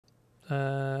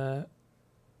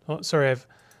Oh, sorry, I've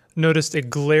noticed a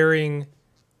glaring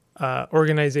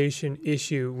organization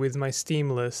issue with my Steam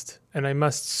list, and I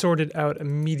must sort it out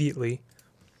immediately.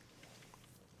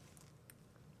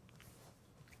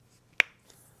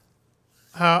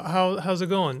 How's it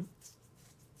going?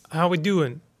 How we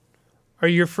doing? Are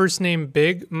your first name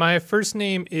Big? My first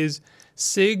name is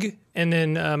Sig, and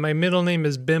then my middle name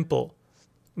is Bimple.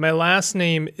 My last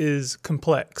name is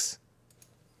Complex.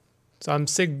 So I'm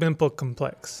Sig Bimple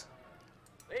Complex.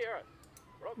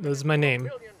 That's my name.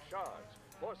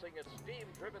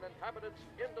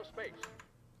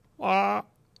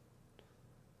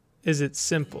 Is it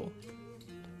simple?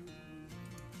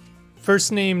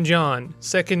 First name John,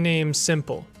 second name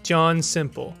Simple. John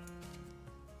Simple.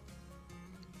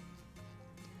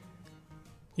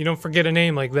 You don't forget a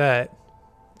name like that.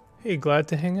 Hey, glad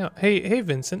to hang out. Hey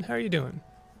Vincent, how are you doing?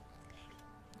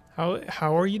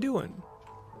 How are you doing?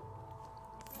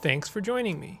 Thanks for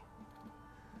joining me.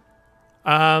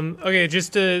 Okay,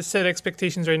 just to set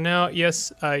expectations right now.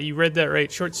 Yes, you read that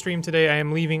right. Short stream today. I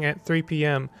am leaving at 3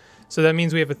 p.m. So that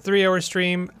means we have a 3-hour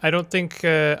stream. I don't think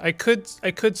I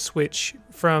could switch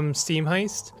from Steam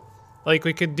Heist. Like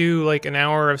we could do like an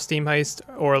hour of Steam Heist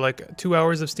or like 2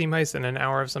 hours of Steam Heist and an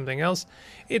hour of something else.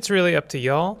 It's really up to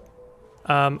y'all.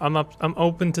 I'm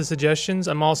open to suggestions.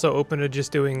 I'm also open to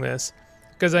just doing this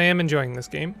because I am enjoying this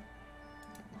game.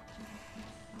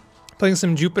 Playing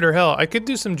some Jupiter Hell. I could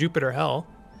do some Jupiter Hell.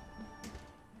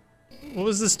 What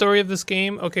was the story of this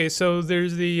game? Okay, so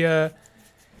there's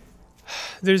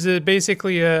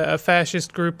basically a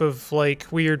fascist group of like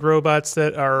weird robots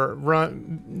that are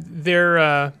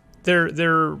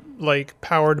they're like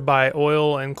powered by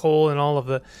oil and coal and all of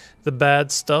the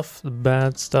bad stuff,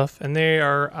 and they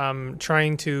are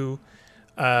trying to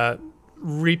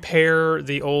repair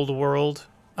the old world.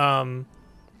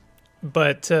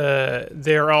 But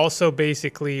they're also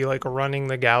basically like running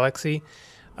the galaxy.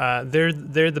 They're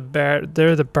the bad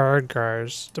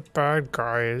guys. The bad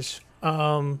guys.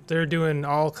 They're doing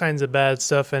all kinds of bad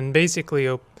stuff and basically,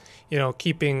 you know,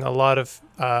 keeping a lot of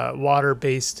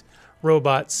water-based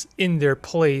robots in their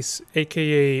place,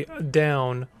 aka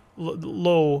down,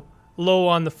 low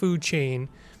on the food chain,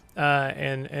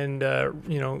 and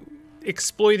you know,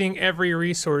 exploiting every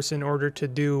resource in order to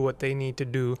do what they need to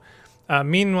do.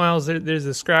 Meanwhile, there's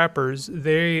the Scrappers.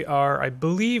 They are, I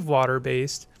believe,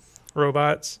 water-based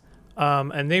robots,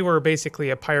 and they were basically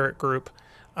a pirate group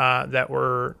that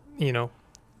were, you know,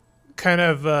 kind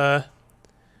of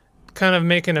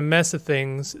making a mess of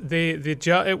things.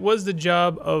 It was the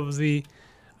job of the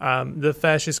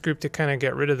fascist group to kind of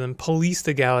get rid of them, police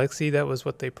the galaxy. That was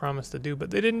what they promised to do,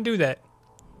 but they didn't do that.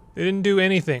 They didn't do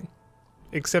anything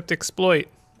except exploit.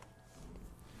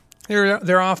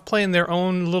 They're off playing their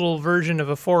own little version of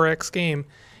a 4X game,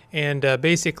 and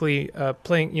basically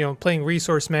playing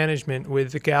resource management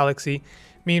with the galaxy.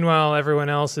 Meanwhile, everyone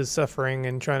else is suffering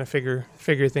and trying to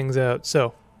figure things out.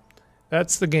 So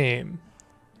that's the game.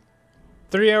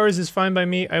 3 hours is fine by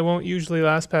me. I won't usually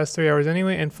last past 3 hours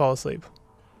anyway and fall asleep.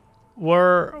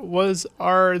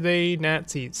 Are they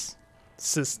Nazis?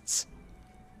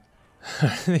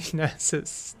 Are they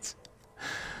Nazists?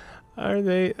 Are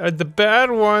the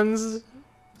bad ones?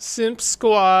 Simp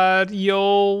Squad,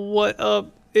 yo, what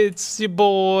up? It's your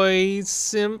boy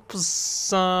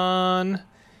Simpson.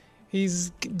 He's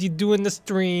doing the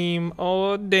stream.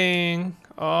 Oh dang!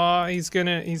 Oh, he's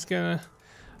gonna.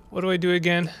 What do I do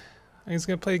again? He's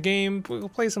gonna play a game. We'll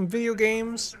play some video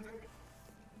games.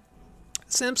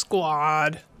 Simp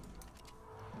Squad.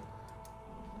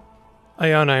 I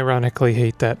unironically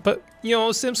hate that, but you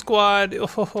know, Simp Squad.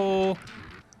 Oh.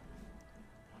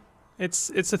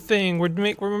 It's a thing.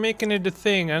 We're making it a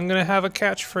thing. I'm gonna have a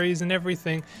catchphrase and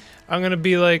everything. I'm gonna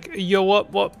be like, yo,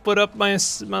 what up, my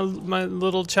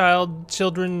little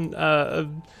children.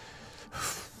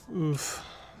 Oof,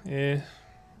 yeah.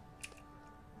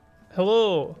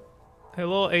 Hello,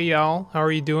 hey y'all. How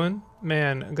are you doing?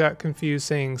 Man, I got confused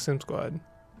saying Sim Squad.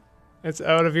 It's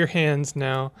out of your hands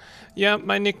now. Yeah,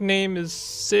 my nickname is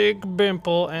Sig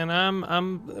Bimple, and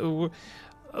I'm.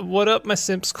 What up, my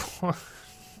Simp Squad?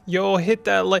 Yo, hit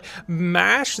that like,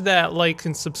 mash that like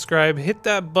and subscribe. Hit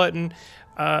that button,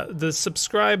 the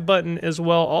subscribe button as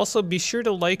well. Also, be sure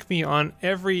to like me on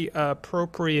every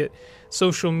appropriate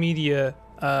social media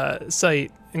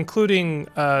site, including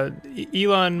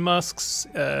Elon Musk's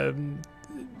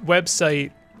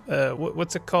website.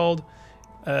 What's it called?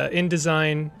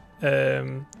 InDesign.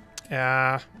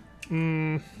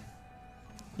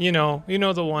 You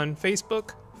know the one.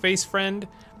 Facebook, Face Friend.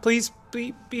 Please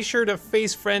be sure to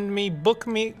face friend me,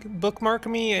 bookmark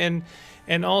me,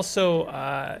 and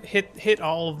also hit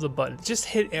all of the buttons. Just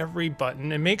hit every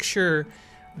button and make sure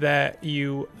that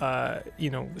you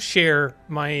share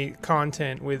my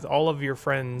content with all of your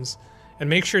friends, and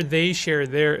make sure they share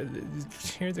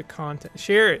the content.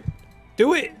 Share it.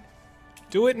 Do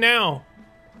it now.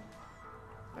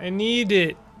 I need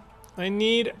it. I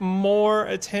need more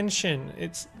attention.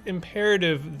 It's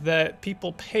imperative that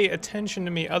people pay attention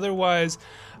to me, otherwise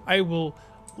I will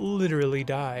literally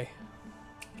die.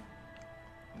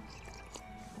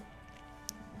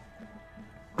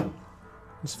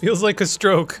 This feels like a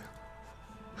stroke.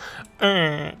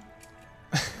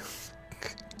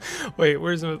 Wait,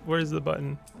 where's the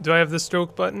button? Do I have the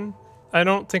stroke button? I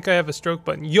don't think I have a stroke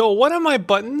button. Yo, what are my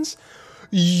buttons?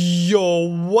 Yo,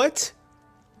 what?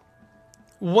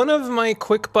 One of my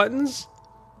quick buttons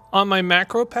on my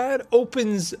macro pad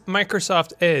opens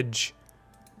Microsoft Edge.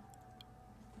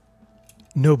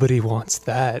 Nobody wants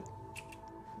that.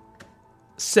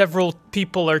 Several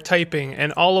people are typing,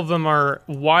 and all of them are,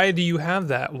 why do you have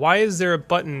that? Why is there a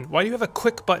button? Why do you have a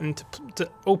quick button to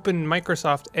open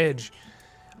Microsoft Edge?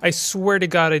 I swear to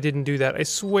God I didn't do that. I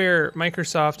swear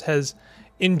Microsoft has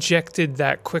injected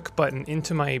that quick button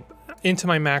into my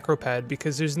macro pad,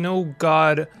 because there's no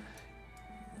God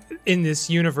in this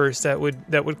universe that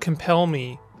would compel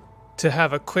me to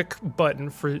have a quick button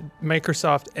for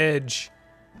Microsoft Edge.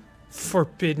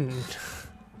 Forbidden.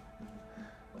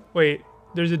 Wait,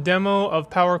 there's a demo of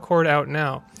Power Chord out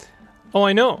now. Oh,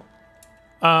 I know.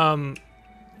 Hold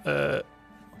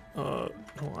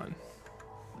on.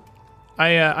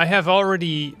 I have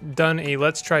already done a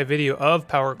Let's Try video of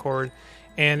Power Chord,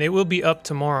 and it will be up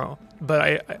tomorrow.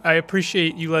 But I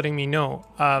appreciate you letting me know.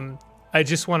 I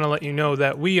just want to let you know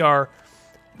that we are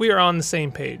on the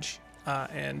same page,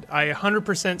 and I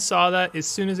 100% saw that as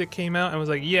soon as it came out and was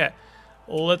like, yeah,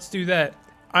 well, let's do that.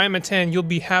 I'm a 10. You'll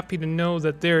be happy to know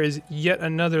that there is yet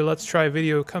another Let's Try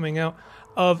video coming out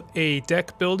of a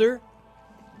deck builder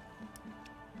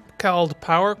called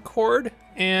Power Chord,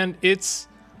 and it's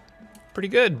pretty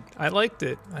good. I liked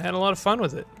it. I had a lot of fun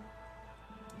with it.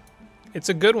 It's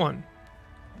a good one.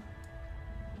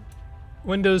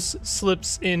 Windows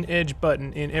slips in Edge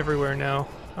button in everywhere now.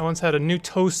 I once had a new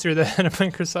toaster that had a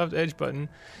Microsoft Edge button.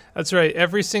 That's right,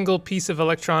 every single piece of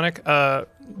electronic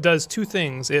does two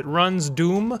things. It runs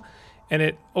Doom, and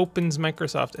it opens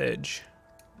Microsoft Edge.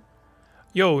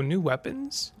 Yo, new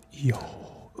weapons? Yo.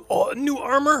 Oh, new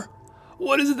armor?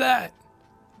 What is that?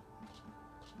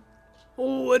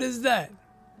 What is that?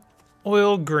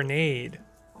 Oil grenade.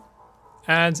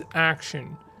 Adds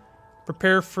action.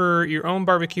 Prepare for your own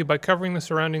barbecue by covering the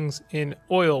surroundings in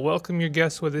oil. Welcome your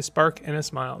guests with a spark and a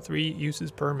smile. 3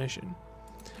 uses per mission.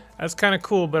 That's kind of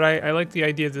cool, but I like the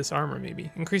idea of this armor, maybe.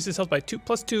 Increases health by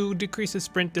 2+2, decreases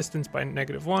sprint distance by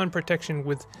 -1, protection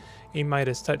with a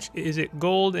Midas touch. Is it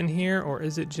gold in here, or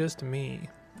is it just me?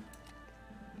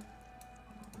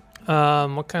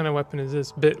 What kind of weapon is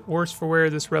this? Bit worse for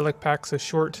wear, this relic packs a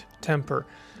short temper.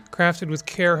 Crafted with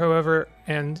care, however,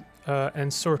 and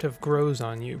sort of grows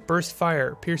on you. Burst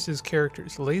fire, pierces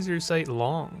characters. Laser sight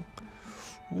long.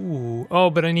 Ooh. Oh,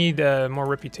 but I need more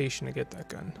reputation to get that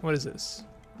gun. What is this?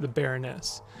 The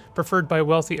Baroness. Preferred by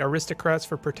wealthy aristocrats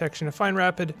for protection. A fine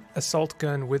rapid assault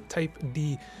gun with Type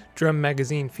D drum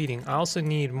magazine feeding. I also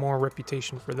need more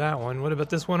reputation for that one. What about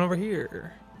this one over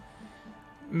here?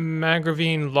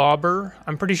 Magravine Lauber.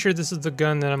 I'm pretty sure this is the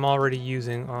gun that I'm already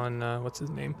using on, what's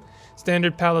his name?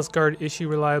 Standard Palace Guard issue,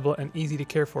 reliable and easy to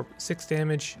care for. 6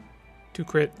 damage, 2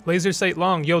 crit. Laser sight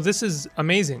long. Yo, this is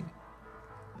amazing.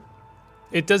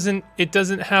 It doesn't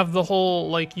have the whole,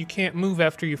 like, you can't move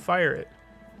after you fire it.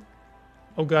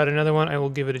 Oh god, another one. I will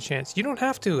give it a chance. You don't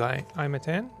have to, I'm a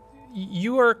 10.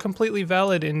 You are completely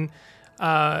valid in,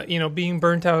 being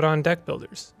burnt out on deck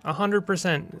builders.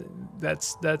 100%.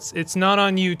 It's not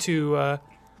on you to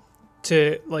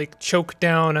like choke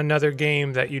down another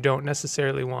game that you don't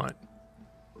necessarily want.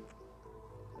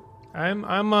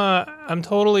 I'm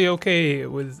totally okay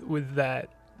with that.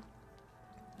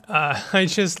 I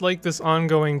just like this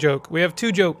ongoing joke. We have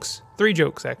 3 jokes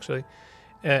actually,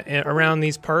 around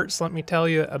these parts. Let me tell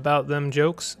you about them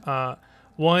jokes.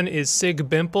 One is Sig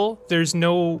Bimple. There's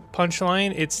no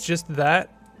punchline. It's just that.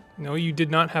 No, you did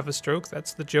not have a stroke.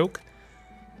 That's the joke.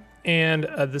 And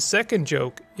the second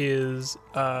joke is,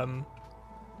 what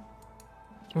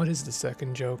is the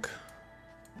second joke?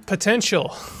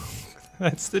 Potential.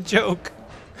 That's the joke.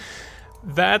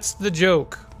 That's the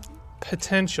joke.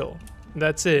 Potential.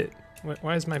 That's it.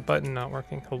 Why is my button not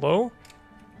working? Hello?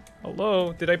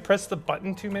 Hello? Did I press the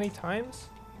button too many times?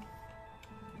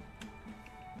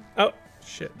 Oh,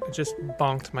 Shit, I just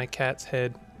bonked my cat's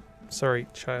head. Sorry,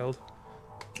 child.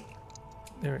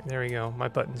 There we go. My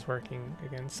button's working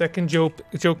again. Second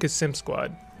joke is Sim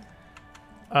Squad.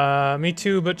 Me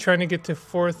too, but trying to get to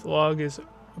 4th log is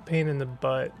a pain in the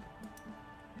butt.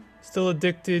 Still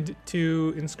addicted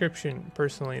to Inscription,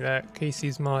 personally. That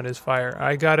Casey's mod is fire.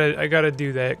 I gotta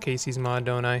do that Casey's mod,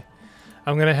 don't I?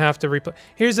 I'm gonna have to replay.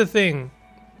 Here's the thing.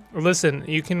 Listen,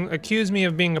 you can accuse me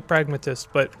of being a pragmatist,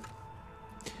 but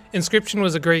Inscription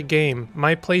was a great game.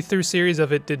 My playthrough series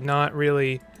of it did not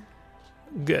really...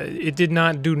 It did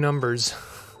not do numbers.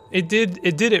 It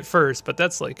did at first, but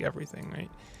that's like everything, right?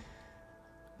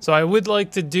 So I would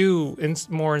like to do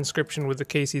more Inscription with the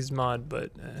Casey's mod,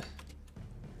 but I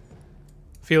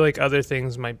feel like other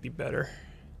things might be better.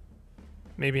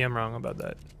 Maybe I'm wrong about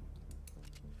that.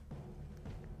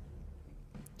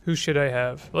 Who should I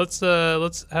have? Let's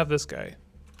have this guy.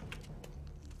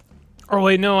 Oh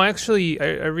wait, no, actually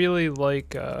I really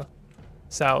like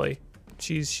Sally.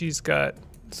 She's got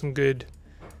some good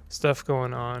stuff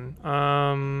going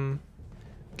on.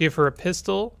 Give her a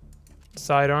pistol,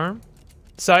 sidearm.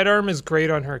 Sidearm is great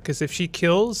on her because if she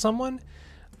kills someone,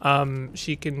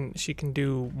 she can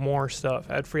do more stuff.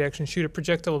 Add free action, shoot a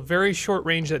projectile, very short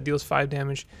range that deals 5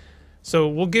 damage. So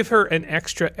we'll give her an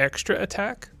extra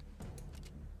attack,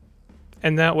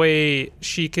 and that way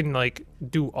she can like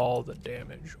do all the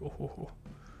damage. Ooh.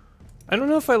 I don't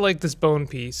know if I like this bone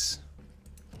piece.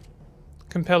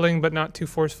 Compelling but not too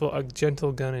forceful, a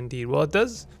gentle gun indeed. Well, it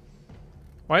does.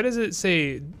 Why does it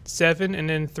say 7 and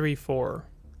then 3, 4?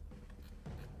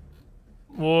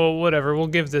 Well, whatever. We'll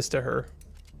give this to her.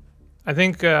 I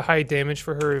think high damage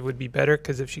for her would be better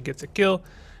because if she gets a kill,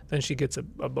 then she gets a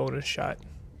bonus shot.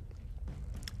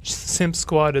 Simp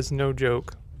Squad is no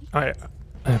joke. I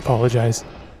apologize.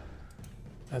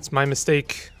 That's my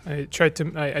mistake. I tried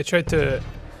to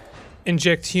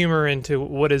inject humor into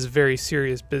what is very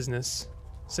serious business.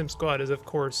 Sim Squad is, of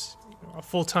course, a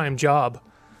full-time job.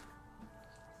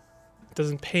 It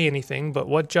doesn't pay anything, but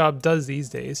what job does these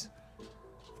days?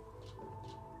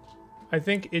 I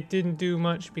think it didn't do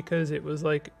much because it was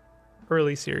like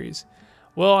early series.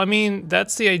 Well, I mean,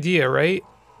 that's the idea, right?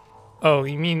 Oh,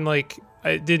 you mean like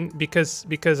I didn't because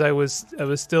I was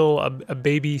still a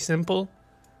baby simple?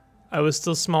 I was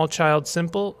still small child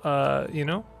simple, you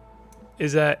know?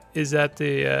 Is that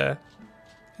the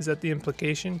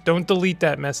implication? Don't delete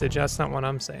that message. That's not what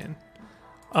I'm saying.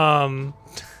 I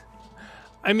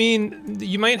mean,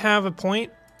 you might have a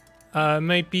point. It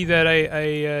might be that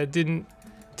I didn't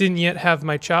yet have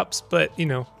my chops, but you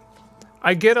know,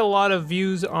 I get a lot of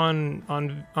views on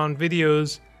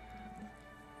videos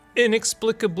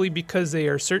inexplicably because they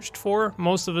are searched for.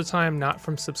 Most of the time, not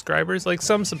from subscribers. Like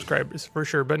some subscribers for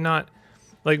sure, but not.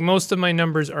 Like most of my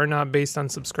numbers are not based on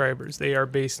subscribers. They are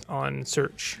based on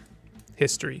search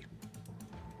history.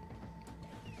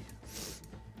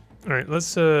 All right, let's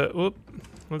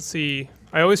see.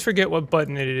 I always forget what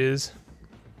button it is.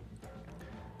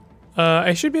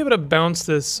 I should be able to bounce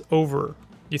this over.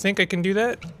 You think I can do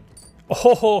that?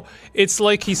 Oh, it's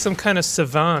like he's some kind of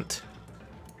savant.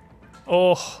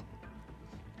 Oh,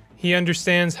 he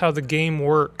understands how the game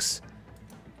works.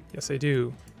 Yes, I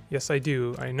do. Yes, I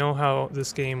do. I know how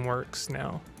this game works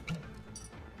now.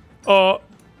 Oh,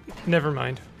 never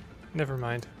mind. Never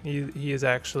mind. He is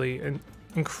actually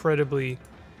incredibly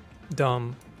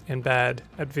dumb and bad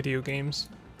at video games.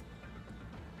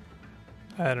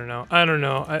 I don't know.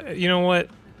 You know what?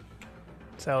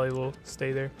 Sally will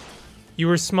stay there. You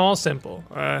were small simple.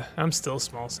 I'm still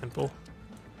small simple.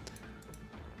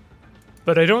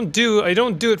 But I don't do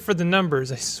it for the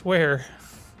numbers, I swear.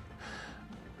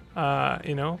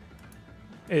 You know,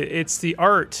 it's the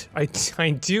art. I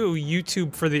do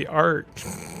YouTube for the art.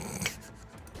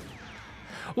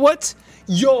 What?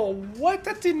 Yo, what?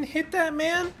 That didn't hit that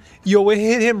man? Yo, it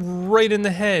hit him right in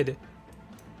the head.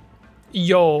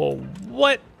 Yo,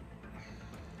 what?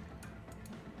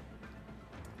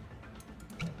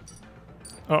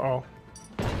 Uh-oh.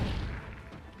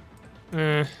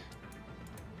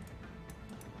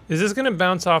 Is this gonna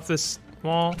bounce off this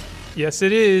wall? Yes,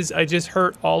 it is. I just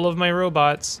hurt all of my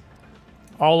robots.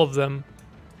 All of them.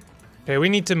 Okay, we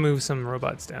need to move some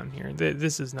robots down here.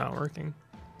 This is not working.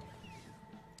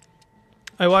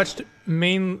 I watched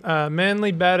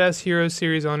Manly Badass Heroes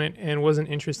series on it and wasn't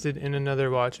interested in another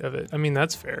watch of it. I mean,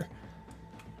 that's fair.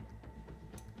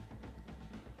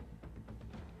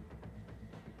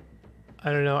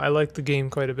 I don't know. I like the game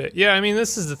quite a bit. Yeah, I mean,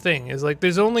 this is the thing. Is like,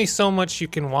 there's only so much you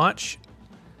can watch.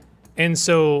 And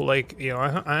so, like, you know,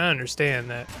 I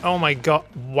understand that. Oh my god.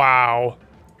 Wow.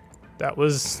 That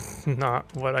was not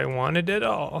what I wanted at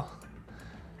all.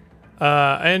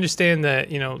 I understand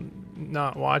that, you know,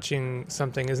 not watching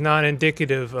something is not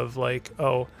indicative of like,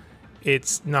 oh,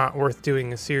 it's not worth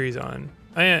doing a series on.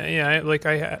 I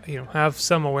have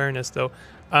some awareness though,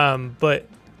 but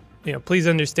you know, please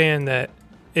understand that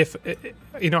if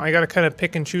you know, I gotta kind of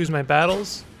pick and choose my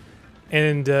battles,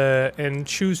 and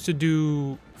choose to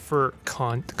do for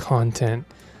content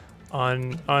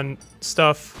on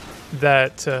stuff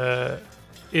that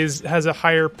has a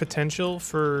higher potential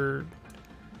for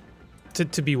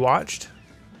to be watched,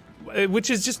 which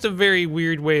is just a very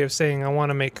weird way of saying I want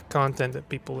to make content that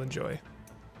people enjoy.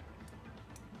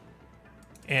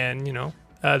 And you know,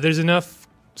 there's enough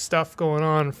stuff going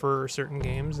on for certain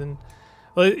games, and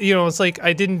you know, it's like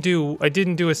I didn't do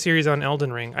a series on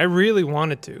Elden Ring. I really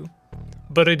wanted to,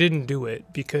 but I didn't do it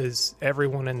because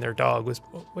everyone and their dog was,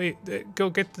 oh, wait, go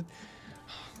get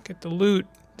the loot.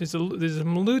 There's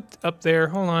some loot up there.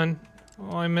 Hold on.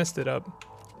 Oh, I messed it up.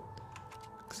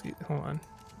 Hold on.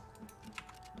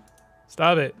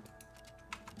 Stop it.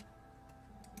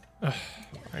 Ugh,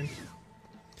 fine.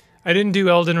 I didn't do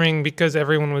Elden Ring because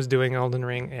everyone was doing Elden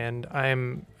Ring, and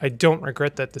I don't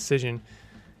regret that decision.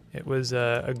 It was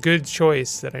a good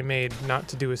choice that I made not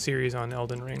to do a series on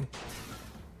Elden Ring.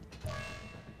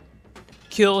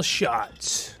 Kill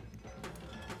shots.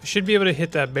 I should be able to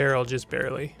hit that barrel just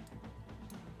barely.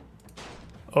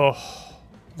 Oh,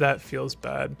 that feels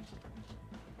bad.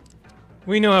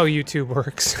 We know how YouTube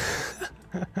works.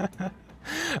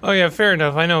 Oh yeah, fair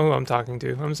enough. I know who I'm talking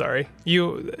to. I'm sorry.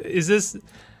 Is this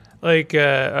like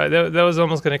that was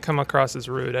almost gonna come across as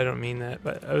rude. I don't mean that,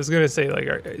 but I was gonna say like,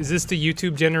 is this the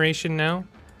YouTube generation now?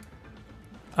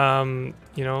 You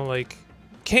know, like,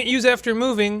 can't use after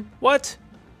moving. What?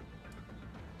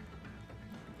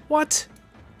 What?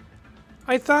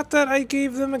 I thought that I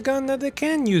gave them a gun that they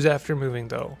can use after moving,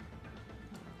 though.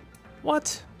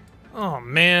 What? Oh,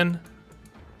 man.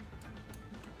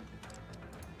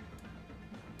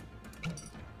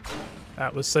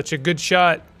 That was such a good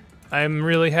shot. I'm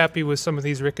really happy with some of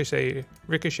these ricochet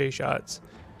shots.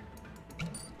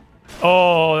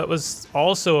 Oh, that was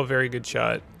also a very good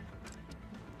shot.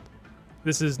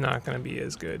 This is not going to be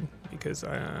as good because,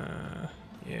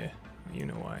 yeah, you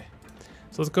know why.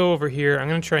 So let's go over here. I'm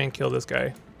going to try and kill this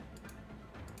guy.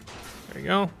 There we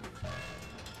go.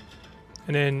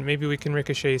 And then maybe we can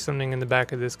ricochet something in the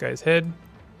back of this guy's head.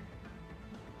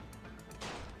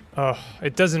 Oh,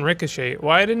 it doesn't ricochet.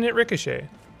 Why didn't it ricochet?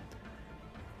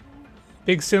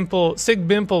 Big simple Sig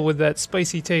Bimple with that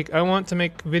spicy take. I want to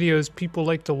make videos people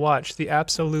like to watch. The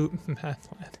absolute math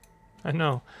lad. I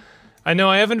know.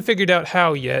 I haven't figured out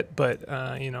how yet, but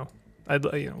you know,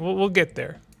 we'll get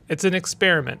there. It's an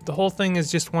experiment. The whole thing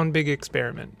is just one big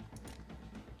experiment.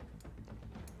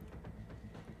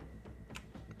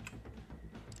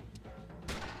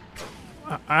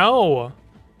 Ow!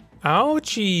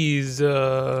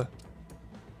 Ouchies!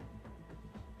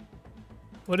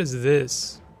 What is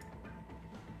this?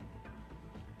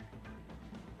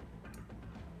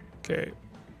 Okay.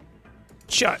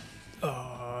 Shot!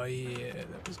 Oh, yeah,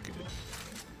 that was good.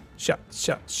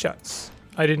 Shots.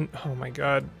 I didn't... Oh my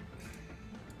god.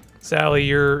 Sally,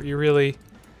 you're really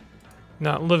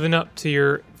not living up to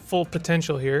your full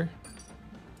potential here.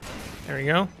 There we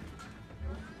go.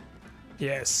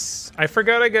 Yes. I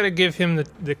forgot I gotta give him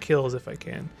the kills if I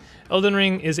can. Elden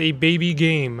Ring is a baby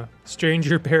game.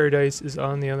 Stranger Paradise is,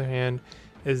 on the other hand,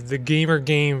 is the gamer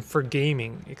game for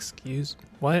gaming. Excuse...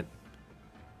 What?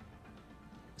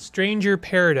 Stranger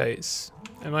Paradise.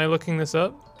 Am I looking this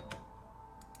up?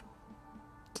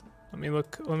 Let me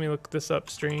look this up.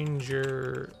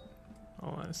 Stranger...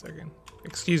 Hold on a second.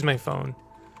 Excuse my phone.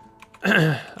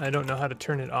 I don't know how to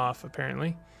turn it off,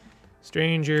 apparently.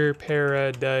 Stranger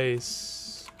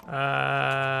Paradise.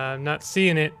 I'm not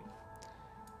seeing it.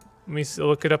 Let me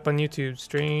look it up on YouTube.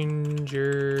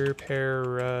 Stranger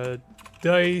Paradise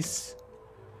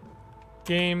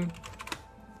game.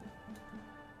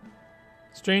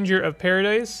 Stranger of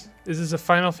Paradise? Is this a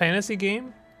Final Fantasy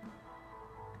game?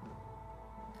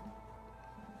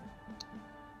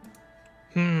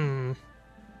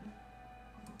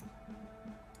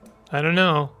 I don't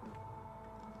know.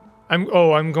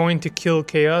 I'm going to kill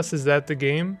chaos. Is that the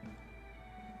game?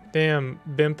 Damn,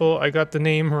 Bimple, I got the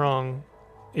name wrong.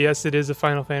 Yes, it is a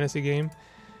Final Fantasy game.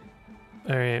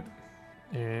 Alright.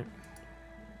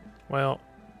 Well,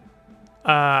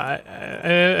 I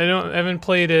haven't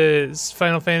played a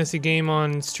Final Fantasy game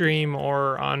on stream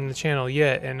or on the channel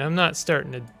yet, and I'm not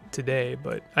starting it today,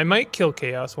 but I might kill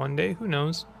chaos one day. Who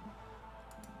knows?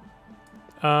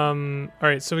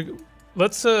 Alright, so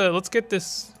let's get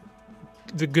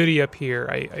the goodie up here.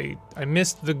 I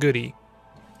missed the goodie.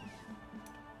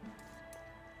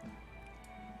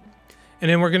 And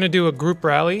then we're gonna do a group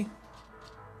rally.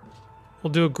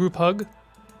 We'll do a group hug.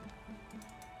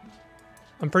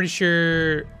 I'm pretty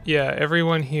sure, yeah,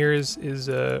 everyone here is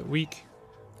weak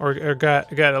or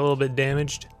got a little bit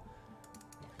damaged.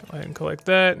 Go ahead and collect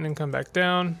that and then come back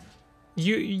down.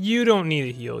 You don't need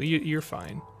a heal. You're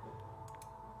fine.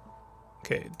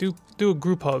 Okay, do a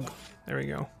group hug. There we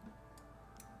go.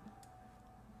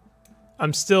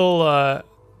 I'm still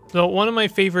so one of my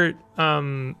favorite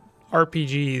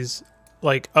RPGs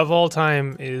like of all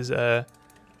time is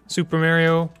Super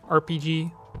Mario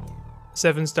RPG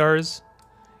 7 stars.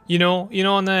 You know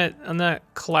on that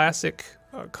classic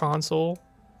console,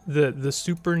 the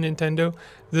Super Nintendo,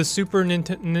 the Super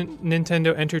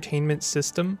Nintendo Entertainment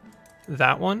System,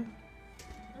 that one.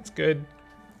 That's good.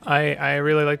 I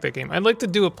really like that game. I'd like to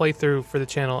do a playthrough for the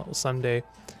channel someday.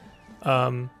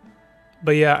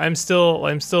 But yeah, I'm still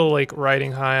like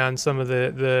riding high on some of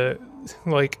the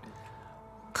like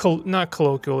not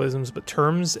colloquialisms but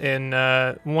terms, and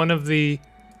one of the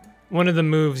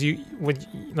moves you would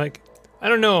like, I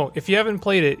don't know if you haven't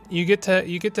played it, you get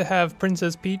to have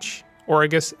Princess Peach, or I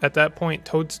guess at that point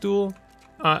Toadstool,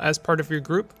 as part of your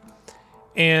group,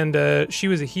 and she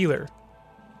was a healer,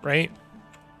 right?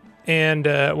 And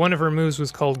one of her moves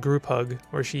was called Group Hug,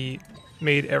 where she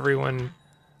made everyone,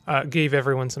 gave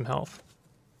everyone some health.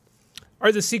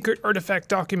 Are the secret artifact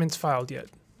documents filed yet?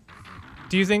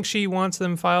 Do you think she wants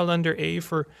them filed under A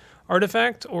for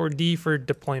artifact or D for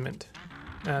deployment?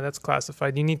 That's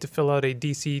classified. You need to fill out a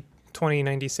DC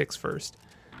 2096 first.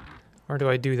 Or do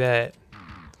I do that?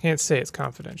 Can't say, it's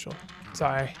confidential.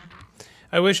 Sorry.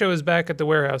 I wish I was back at the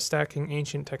warehouse stacking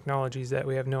ancient technologies that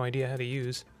we have no idea how to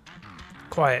use.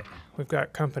 Quiet. We've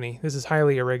got company. This is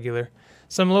highly irregular.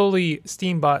 Some lowly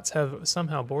Steam bots have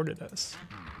somehow boarded us.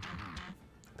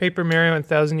 Paper Mario and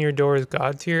Thousand Year Door is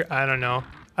God tier? I don't know.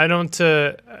 I don't.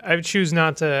 I choose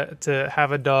not to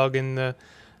have a dog in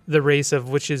the race of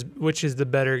which is the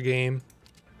better game.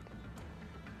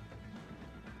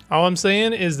 All I'm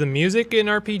saying is the music in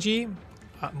RPG.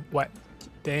 What?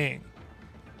 Dang.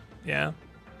 Yeah.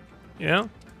 You know,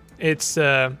 it's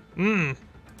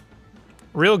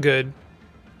real good.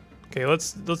 Okay,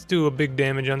 let's do a big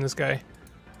damage on this guy.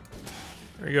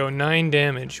 There we go, 9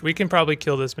 damage. We can probably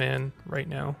kill this man right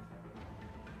now.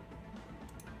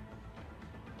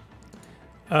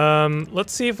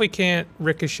 Let's see if we can't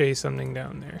ricochet something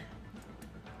down there.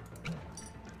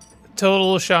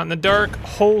 Total shot in the dark.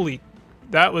 Holy,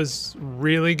 that was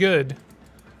really good.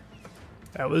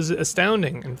 That was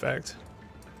astounding, in fact.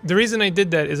 The reason I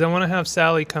did that is I want to have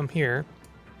Sally come here.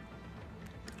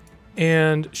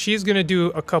 And she's going to do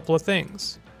a couple of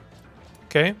things.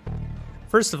 Okay?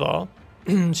 First of all,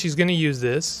 she's going to use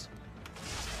this.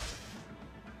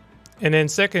 And then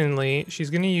secondly, she's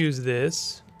going to use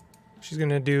this. She's going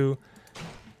to do...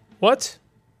 What?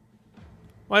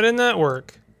 Why didn't that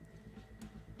work?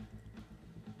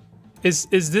 Is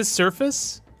this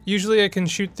surface? Usually I can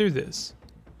shoot through this.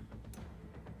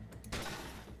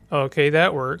 Okay,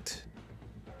 that worked.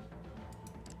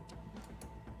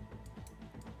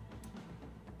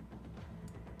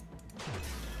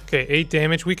 Okay, 8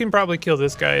 damage. We can probably kill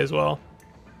this guy as well.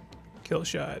 Kill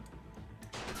shot.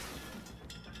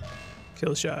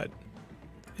 Kill shot.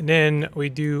 And then we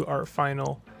do our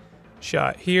final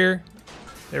shot here.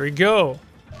 There we go.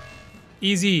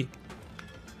 Easy.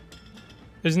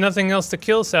 There's nothing else to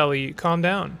kill, Sally. Calm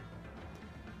down.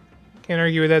 Can't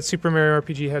argue with that. Super Mario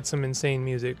RPG had some insane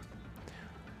music.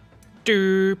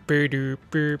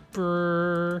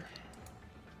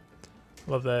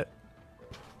 Love that.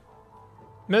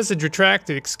 Message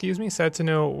retracted. Excuse me. Sad to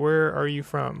know. Where are you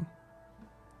from?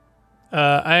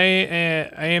 I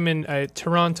am in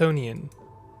Torontonian.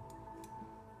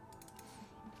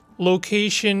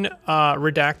 Location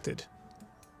redacted.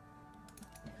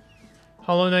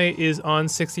 Hollow Knight is on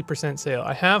 60% sale.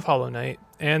 I have Hollow Knight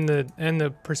and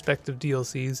the prospective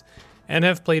DLCs, and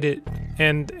have played it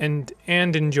and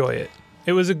enjoy it.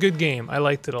 It was a good game. I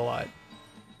liked it a lot.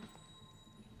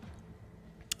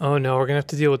 Oh no, we're gonna have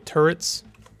to deal with turrets.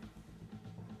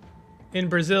 In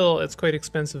Brazil, it's quite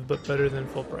expensive, but better than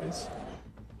full price.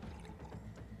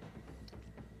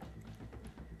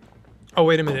 Oh,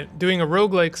 wait a minute. Doing a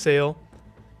roguelike sale.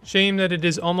 Shame that it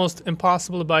is almost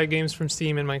impossible to buy games from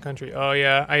Steam in my country. Oh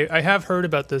yeah, I have heard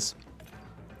about this.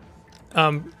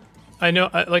 I know,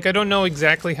 like, I don't know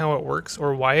exactly how it works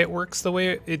or why it works the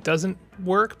way it doesn't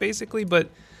work, basically, but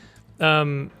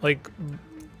like,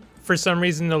 for some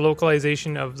reason the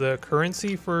localization of the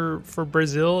currency for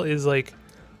Brazil is like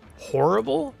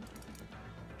horrible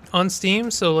on Steam,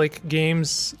 so like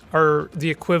games are the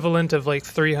equivalent of like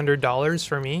 $300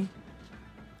 for me,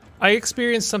 I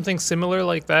experienced something similar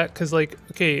like that because, like,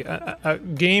 okay, a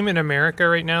game in America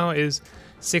right now is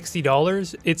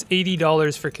 $60. It's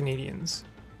 $80 for Canadians.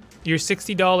 Your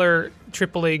 $60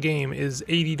 AAA game is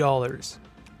 $80,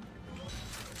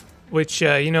 which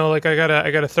you know, like I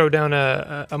gotta throw down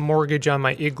a mortgage on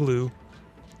my Igloo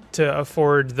to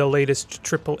afford the latest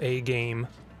AAA game.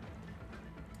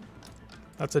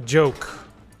 That's a joke.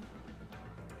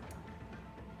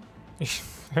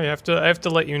 I have to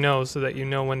let you know so that you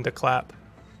know when to clap.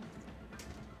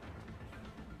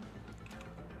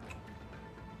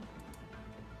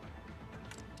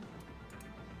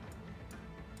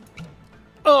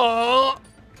 Oh,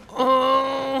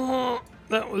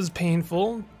 that was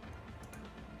painful.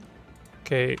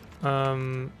 Okay,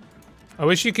 I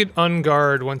wish you could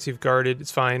unguard once you've guarded.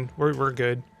 It's fine. We're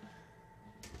good.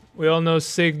 We all know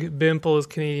Sig Bimple is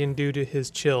Canadian due to his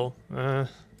chill.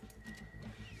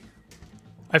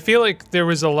 I feel like there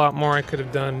was a lot more I could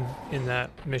have done in that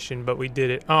mission, but we did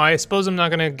it. Oh, I suppose I'm not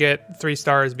gonna get 3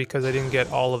 stars because I didn't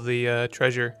get all of the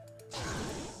treasure.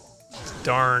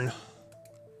 Darn.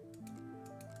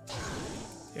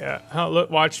 Yeah, look,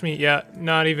 watch me. Yeah,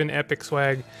 not even epic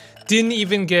swag. Didn't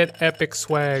even get epic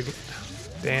swag.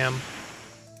 Damn.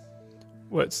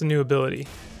 What's the new ability?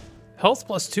 Health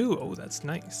 +2. Oh, that's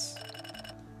nice.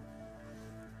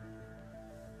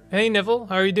 Hey, Neville,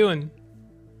 how are you doing?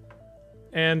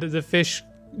 And the fish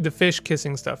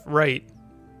kissing stuff. Right.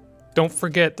 Don't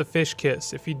forget the fish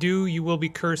kiss. If you do, you will be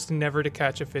cursed never to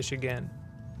catch a fish again.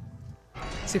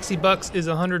 60 bucks is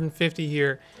 150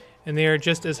 here, and they are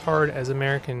just as hard as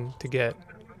American to get.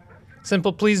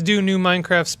 Simple, please do new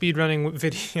Minecraft speedrunning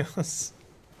videos.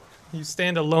 You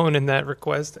stand alone in that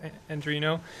request,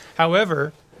 Andrino.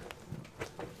 However,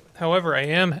 I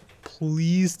am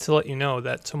pleased to let you know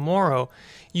that tomorrow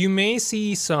you may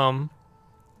see some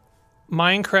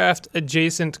Minecraft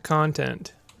adjacent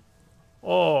content.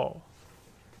 Oh,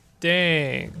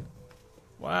 dang.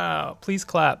 Wow, please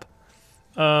clap.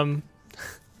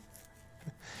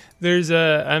 There's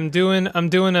I'm doing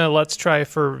a let's try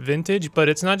for vintage, but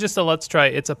it's not just a let's try,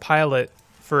 it's a pilot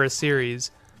for a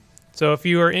series. So if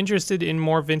you are interested in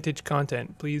more vintage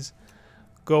content, please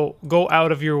go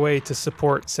out of your way to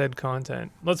support said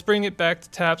content. Let's bring it back to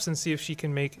Taps and see if she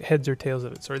can make heads or tails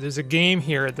of it. Sorry, there's a game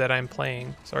here that I'm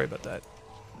playing. Sorry about that.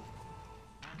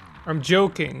 I'm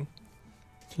joking.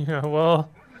 Yeah, well,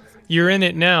 you're in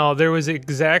it now. There was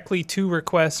exactly 2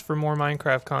 requests for more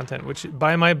Minecraft content, which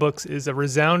by my books is a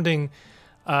resounding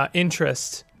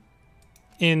interest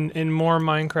in more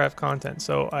Minecraft content.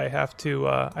 So I have to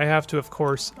of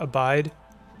course abide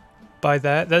by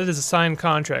that. That is a signed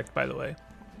contract, by the way.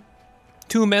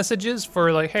 2 messages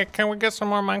for like, hey, can we get some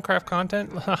more Minecraft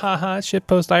content? Hahaha,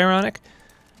 shitpost ironic.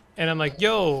 And I'm like,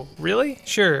 yo, really?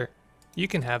 Sure, you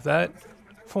can have that.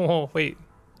 Oh, wait.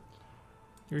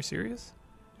 You're serious?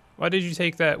 Why did you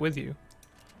take that with you?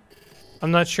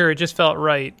 I'm not sure, it just felt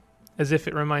right. As if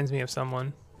it reminds me of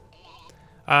someone.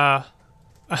 Well,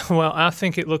 I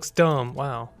think it looks dumb.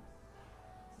 Wow.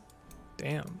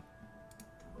 Damn.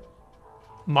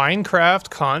 Minecraft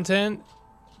content?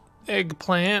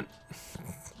 Eggplant?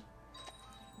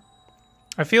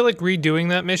 I feel like redoing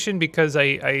that mission because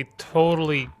I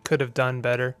totally could have done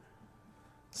better.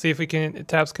 See if we can,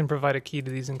 Taps can provide a key to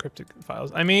these encrypted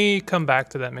files. I may come back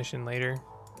to that mission later.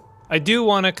 I do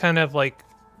want to kind of like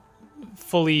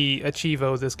fully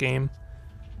achievo this game.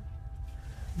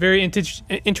 Very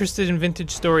interested in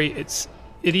vintage story. It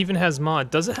even has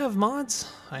mod. Does it have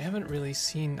mods? I haven't really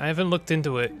seen, I haven't looked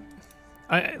into it.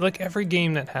 I like every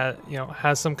game that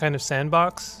has some kind of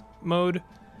sandbox mode,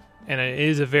 and it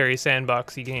is a very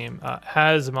sandboxy game,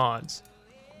 has mods.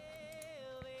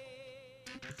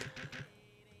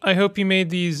 I hope you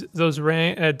made those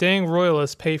dang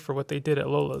royalists pay for what they did at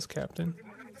Lola's, Captain.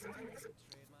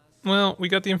 Well, we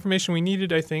got the information we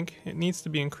needed, I think. It needs to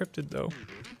be encrypted, though.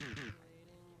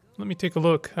 Let me take a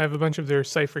look. I have a bunch of their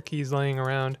cipher keys laying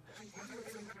around.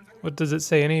 What does it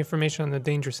say? Any information on the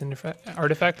dangerous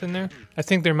artifact in there? I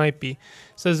think there might be. It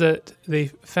says that they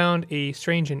found a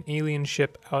strange and alien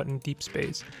ship out in deep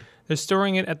space. They're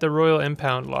storing it at the Royal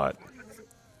Impound lot.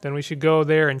 Then we should go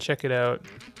there and check it out.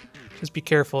 Just be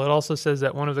careful. It also says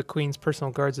that one of the Queen's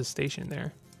personal guards is stationed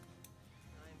there.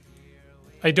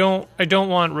 I don't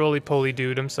want roly-poly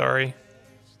dude, I'm sorry.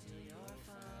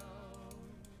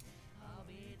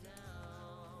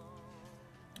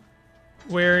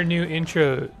 Where new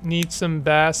intro. Need some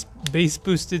bass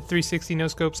boosted 360 no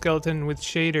scope skeleton with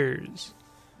shaders.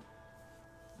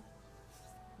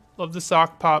 Love the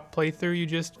sock pop playthrough you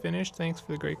just finished. Thanks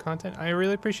for the great content. I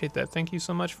really appreciate that. Thank you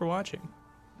so much for watching.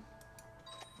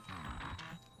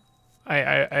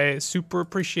 I super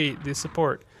appreciate the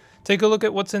support. Take a look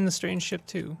at what's in the Strange Ship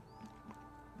too.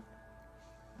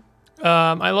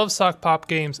 I love sock pop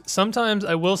games. Sometimes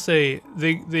I will say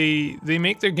they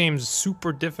make their games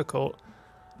super difficult,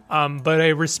 but I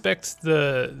respect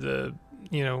the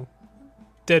you know,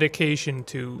 dedication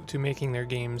to making their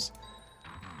games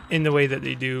in the way that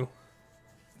they do.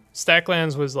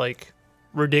 Stacklands was like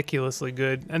ridiculously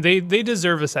good, and they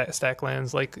deserve a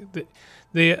Stacklands. Like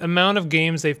the amount of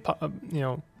games they've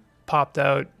popped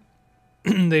out,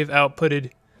 they've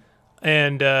outputted,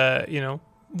 and you know,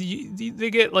 they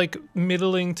get like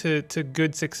middling to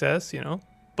good success, you know.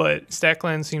 But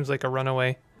Stacklands seems like a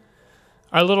runaway.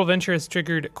 Our little venture has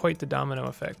triggered quite the domino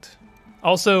effect.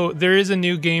 Also, there is a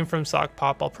new game from Sock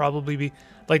Pop. I'll probably be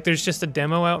like, there's just a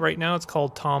demo out right now. It's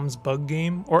called Tom's Bug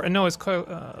Game, or no, it's called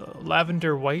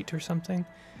Lavender White or something,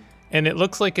 and it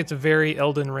looks like it's very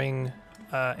Elden Ring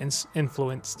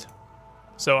influenced.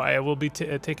 So I will be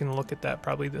taking a look at that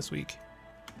probably this week.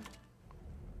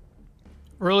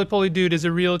 Roly Poly Dude is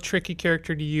a real tricky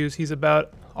character to use. He's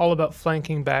all about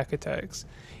flanking back attacks.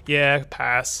 Yeah,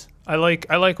 pass. I like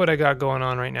what I got going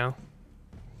on right now.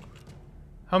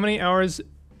 How many hours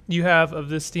you have of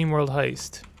this Steamworld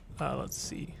Heist? Let's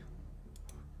see.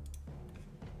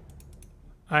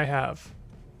 I have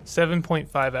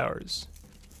 7.5 hours.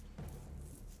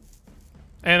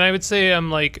 And I would say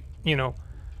I'm like, you know,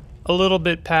 a little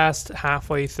bit past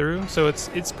halfway through, so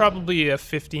it's probably a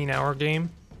 15-hour game.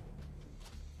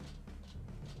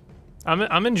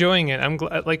 I'm enjoying it. I'm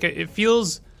glad, like, it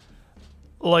feels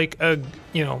like a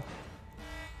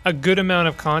good amount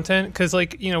of content, because,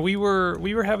 like, you know, we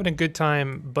were having a good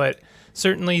time, but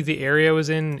certainly the area I was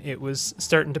in, it was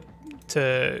starting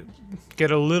to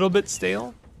get a little bit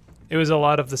stale. It was a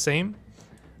lot of the same,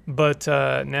 but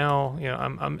now, you know,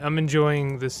 I'm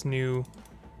enjoying this new.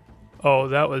 Oh,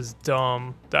 that was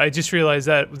dumb. I just realized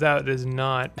that is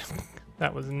not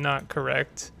that was not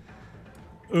correct.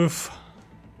 Oof.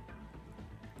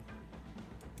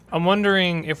 I'm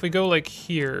wondering if we go like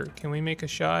here, can we make a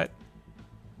shot?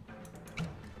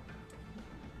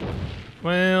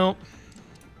 Well,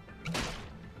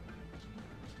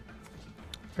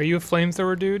 are you a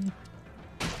flamethrower, dude?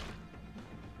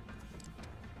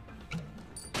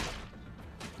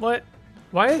 What?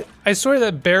 Why? I swear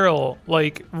that barrel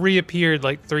like reappeared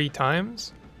like 3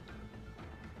 times.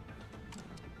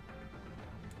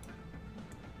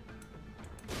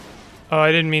 Oh,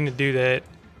 I didn't mean to do that.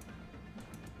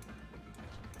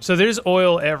 So there's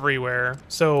oil everywhere.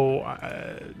 So,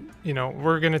 you know,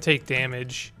 we're gonna take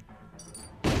damage.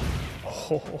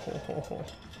 Oh,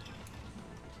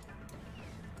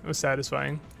 it was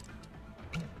satisfying.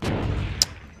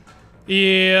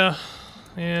 Yeah,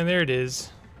 there it is.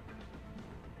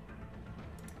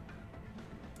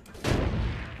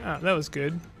 Ah, that was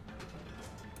good.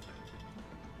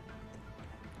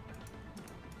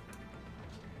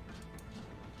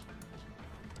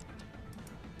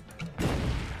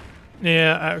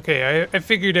 Yeah, okay, I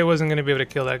figured I wasn't gonna be able to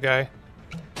kill that guy.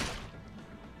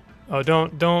 Oh,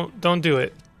 don't do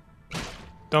it.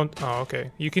 Don't, oh,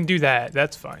 okay. You can do that,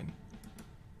 that's fine.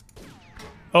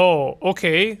 Oh,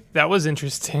 okay, that was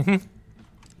interesting.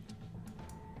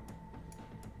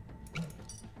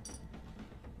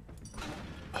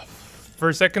 For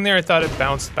a second there, I thought it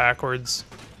bounced backwards.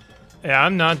 Yeah,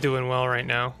 I'm not doing well right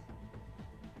now.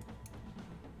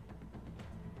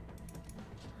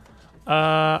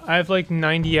 I have like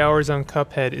 90 hours on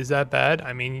Cuphead. Is that bad?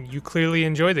 I mean, you clearly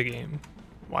enjoy the game.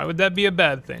 Why would that be a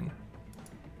bad thing?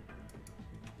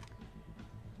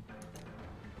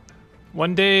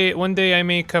 One day I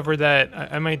may cover that.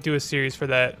 I might do a series for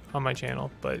that on my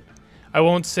channel, but I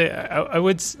won't say. I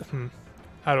would.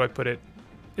 How do I put it?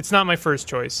 It's not my first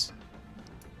choice.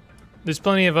 There's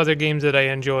plenty of other games that I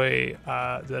enjoy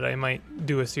that I might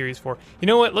do a series for. You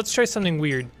know what? Let's try something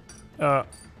weird.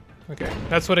 Okay,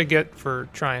 that's what I get for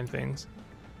trying things.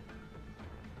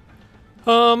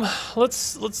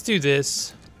 Let's do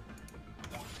this.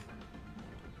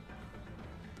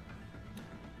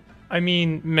 I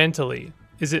mean, mentally.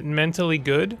 Is it mentally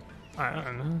good? I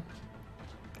don't know.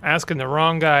 Asking the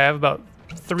wrong guy. I have about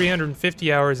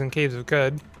 350 hours in Caves of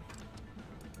Cud.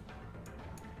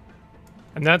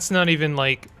 And that's not even,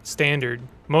 like, standard.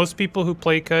 Most people who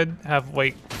play Cud have,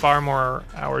 like, far more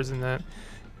hours than that.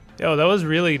 Oh, that was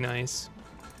really nice.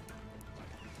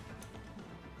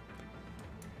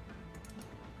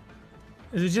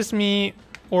 Is it just me,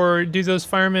 or do those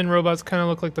fireman robots kind of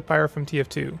look like the pyro from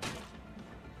TF2?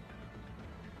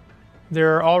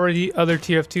 There are already other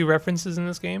TF2 references in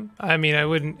this game. I mean,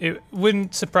 it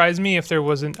wouldn't surprise me if there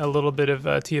wasn't a little bit of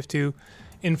TF2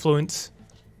 influence.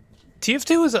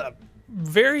 TF2 is a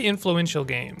very influential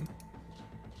game,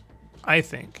 I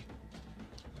think.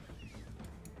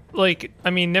 like, I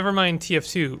mean, never mind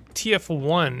TF2.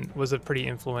 TF1 was a pretty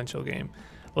influential game.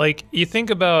 Like, you think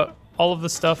about all of the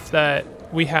stuff that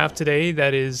we have today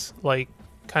that is, like,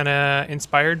 kind of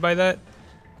inspired by that.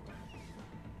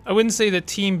 I wouldn't say that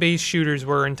team-based shooters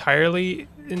were entirely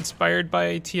inspired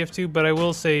by TF2, but I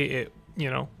will say it, you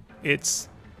know, it's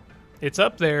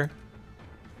up there.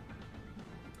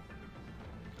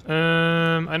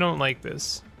 I don't like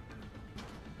this.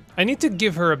 I need to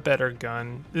give her a better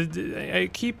gun. I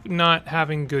keep not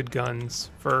having good guns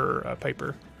for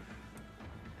Piper.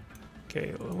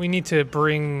 Okay, we need to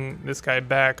bring this guy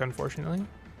back, unfortunately.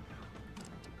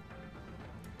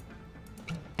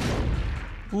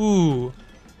 Ooh.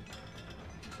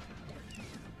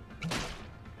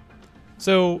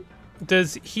 So,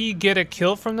 does he get a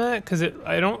kill from that? Because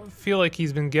I don't feel like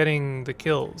he's been getting the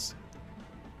kills.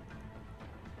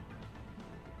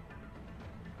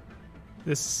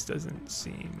 This doesn't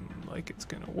seem like it's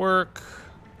gonna work.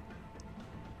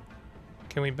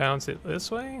 Can we bounce it this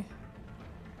way?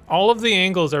 All of the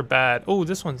angles are bad. Oh,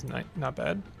 this one's not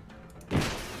bad.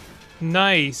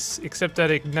 Nice, except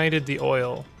that ignited the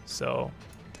oil, so.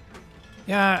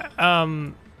 Yeah,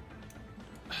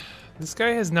 this guy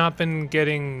has not been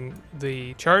getting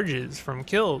the charges from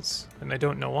kills, and I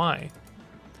don't know why.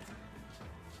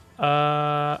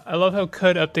 I love how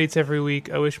CUD updates every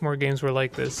week. I wish more games were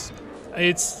like this.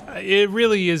 It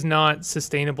really is not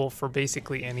sustainable for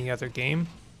basically any other game.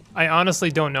 I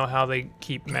honestly don't know how they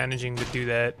keep managing to do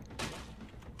that.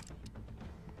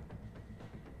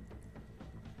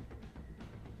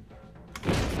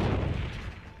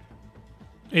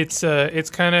 It's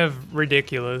kind of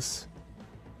ridiculous.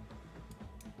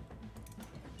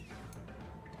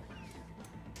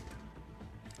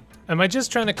 Am I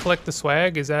just trying to collect the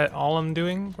swag? Is that all I'm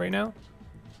doing right now?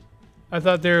 I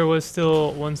thought there was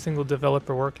still one single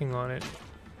developer working on it.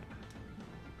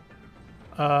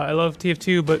 I love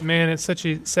TF2, but man, it's such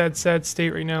a sad state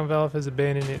right now. Valve has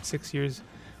abandoned it 6 years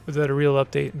without a real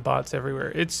update and bots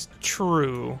everywhere. It's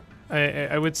true.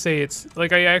 I would say it's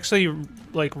like I actually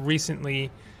like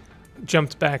recently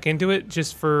jumped back into it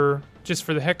just for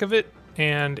the heck of it,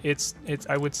 and it's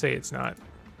I would say it's not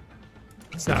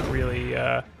really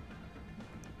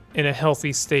in a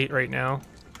healthy state right now.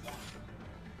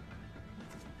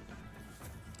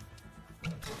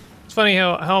 It's funny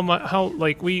how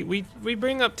like we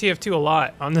bring up TF2 a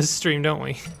lot on this stream, don't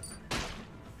we?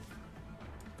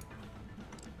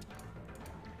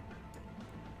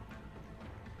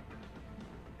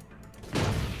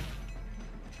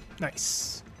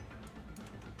 Nice.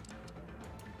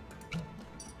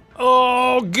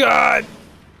 Oh god.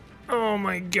 Oh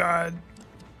my god.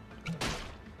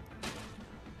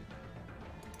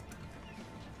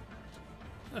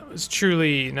 That was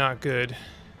truly not good.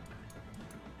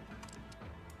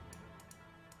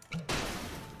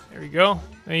 There we go.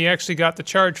 And you actually got the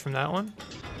charge from that one.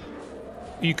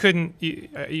 You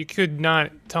could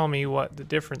not tell me what the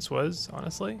difference was,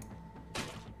 honestly.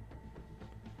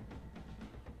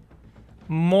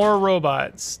 More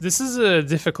robots. This is a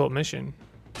difficult mission.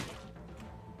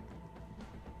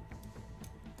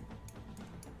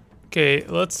 Okay,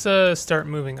 let's start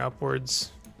moving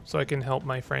upwards so I can help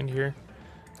my friend here.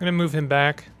 I'm gonna move him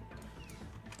back.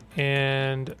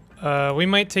 And we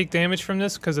might take damage from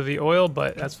this because of the oil,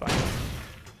 but that's fine.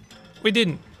 We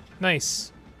didn't.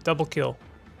 Nice. Double kill.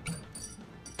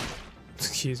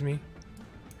 Excuse me.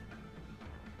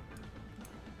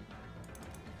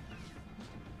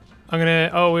 I'm gonna...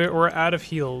 Oh, we're out of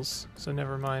heals, so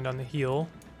never mind on the heal.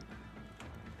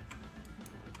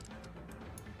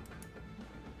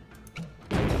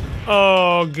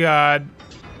 Oh, God.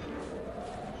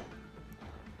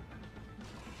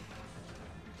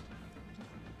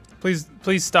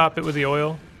 Please stop it with the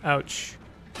oil. Ouch.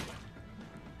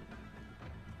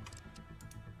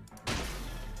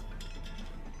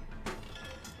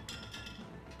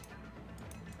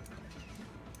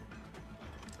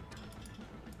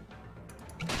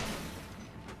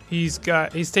 He's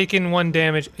taken 1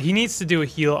 damage. He needs to do a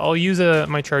heal. I'll use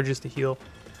my charges to heal.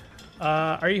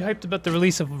 Are you hyped about the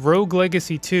release of Rogue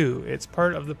Legacy 2? It's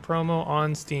part of the promo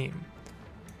on Steam.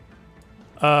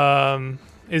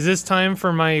 Is this time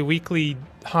for my weekly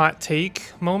hot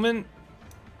take moment?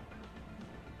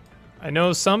 I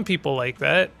know some people like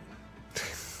that.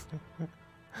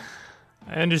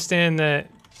 I understand that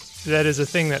that is a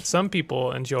thing that some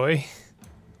people enjoy.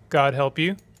 God help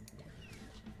you.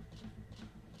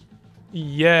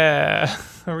 Yeah.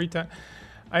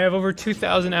 I have over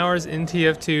 2,000 hours in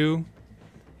TF2,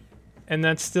 and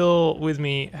that's still with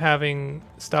me having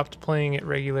stopped playing it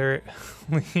regularly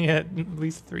at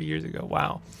least 3 years ago.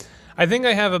 Wow. I think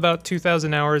I have about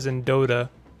 2,000 hours in Dota.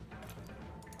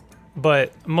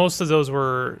 but most of those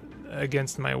were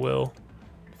against my will,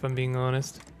 if I'm being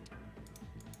honest.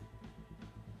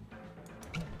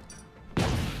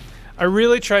 I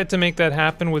really tried to make that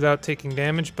happen without taking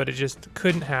damage, but it just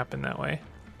couldn't happen that way.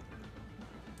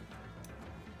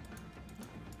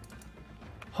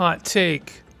 Hot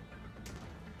take.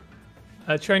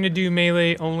 Trying to do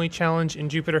melee only challenge in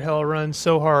Jupiter Hell run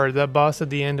so hard that boss at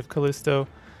the end of Callisto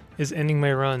is ending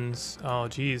my runs. Oh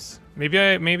jeez.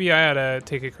 Maybe I ought to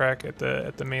take a crack at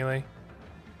the melee.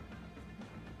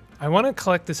 I want to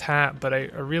collect this hat, but I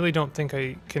really don't think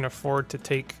I can afford to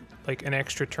take like an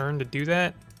extra turn to do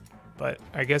that. But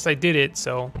I guess I did it,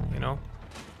 so you know.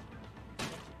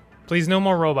 Please no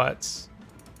more robots.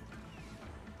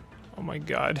 Oh my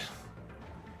god.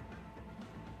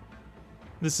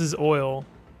 This is oil.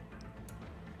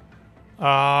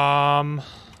 Well,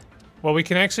 we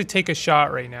can actually take a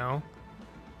shot right now.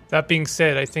 That being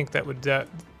said, I think that would...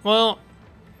 well,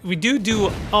 we do...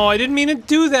 Oh, I didn't mean to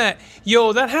do that.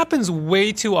 Yo, that happens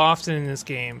way too often in this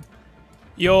game.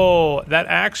 Yo, that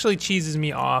actually cheeses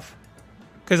me off.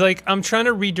 Because, like, I'm trying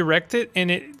to redirect it, and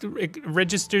it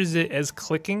registers it as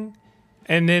clicking.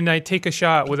 And then I take a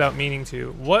shot without meaning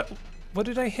to. What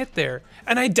did I hit there?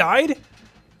 And I died?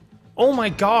 Oh my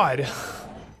god.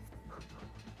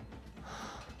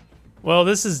 Well,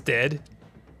 this is dead.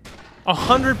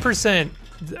 100%.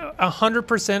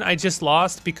 100% I just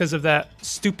lost because of that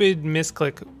stupid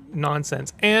misclick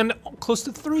nonsense. And close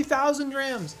to 3,000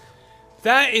 drams.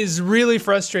 That is really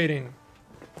frustrating.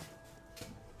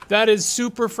 That is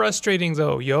super frustrating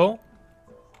though, yo.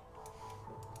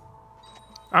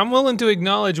 I'm willing to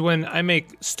acknowledge when I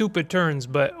make stupid turns,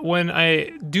 but when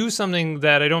I do something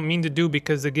that I don't mean to do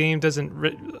because the game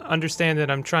doesn't understand that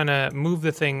I'm trying to move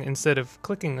the thing instead of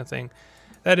clicking the thing,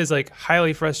 that is like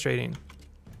highly frustrating.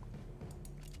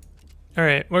 All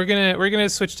right, we're gonna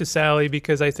switch to Sally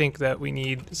because I think that we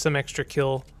need some extra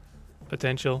kill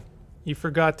potential. You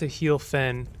forgot to heal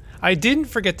Fen. I didn't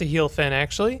forget to heal Fen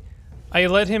actually. I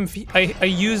let him. I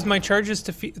used my charges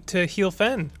to heal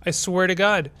Fen. I swear to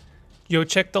God. Yo,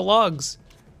 check the logs.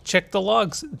 Check the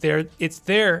logs. There, it's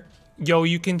there. Yo,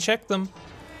 you can check them.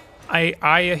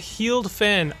 I healed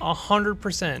Fen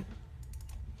 100%.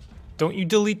 Don't you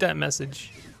delete that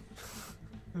message.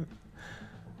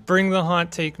 Bring the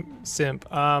hot take, simp.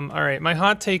 All right, my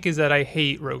hot take is that I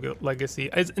hate Rogue Legacy.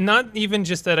 It's not even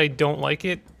just that I don't like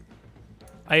it.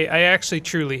 I actually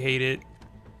truly hate it.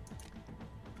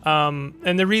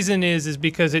 And the reason is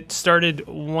because it started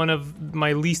one of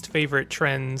my least favorite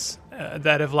trends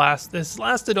that have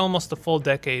lasted almost a full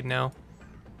decade now,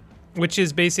 which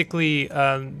is basically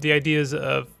the ideas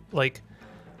of like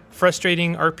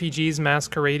frustrating RPGs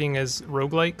masquerading as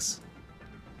roguelikes.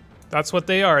 That's what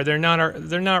they are. They're not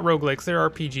roguelikes. They're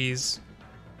RPGs,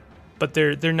 but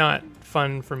they're not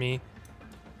fun for me.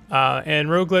 And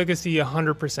Rogue Legacy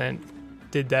 100%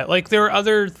 did that. Like there are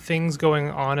other things going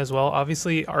on as well.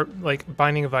 Obviously, like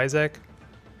Binding of Isaac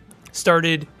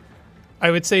started. I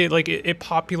would say like it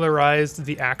popularized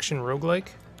the action roguelike.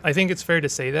 I think it's fair to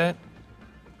say that.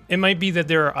 It might be that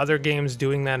there are other games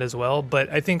doing that as well, but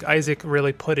I think Isaac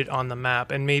really put it on the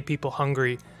map and made people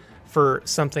hungry for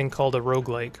something called a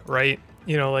roguelike, right?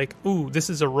 You know, like, ooh, this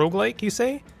is a roguelike, you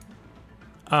say?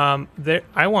 I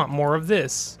want more of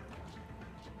this.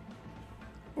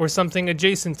 Or something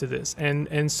adjacent to this.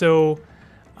 And so,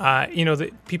 you know,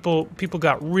 people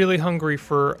got really hungry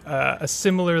for a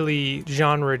similarly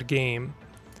genred game.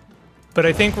 But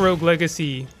I think Rogue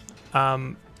Legacy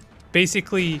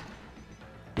basically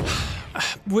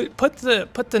put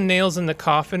the nails in the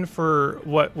coffin for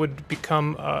what would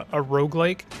become a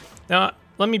roguelike. Now,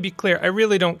 let me be clear. I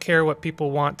really don't care what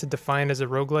people want to define as a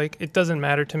roguelike. It doesn't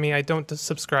matter to me. I don't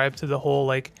subscribe to the whole,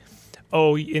 like,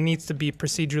 oh, it needs to be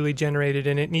procedurally generated,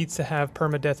 and it needs to have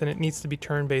permadeath, and it needs to be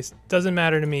turn-based. Doesn't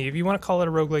matter to me. If you want to call it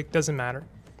a roguelike, doesn't matter.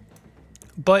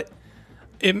 But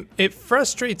it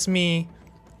frustrates me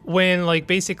when, like,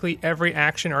 basically every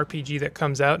action RPG that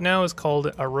comes out now is called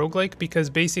a roguelike, because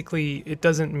basically it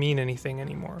doesn't mean anything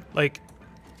anymore. Like,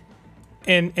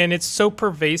 and it's so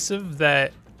pervasive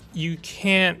that you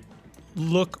can't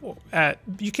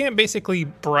basically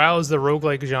browse the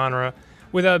roguelike genre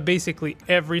without basically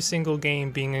every single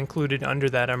game being included under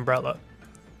that umbrella.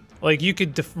 Like, you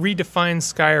could redefine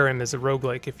Skyrim as a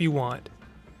roguelike if you want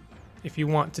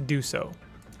to do so.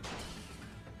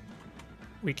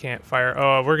 We can't fire.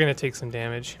 Oh, we're gonna take some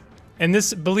damage. And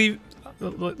this,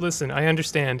 listen, I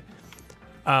understand.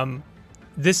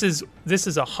 This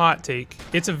is a hot take.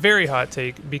 It's a very hot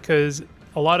take because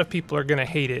a lot of people are gonna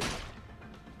hate it.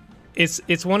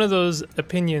 It's one of those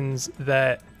opinions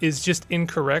that is just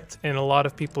incorrect, and a lot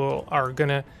of people are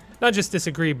gonna not just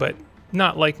disagree, but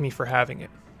not like me for having it.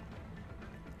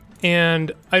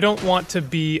 And I don't want to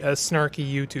be a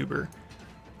snarky YouTuber.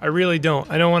 I really don't.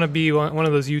 I don't want to be one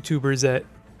of those YouTubers that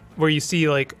where you see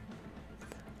like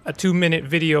a 2-minute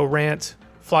video rant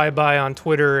fly by on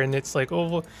Twitter and it's like,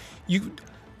 oh,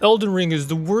 Elden Ring is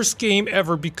the worst game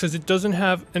ever because it doesn't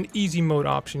have an easy mode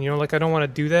option. You know, like I don't want to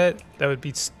do that. That would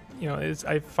be, you know,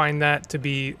 I find that to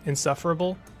be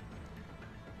insufferable.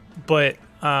 But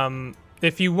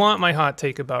if you want my hot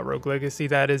take about Rogue Legacy,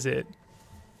 that is it.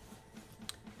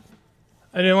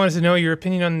 I didn't want to know your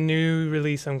opinion on the new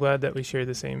release. I'm glad that we share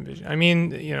the same vision. I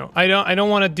mean, you know, I don't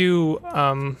want to do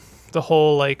the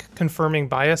whole like confirming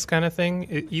bias kind of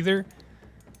thing either.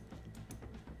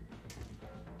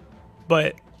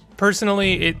 But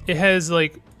personally, it has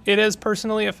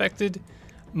personally affected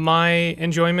my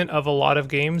enjoyment of a lot of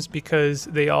games because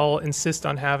they all insist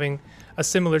on having a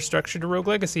similar structure to Rogue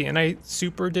Legacy, and I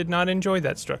super did not enjoy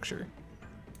that structure.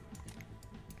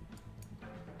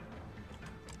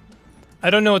 I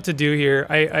don't know what to do here.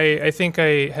 I think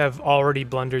I have already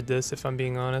blundered this, if I'm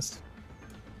being honest.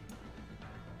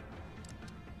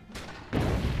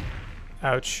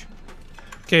 Ouch.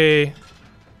 Okay.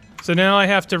 So now I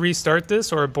have to restart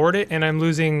this or abort it, and I'm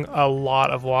losing a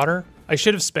lot of water. I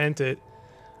should have spent it.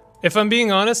 If I'm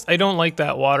being honest, I don't like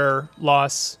that water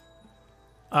loss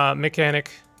mechanic.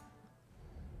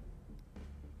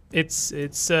 It's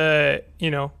you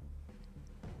know,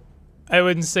 I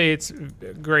wouldn't say it's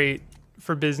great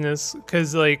for business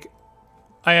because like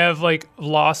I have like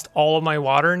lost all of my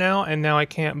water now, and now I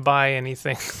can't buy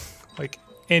anything, like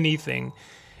anything.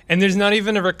 And there's not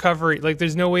even a recovery, like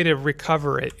there's no way to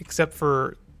recover it except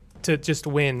for to just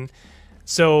win.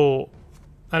 So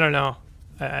I don't know.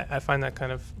 I find that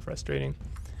kind of frustrating.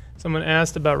 Someone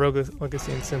asked about Rogue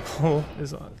Legacy, and simple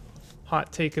is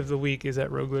hot take of the week is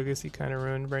that Rogue Legacy kind of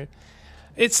ruined, right?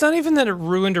 It's not even that it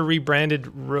ruined or rebranded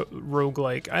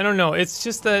roguelike. I don't know. It's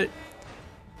just that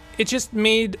it just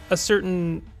made a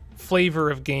certain flavor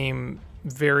of game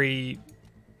very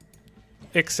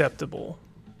acceptable.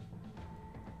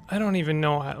 I don't even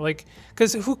know how, like,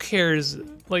 because who cares?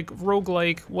 Like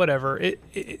roguelike, whatever.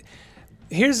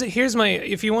 Here's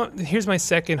my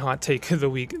second hot take of the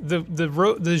week.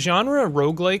 The genre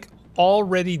roguelike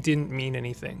already didn't mean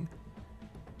anything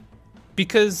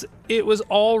because it was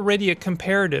already a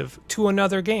comparative to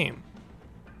another game.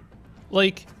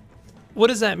 Like, what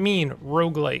does that mean,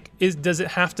 roguelike? Does it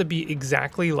have to be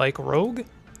exactly like Rogue?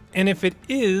 And if it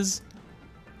is,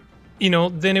 you know,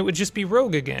 then it would just be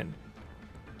Rogue again.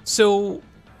 So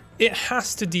it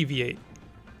has to deviate.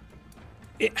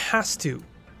 It has to.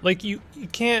 Like, you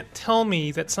can't tell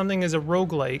me that something is a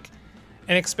roguelike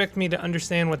and expect me to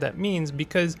understand what that means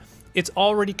because it's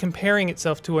already comparing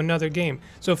itself to another game.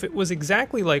 So if it was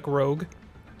exactly like Rogue,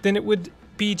 then it would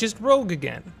be just Rogue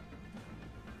again.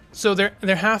 So there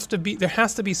has to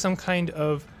be some kind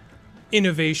of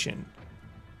innovation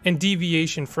and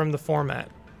deviation from the format.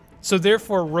 So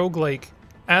therefore roguelike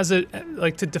as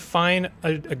to define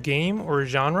a game or a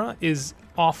genre is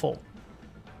awful.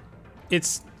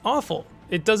 It's awful.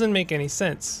 It doesn't make any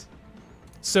sense.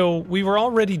 So we were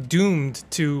already doomed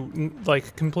to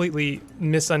like completely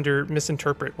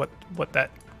misinterpret what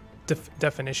that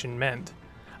definition meant.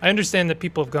 I understand that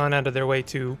people have gone out of their way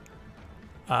to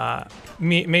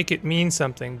make it mean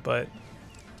something, but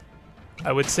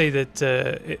I would say that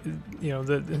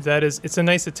it's a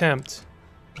nice attempt,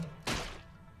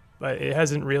 but it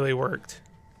hasn't really worked.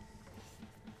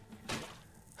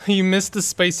 You missed the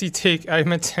spicy take.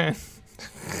 I'm a 10.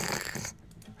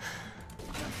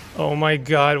 Oh my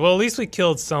god. Well, at least we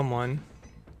killed someone.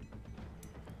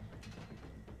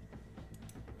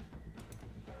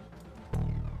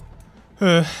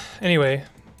 Anyway,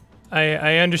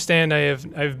 I understand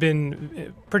I've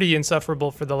been pretty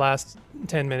insufferable for the last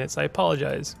 10 minutes. I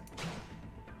apologize.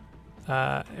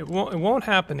 It won't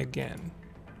happen again.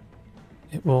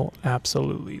 It will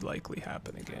absolutely likely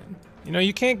happen again. You know,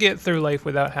 you can't get through life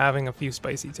without having a few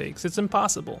spicy takes. It's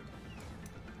impossible.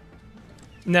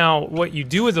 Now, what you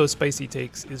do with those spicy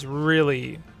takes is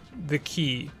really the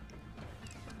key.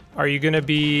 Are you gonna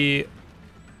be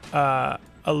a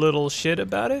little shit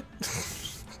about it?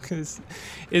 Because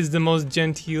is the most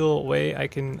genteel way I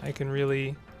can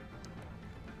really,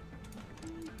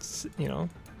 you know.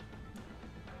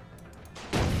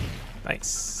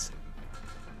 Nice.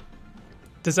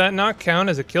 Does that not count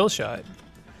as a kill shot?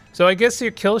 So I guess your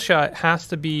kill shot has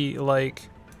to be like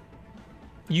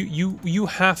you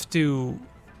have to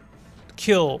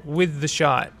kill with the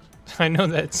shot. I know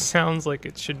that sounds like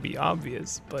it should be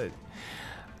obvious, but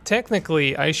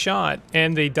technically I shot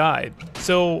and they died.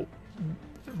 So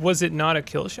was it not a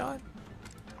kill shot?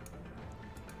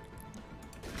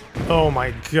 Oh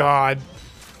my god.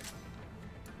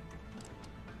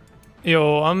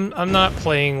 Yo, I'm not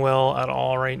playing well at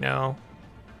all right now.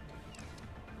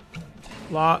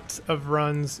 Lots of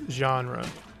runs genre.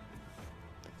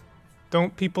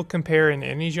 Don't people compare in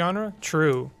any genre?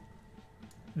 True.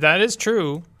 That is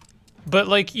true. But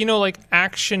like, you know, like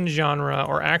action genre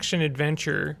or action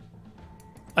adventure,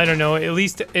 I don't know, at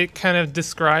least it kind of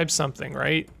describes something,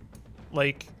 right?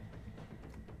 Like,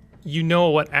 you know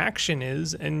what action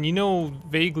is, and you know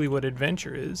vaguely what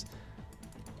adventure is.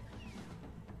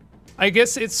 I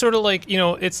guess it's sort of like, you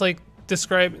know, it's like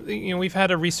describe, you know, we've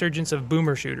had a resurgence of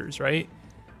boomer shooters, right?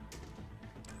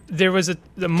 There was a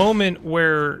moment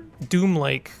where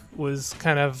Doom-like was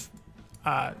kind of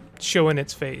showing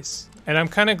its face. And I'm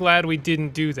kind of glad we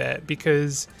didn't do that,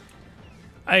 because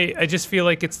I just feel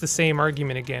like it's the same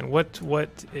argument again. What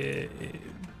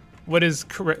is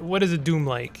correct? What is a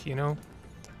Doom-like, you know?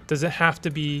 Does it have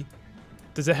to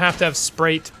have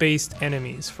sprite-based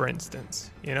enemies, for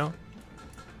instance, you know?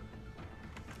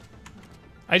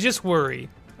 I just worry.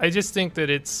 I just think that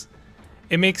it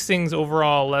makes things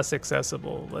overall less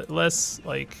accessible, less,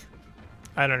 like,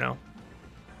 I don't know.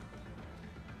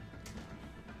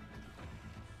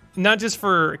 Not just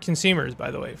for consumers,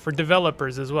 by the way, for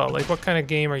developers as well. Like, what kind of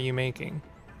game are you making?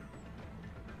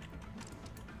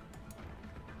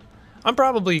 I'm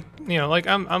probably, you know, like,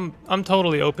 I'm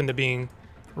totally open to being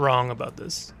wrong about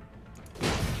this.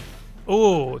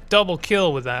 Oh, double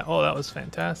kill with that. Oh, that was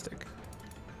fantastic.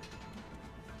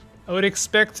 I would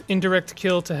expect indirect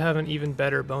kill to have an even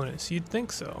better bonus. You'd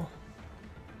think so.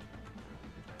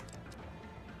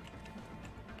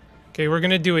 Okay, we're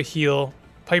gonna do a heal.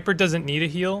 Piper doesn't need a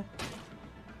heal,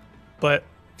 but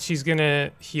she's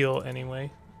gonna heal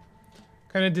anyway.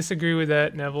 Kind of disagree with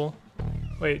that, Neville.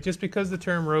 Wait, just because the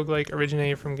term roguelike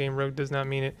originated from game rogue does not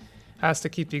mean it has to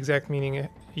keep the exact meaning it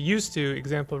used to.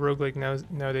 Example, roguelike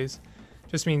nowadays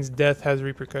just means death has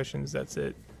repercussions, that's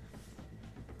it.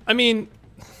 I mean,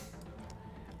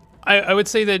 I would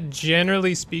say that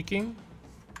generally speaking,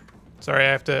 sorry,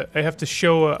 I have to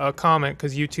show a comment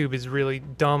because YouTube is really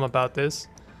dumb about this.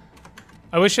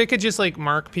 I wish I could just like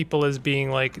mark people as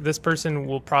being like, this person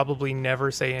will probably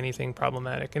never say anything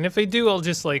problematic, and if they do, I'll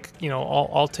just like, you know,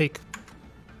 I'll take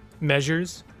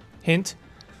measures. Hint.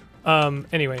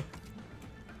 Anyway,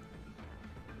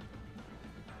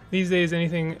 these days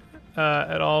anything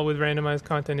at all with randomized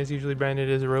content is usually branded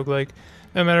as a roguelike,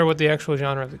 no matter what the actual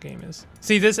genre of the game is.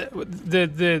 See, this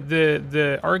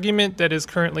the argument that is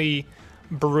currently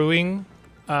brewing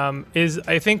is,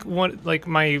 I think,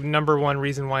 my number one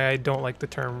reason why I don't like the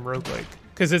term roguelike,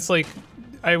 because it's like,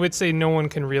 I would say no one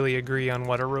can really agree on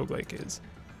what a roguelike is.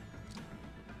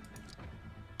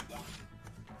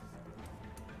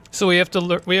 So we have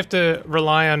to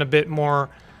rely on a bit more,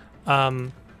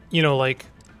 you know, like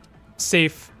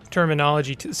safe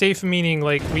terminology. Safe meaning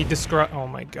like we describe. Oh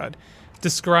my god.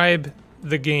 Describe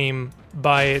the game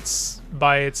by its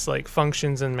like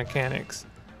functions and mechanics.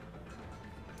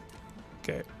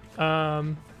 Okay.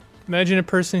 Imagine a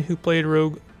person who playing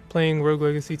Rogue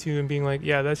Legacy 2 and being like,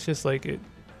 yeah, that's just like it.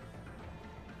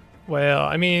 Well,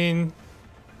 I mean,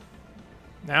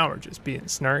 now we're just being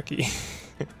snarky.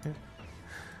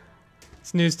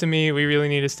 It's news to me. We really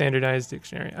need a standardized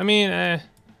dictionary. I mean,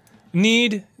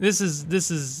 this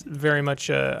is very much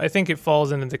I think it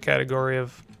falls into the category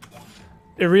of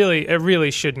it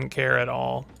really shouldn't care at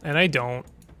all, and I don't,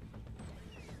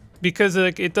 because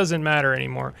like it doesn't matter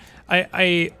anymore.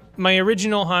 My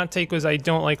original hot take was I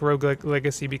don't like Rogue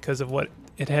Legacy because of what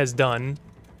it has done,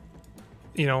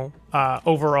 you know,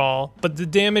 overall, but the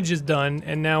damage is done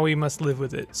and now we must live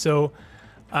with it. So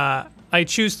I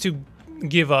choose to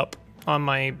give up on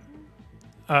my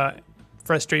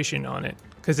frustration on it,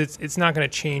 because it's not going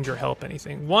to change or help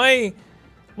anything. Why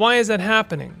is that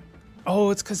happening?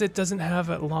 Oh, it's because it doesn't have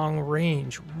a long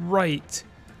range. Right.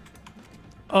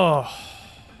 Oh.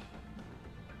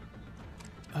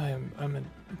 I'm a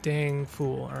dang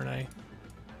fool, aren't I?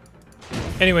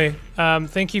 Anyway,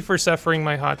 thank you for suffering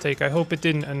my hot take. I hope it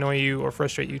didn't annoy you or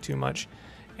frustrate you too much.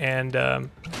 And,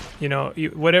 you know,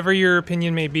 whatever your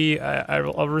opinion may be,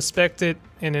 I'll respect it,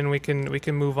 and then we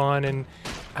can move on and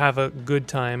have a good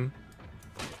time.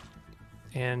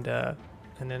 And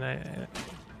then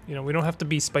you know, we don't have to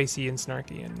be spicy and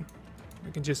snarky, and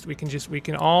we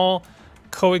can all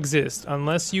coexist,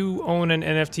 unless you own an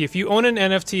NFT. If you own an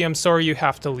NFT, I'm sorry, you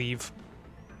have to leave.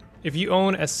 If you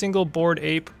own a single Bored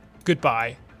Ape,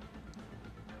 goodbye.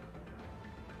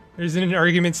 There's an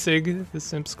argument, Sig. The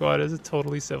Simp Squad is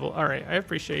totally civil. All right, I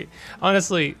appreciate.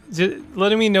 Honestly, just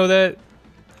letting me know that,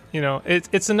 you know,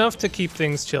 it's enough to keep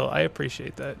things chill. I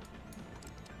appreciate that.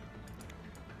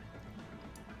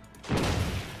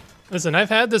 Listen, I've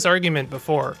had this argument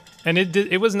before, and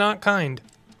it was not kind.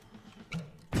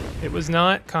 It was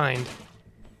not kind.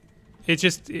 It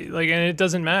just, like, and it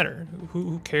doesn't matter.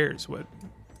 Who cares what...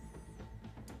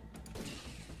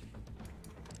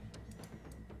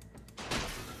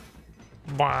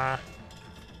 Bah.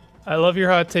 I love your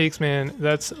hot takes, man.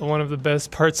 That's one of the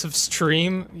best parts of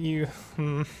stream.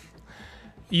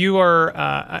 You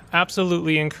are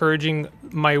absolutely encouraging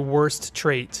my worst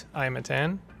trait,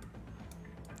 Imatan.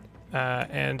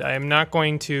 And I am not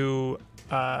going to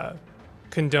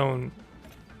condone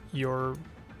your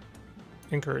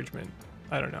encouragement.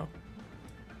 I don't know.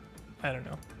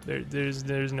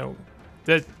 There's no...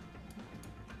 That...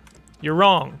 You're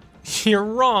wrong. You're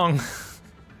wrong.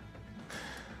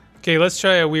 Okay, let's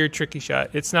try a weird tricky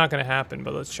shot. It's not gonna happen,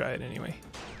 but let's try it anyway.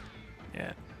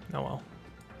 Yeah, oh well.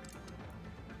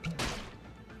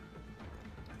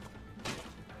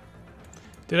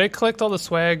 Did I collect all the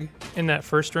swag in that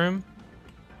first room?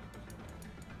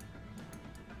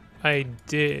 I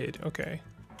did, okay.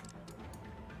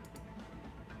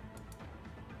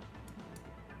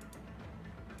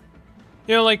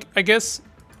 You know, like, I guess,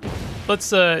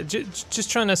 let's, just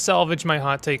trying to salvage my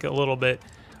hot take a little bit.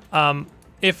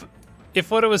 If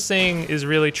what I was saying is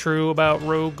really true about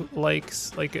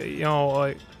roguelikes, like, you know,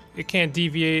 like, it can't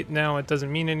deviate, now it doesn't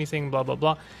mean anything, blah, blah,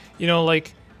 blah. You know,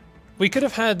 like, we could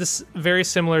have had this very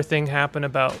similar thing happen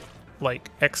about, like,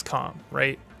 XCOM,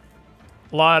 right?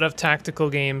 A lot of tactical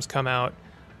games come out.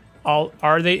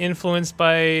 Are they influenced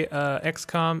by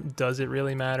XCOM? Does it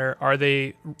really matter? Are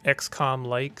they XCOM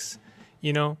likes?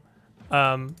 You know,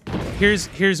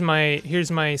 here's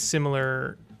my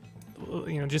similar,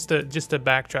 you know, just to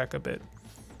backtrack a bit.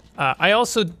 I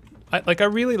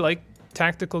really like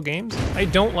tactical games. I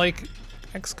don't like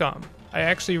XCOM. I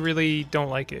actually really don't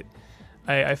like it.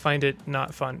 I find it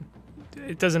not fun.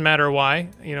 It doesn't matter why,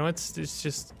 you know, it's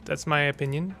just, that's my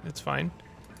opinion. It's fine.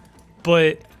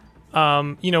 But,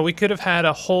 you know, we could have had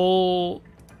a whole,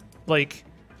 like,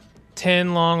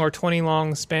 10 long or 20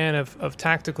 long span of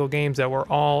tactical games that were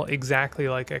all exactly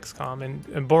like XCOM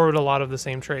and borrowed a lot of the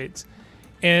same traits.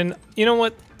 And you know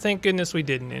what? Thank goodness we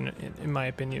didn't, in my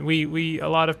opinion. A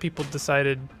lot of people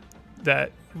decided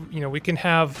that, you know, we can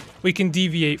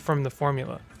deviate from the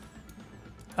formula.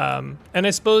 And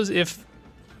I suppose if,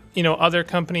 you know, other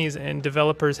companies and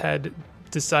developers had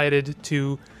decided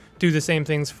to do the same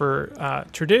things for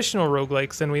traditional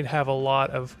roguelikes, then we'd have a lot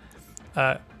of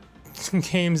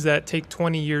games that take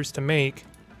 20 years to make.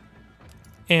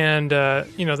 And,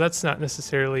 you know, that's not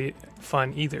necessarily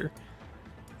fun either.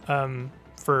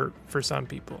 For some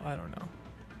people, I don't know.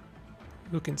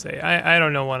 Who can say? I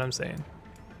don't know what I'm saying.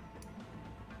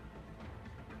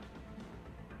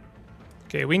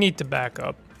 Okay, we need to back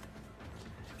up.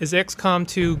 Is XCOM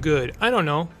 2 good? I don't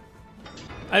know.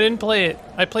 I didn't play it.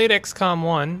 I played XCOM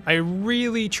 1. I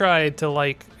really tried to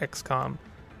like XCOM.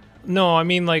 No, I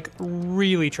mean, like,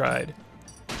 really tried.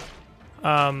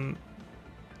 And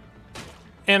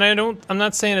I'm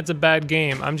not saying it's a bad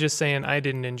game. I'm just saying I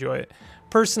didn't enjoy it.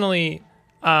 Personally,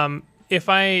 if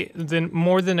I then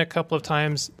more than a couple of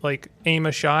times, like, aim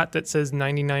a shot that says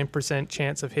 99%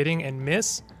 chance of hitting and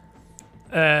miss,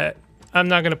 I'm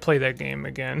not gonna play that game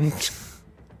again.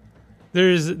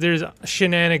 There's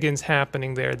shenanigans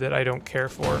happening there that I don't care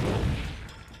for.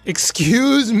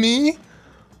 Excuse me?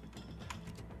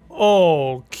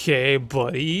 Okay,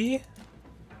 buddy.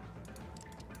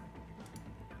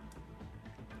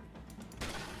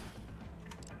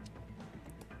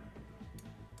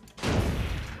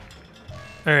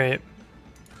 All right.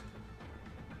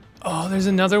 Oh, there's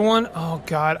another one? Oh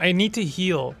god, I need to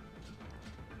heal.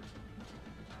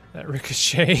 That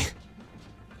ricochet.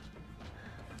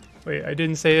 Wait, I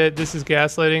didn't say that. This is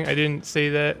gaslighting. I didn't say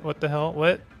that. What the hell?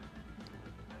 What?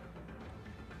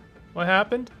 What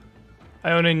happened?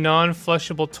 I own a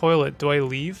non-flushable toilet. Do I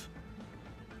leave?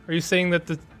 Are you saying that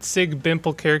the Sig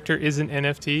Bimple character is an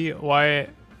NFT? Why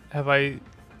have I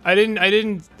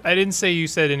didn't say you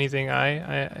said anything.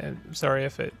 I'm sorry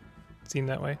if it seemed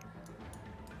that way.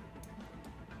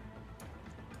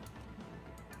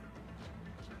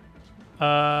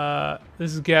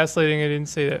 This is gaslighting. I didn't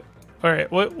say that. All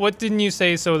right, what didn't you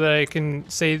say so that I can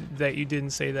say that you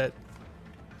didn't say that?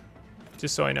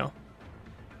 Just so I know.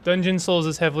 Dungeon Souls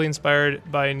is heavily inspired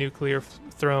by Nuclear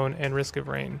Throne and Risk of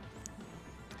Rain.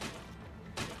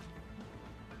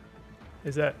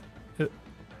 Is that...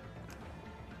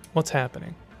 What's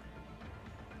happening?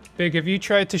 Big, have you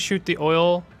tried to shoot the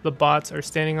oil the bots are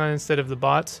standing on instead of the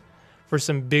bots for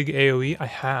some big AoE? I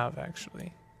have,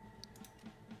 actually.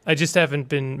 I just haven't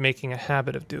been making a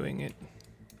habit of doing it.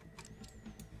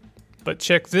 But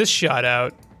check this shot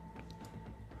out.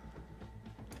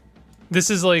 This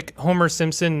is like Homer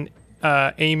Simpson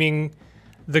aiming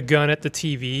the gun at the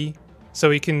TV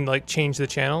so he can like change the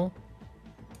channel.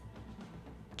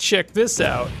 Check this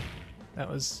out. That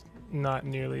was not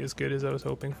nearly as good as I was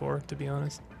hoping for, to be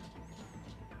honest.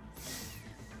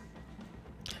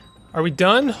 Are we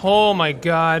done? Oh my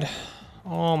god.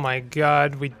 Oh my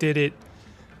god, we did it.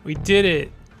 We did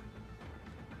it.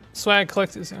 Swag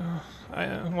collectors.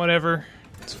 Whatever.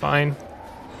 It's fine.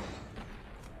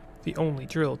 The only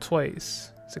drill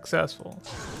twice. Successful.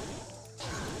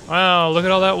 Wow, look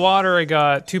at all that water I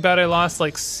got. Too bad I lost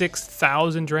like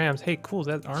 6,000 drams. Hey, cool, is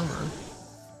that armor?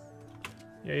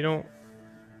 Yeah, you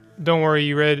don't worry,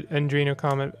 you read Andrino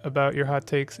comment about your hot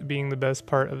takes being the best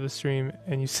part of the stream,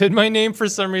 and you said my name for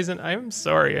some reason. I'm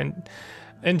sorry, and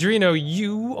Andrino,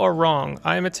 you are wrong.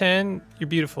 I'm a 10, you're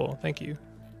beautiful, thank you.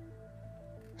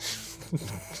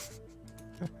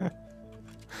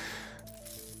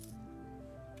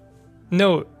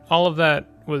 No, all of that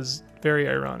was very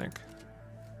ironic.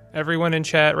 Everyone in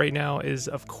chat right now is,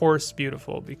 of course,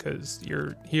 beautiful because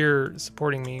you're here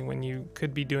supporting me when you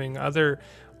could be doing other,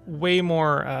 way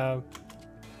more,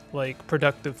 like,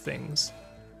 productive things.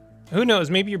 Who knows?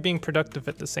 Maybe you're being productive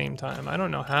at the same time. I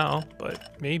don't know how,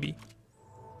 but maybe.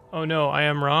 Oh no, I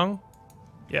am wrong?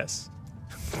 Yes.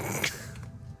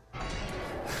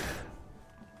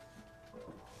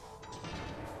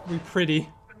 We pretty.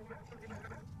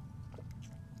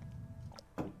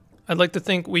 I'd like to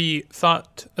think we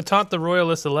taught the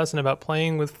Royalists a lesson about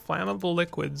playing with flammable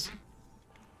liquids.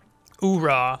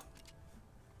 Oorah.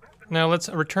 Now let's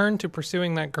return to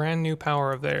pursuing that grand new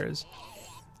power of theirs.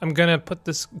 I'm gonna put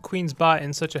this Queen's Bot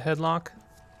in such a headlock.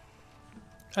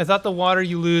 I thought the water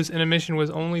you lose in a mission was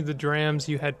only the drams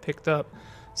you had picked up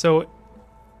so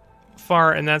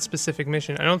far in that specific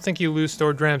mission. I don't think you lose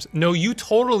stored drams. No, you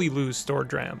totally lose stored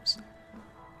drams.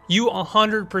 You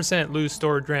 100% lose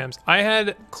stored drams. I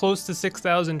had close to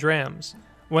 6,000 drams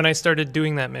when I started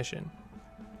doing that mission.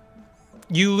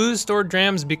 You lose stored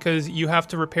drams because you have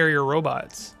to repair your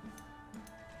robots.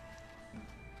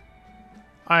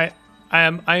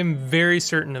 I'm very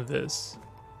certain of this.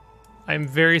 I'm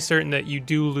very certain that you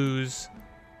do lose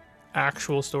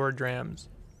actual stored drams.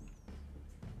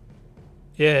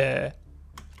 Yeah.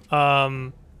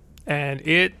 And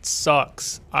it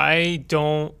sucks. I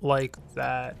don't like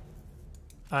that.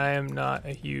 I am not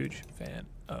a huge fan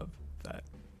of that.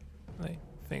 I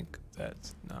think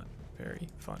that's not very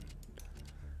fun.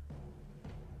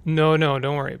 No,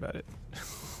 don't worry about it.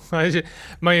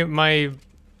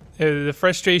 The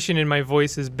frustration in my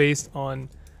voice is based on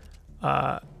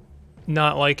not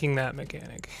liking that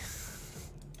mechanic.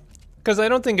 Because I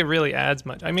don't think it really adds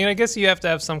much. I mean, I guess you have to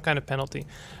have some kind of penalty.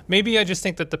 Maybe I just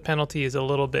think that the penalty is a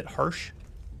little bit harsh.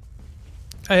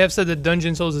 I have said that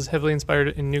Dungeon Souls is heavily inspired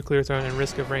in Nuclear Throne and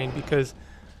Risk of Rain because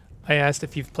I asked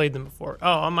if you've played them before.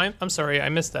 Oh, I'm sorry, I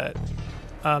missed that.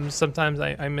 Sometimes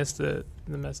I miss the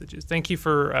messages. Thank you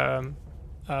for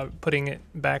putting it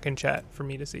back in chat for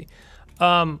me to see.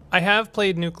 I have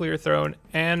played Nuclear Throne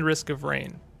and Risk of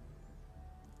Rain.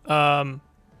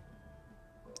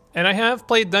 And I have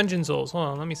played Dungeon Souls. Hold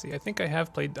on, let me see. I think I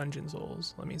have played Dungeon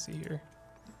Souls. Let me see here.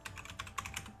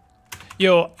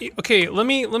 Yo, okay,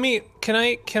 can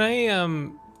I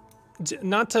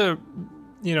not to,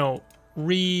 you know,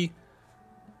 retread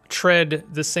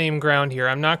the same ground here.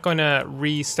 I'm not going to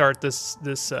restart this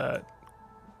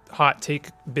hot take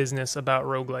business about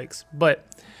roguelikes.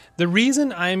 But the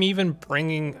reason I'm even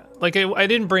bringing, like, I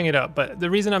didn't bring it up, but the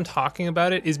reason I'm talking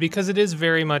about it is because it is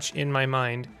very much in my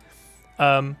mind.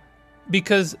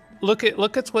 Because look at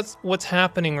what's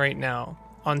happening right now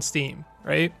on Steam,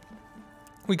 right?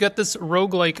 We got this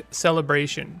roguelike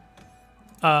celebration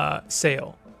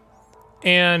sale.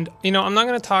 And, you know, I'm not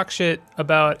going to talk shit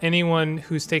about anyone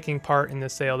who's taking part in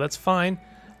this sale. That's fine.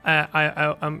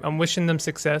 I'm wishing them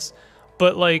success.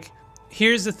 But, like,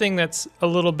 here's the thing that's a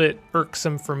little bit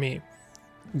irksome for me.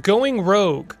 Going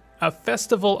rogue, a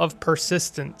festival of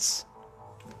persistence.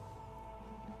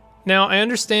 Now, I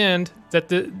understand that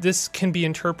this can be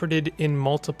interpreted in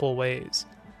multiple ways.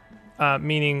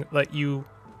 Meaning that you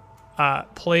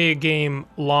play a game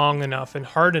long enough and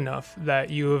hard enough that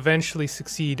you eventually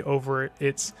succeed over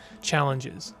its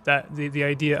challenges. That the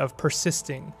idea of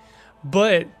persisting.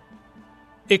 But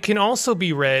it can also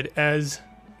be read as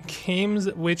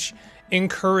games which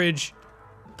encourage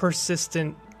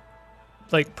persistent,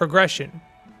 like, progression,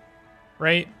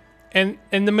 right? And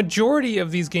the majority of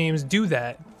these games do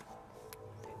that.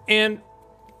 And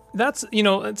that's, you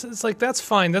know, it's like, that's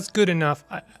fine, that's good enough.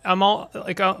 I'm all,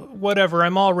 like, whatever,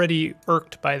 I'm already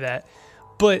irked by that.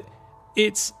 But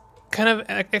it's kind of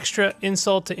extra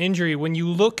insult to injury when you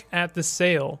look at the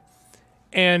sale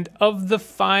And of the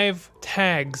 5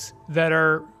 tags that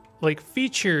are like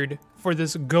featured for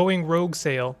this Going Rogue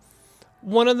sale,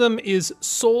 one of them is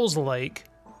Souls-like,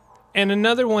 and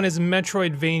another one is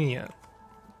Metroidvania.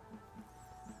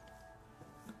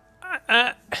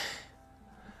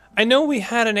 I know we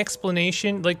had an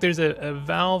explanation, like there's a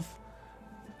Valve,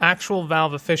 actual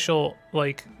Valve official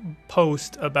like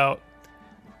post about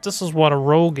this is what a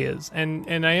rogue is, and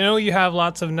I know you have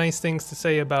lots of nice things to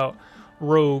say about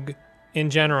rogue in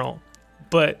general,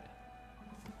 but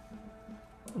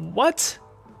what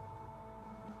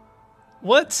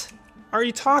are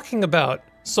you talking about?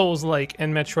 Souls-like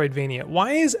and Metroidvania.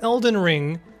 Why is Elden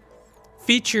Ring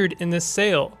featured in this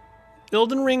sale?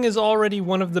 Elden Ring is already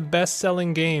one of the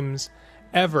best-selling games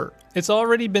ever. It's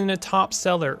already been a top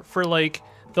seller for like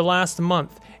the last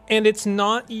month, and it's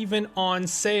not even on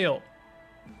sale.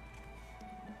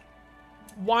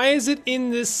 Why is it in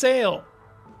this sale?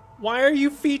 Why are you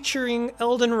featuring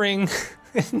Elden Ring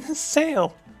in this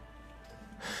sale?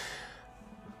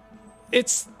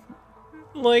 It's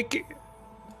like,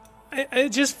 it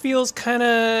just feels kind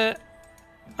of,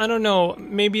 I don't know,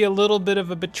 maybe a little bit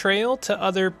of a betrayal to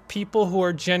other people who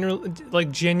are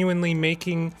genuinely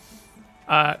making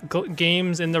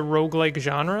games in the roguelike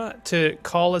genre to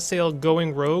call a sale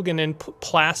Going Rogue and then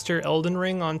plaster Elden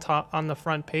Ring on the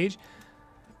front page.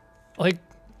 Like,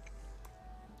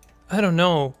 I don't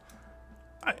know.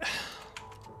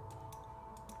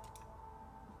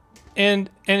 And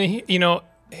you know,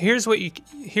 here's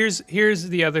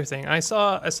the other thing. I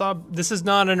saw this is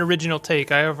not an original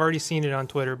take. I have already seen it on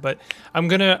Twitter, but I'm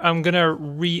gonna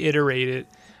reiterate it.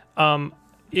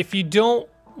 If you don't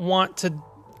want to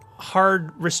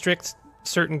hard restrict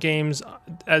certain games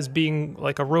as being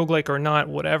like a roguelike or not,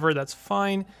 whatever, that's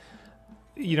fine.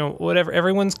 You know, whatever,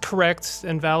 everyone's correct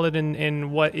and valid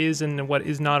in what is and what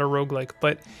is not a roguelike,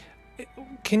 but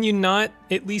can you not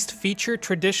at least feature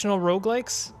traditional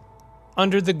roguelikes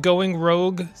under the Going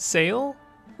Rogue sale?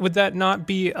 Would that not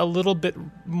be a little bit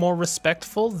more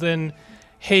respectful than,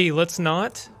 hey, let's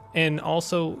not, and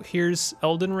also here's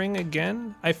Elden Ring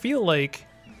again? I feel like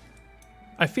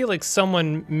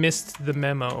someone missed the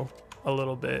memo a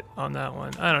little bit on that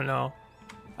one. I don't know.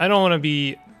 I don't want to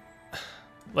be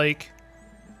like,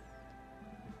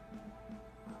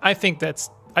 I think that's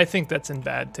in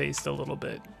bad taste a little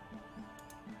bit.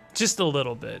 Just a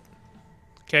little bit.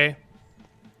 Okay?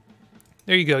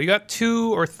 There you go. You got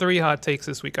 2 or 3 hot takes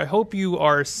this week. I hope you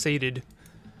are sated.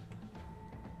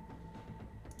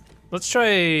 Let's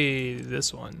try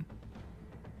this one.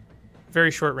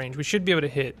 Very short range. We should be able to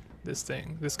hit this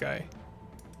guy.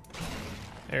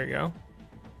 There you go.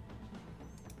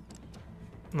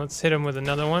 Let's hit him with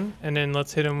another one, and then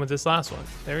let's hit him with this last one.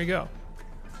 There we go.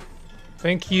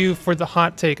 Thank you for the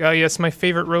hot take. Oh yes, my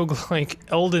favorite roguelike,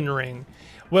 Elden Ring.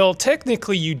 Well,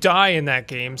 technically you die in that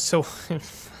game, so it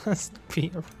must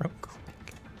be a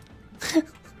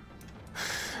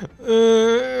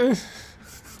roguelike.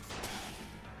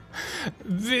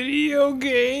 Video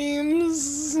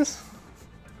games.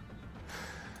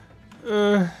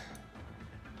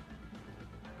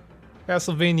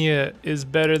 Castlevania is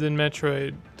better than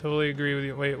Metroid. Totally agree with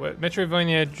you. Wait, what?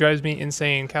 Metroidvania drives me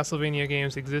insane. Castlevania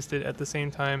games existed at the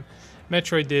same time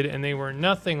Metroid did, and they were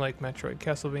nothing like Metroid.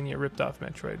 Castlevania ripped off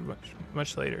Metroid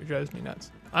much later. It drives me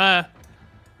nuts. I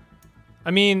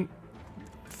mean,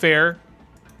 fair.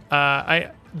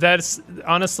 That's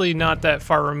honestly not that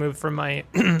far removed from my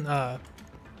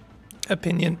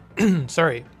opinion.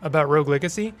 Sorry, about Rogue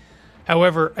Legacy.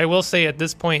 However, I will say at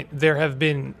this point, there have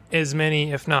been as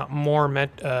many, if not more,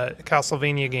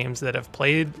 Castlevania games that have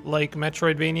played like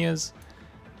Metroidvanias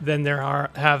than there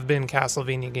have been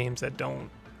Castlevania games that don't.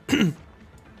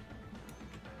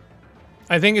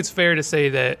 I think it's fair to say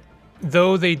that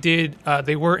though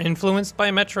they were influenced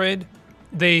by Metroid,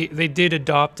 they did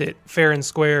adopt it fair and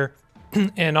square,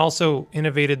 and also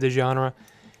innovated the genre,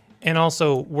 and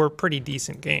also were pretty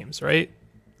decent games, right?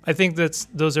 I think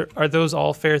those are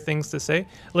all fair things to say?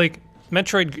 Like,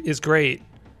 Metroid is great.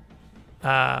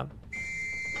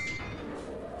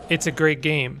 It's a great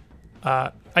game.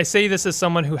 I say this as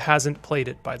someone who hasn't played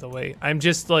it, by the way. I'm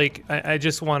just like, I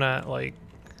just want to, like,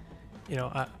 you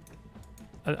know,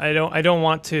 I don't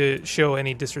want to show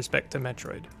any disrespect to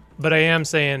Metroid, but I am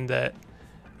saying that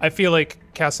I feel like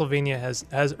Castlevania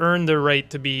has earned the right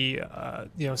to be,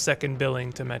 you know, second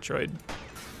billing to Metroid.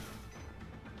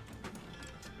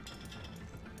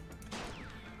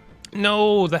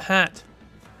 No, the hat.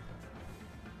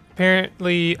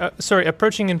 Apparently, sorry,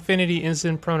 Approaching Infinity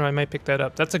Instant Prono. I might pick that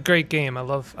up. That's a great game. I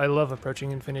love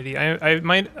Approaching Infinity. I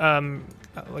might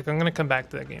like I'm gonna come back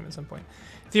to that game at some point.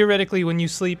 Theoretically, when you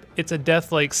sleep, it's a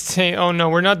death-like state. Oh no,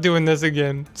 we're not doing this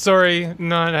again. Sorry,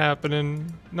 not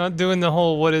happening. Not doing the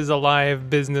whole what is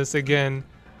alive business again.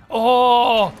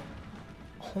 Oh,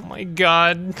 oh my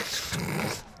god.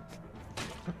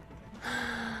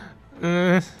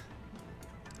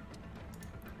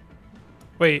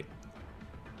 Wait.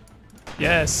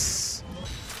 Yes.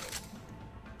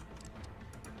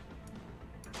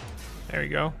 There we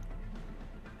go.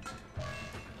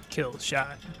 Kill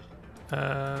shot.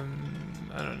 I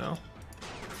don't know.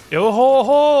 Yo ho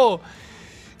ho!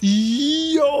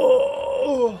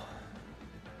 Yo!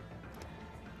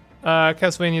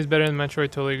 Castlevania is better than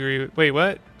Metroid. Totally agree. Wait,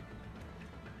 what?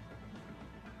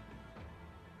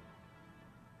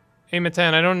 Hey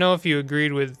Matan, I don't know if you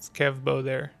agreed with Kevbo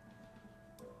there.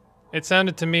 It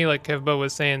sounded to me like Kevbo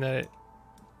was saying that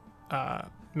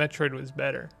Metroid was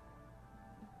better.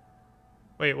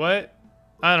 Wait, what?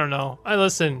 I don't know.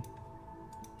 Listen,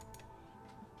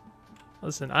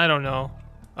 I don't know.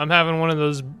 I'm having one of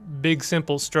those big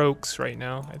simple strokes right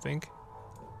now, I think.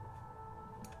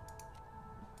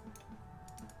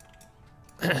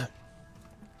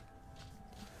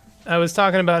 I was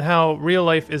talking about how real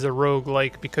life is a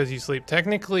roguelike because you sleep.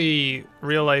 Technically,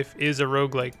 real life is a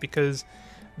roguelike because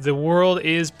the world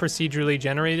is procedurally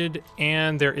generated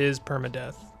and there is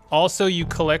permadeath. Also, you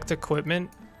collect equipment,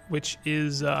 which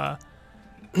is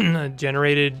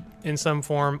generated in some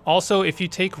form. Also, if you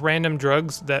take random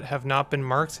drugs that have not been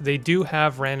marked, they do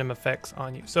have random effects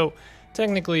on you. So,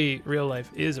 technically, real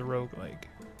life is a roguelike.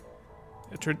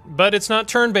 But it's not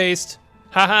turn-based.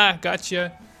 Haha,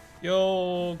 gotcha.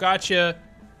 Yo, gotcha.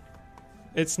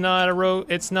 It's not a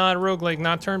roguelike,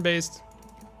 not turn-based.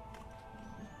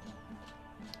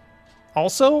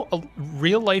 Also,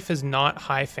 real life is not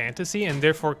high fantasy and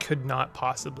therefore could not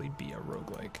possibly be a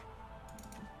roguelike.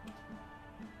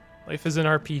 Life is an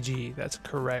RPG, that's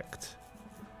correct.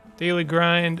 Daily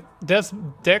grind.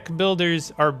 Deck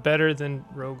builders are better than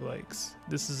roguelikes.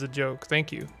 This is a joke.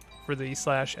 Thank you for the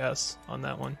 /S on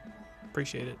that one.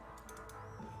 Appreciate it.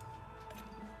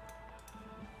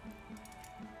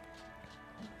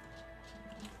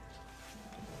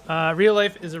 Real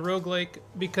life is a roguelike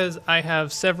because I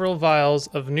have several vials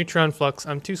of neutron flux.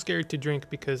 I'm too scared to drink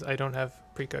because I don't have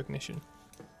precognition.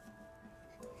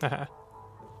 Haha.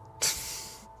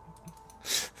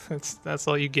 That's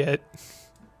all you get.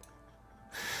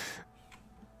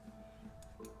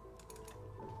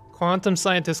 Quantum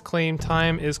scientists claim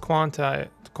time is quantized.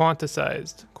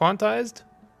 Quantized?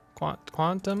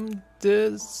 Quantum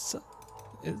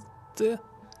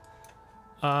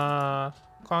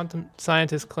quantum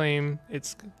scientists claim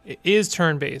it is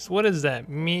turn-based. What does that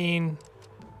mean?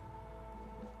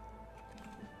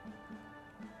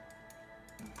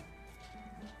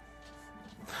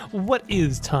 What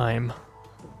is time?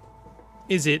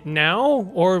 Is it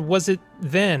now or was it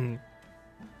then?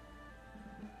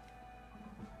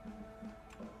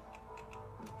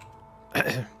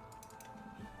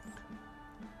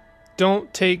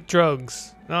 Don't take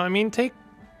drugs. No, I mean take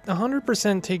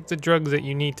 100% take the drugs that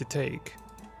you need to take.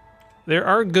 There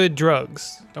are good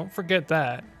drugs. Don't forget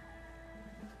that.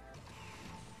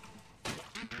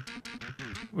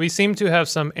 We seem to have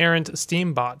some errant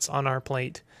steam bots on our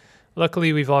plate.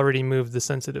 Luckily, we've already moved the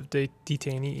sensitive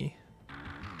detainee.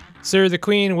 Sir, the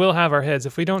Queen will have our heads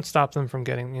if we don't stop them from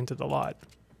getting into the lot.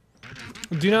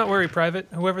 Do not worry, Private.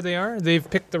 Whoever they are, they've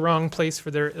picked the wrong place for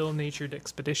their ill-natured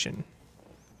expedition.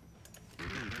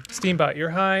 Steambot,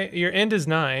 you're high. Your end is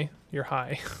nigh. You're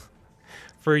high.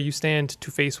 For you stand to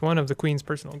face one of the Queen's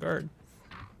personal guard.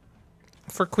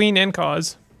 For Queen and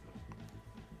cause.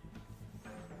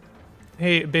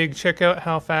 Hey, Big, check out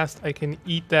how fast I can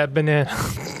eat that banana.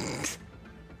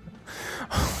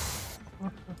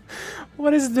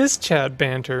 What is this chat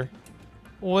banter?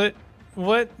 What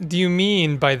do you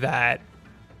mean by that?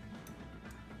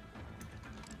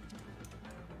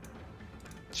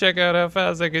 Check out how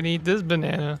fast I can eat this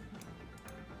banana.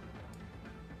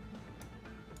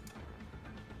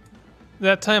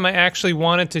 That time I actually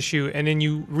wanted to shoot and then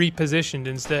you repositioned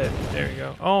instead. There you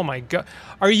go. Oh my god.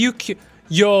 Are you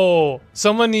Yo,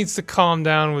 someone needs to calm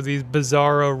down with these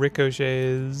bizarro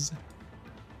ricochets.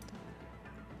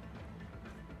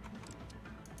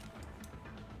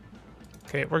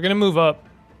 Okay, we're gonna move up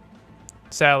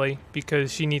Sally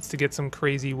because she needs to get some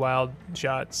crazy wild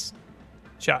shots.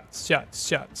 Shots.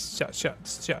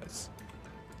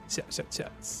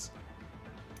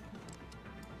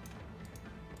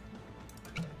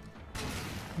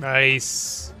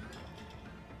 Nice.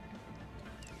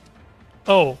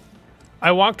 Oh,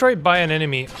 I walked right by an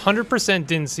enemy. 100%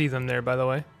 didn't see them there, by the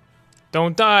way.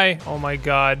 Don't die. Oh my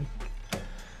god.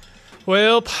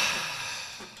 Well,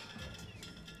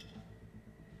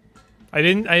 I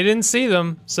didn't see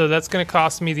them, so that's gonna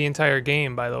cost me the entire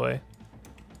game, by the way.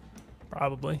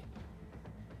 Probably.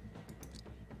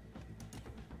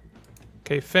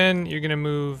 Okay, Finn, you're gonna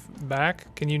move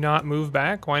back. Can you not move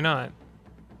back? Why not?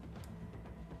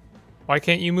 Why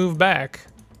can't you move back?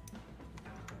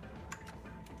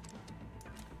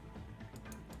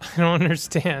 I don't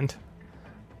understand.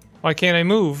 Why can't I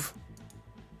move?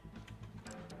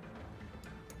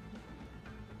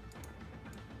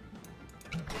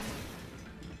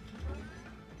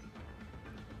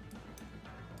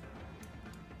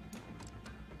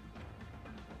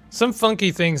 Some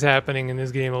funky things happening in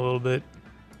this game a little bit.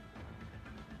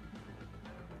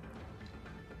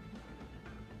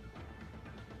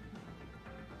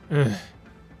 Ugh.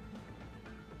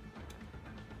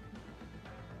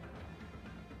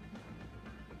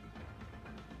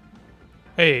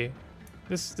 Hey,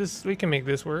 this we can make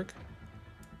this work.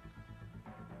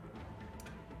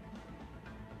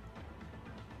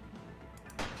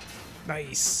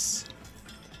 Nice.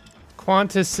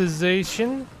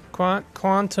 Quantization?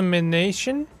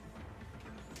 Quantumination?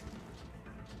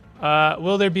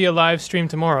 Will there be a live stream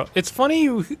tomorrow? It's funny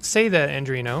you say that,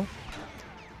 Andrino.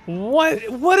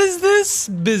 What is this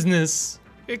business?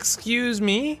 Excuse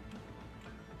me?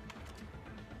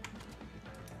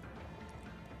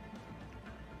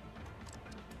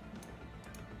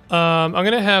 I'm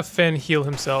gonna have Finn heal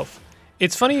himself.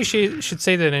 It's funny you should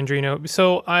say that, Andrino.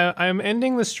 So I'm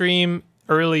ending the stream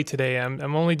early today.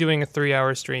 I'm only doing a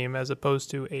 3-hour stream as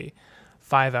opposed to a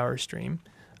 5-hour stream.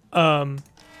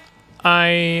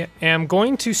 I am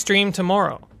going to stream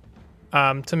tomorrow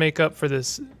to make up for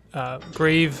this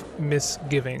grave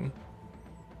misgiving.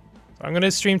 So I'm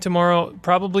gonna stream tomorrow,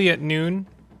 probably at noon,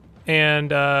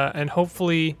 and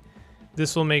hopefully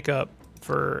this will make up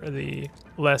for the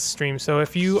less stream. So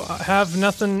if you have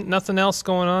nothing else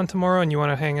going on tomorrow and you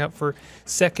want to hang out for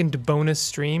second bonus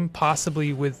stream,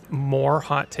 possibly with more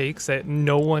hot takes that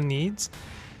no one needs,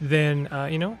 then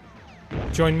you know,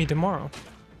 join me tomorrow.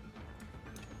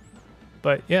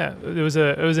 But yeah, it was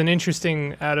an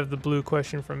interesting out of the blue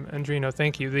question from Andrino.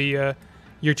 Thank you. The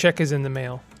your check is in the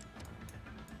mail.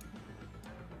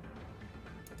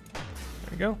 There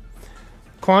we go.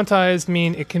 Quantized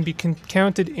mean it can be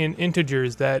counted in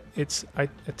integers, that it's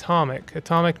atomic.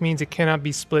 Atomic means it cannot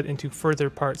be split into further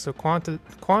parts. So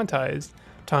quantized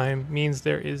time means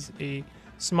there is a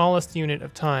smallest unit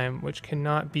of time which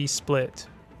cannot be split.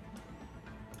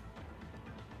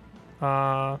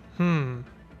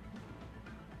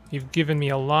 You've given me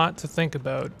a lot to think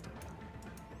about.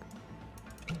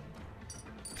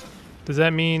 Does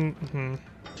that mean...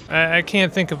 I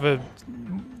can't think of a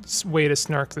way to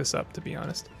snark this up, to be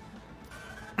honest.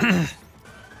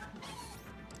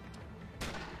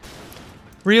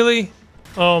 Really?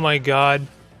 Oh my god.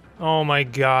 Oh my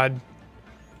god.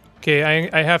 Okay,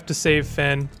 I have to save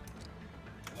Finn.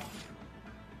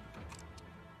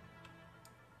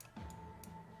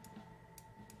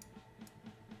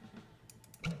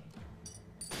 There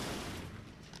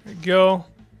we go.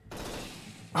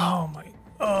 Oh my...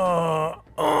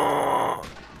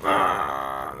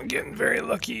 I'm getting very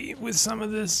lucky with some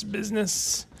of this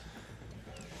business.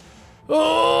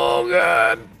 Oh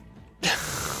god.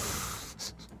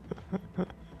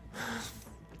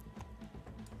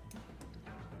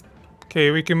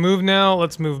 Okay, we can move now.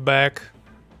 Let's move back.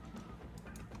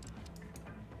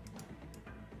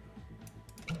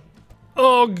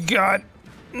 Oh god.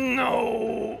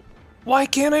 No. Why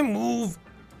can't I move?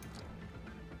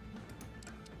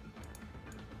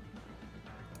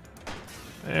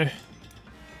 There.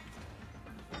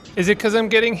 Is it because I'm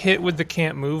getting hit with the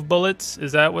can't move bullets?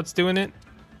 Is that what's doing it?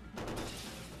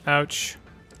 Ouch.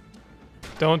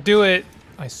 Don't do it.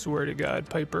 I swear to God,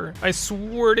 Piper. I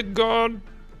swear to God.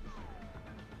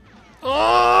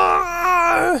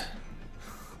 Oh!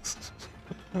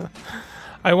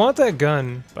 I want that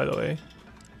gun, by the way.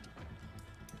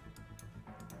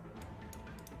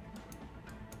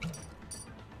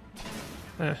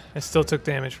 I still took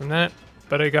damage from that,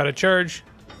 but I got a charge.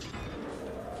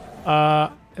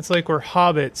 It's like we're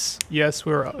hobbits. Yes,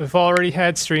 we've already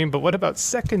had stream, but what about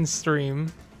second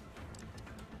stream?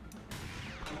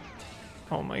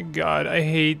 Oh my god, I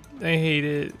hate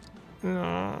it.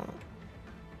 No.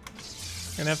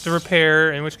 Gonna have to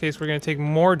repair, in which case we're gonna take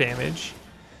more damage.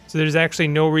 So there's actually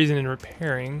no reason in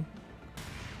repairing.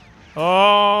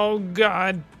 Oh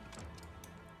god.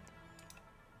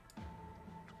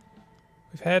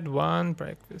 We've had one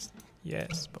breakfast.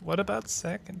 Yes, but what about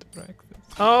second breakfast?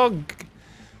 Oh,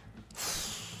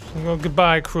 Well,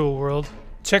 goodbye, cruel world.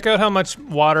 Check out how much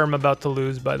water I'm about to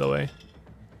lose, by the way.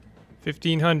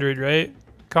 1,500, right?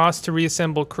 Cost to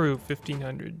reassemble crew,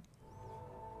 1,500.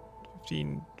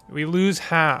 15. We lose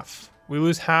half. We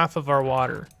lose half of our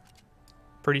water.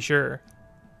 Pretty sure.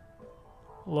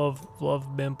 Love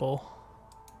Bimple.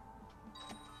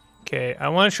 Okay, I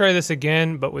want to try this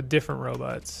again, but with different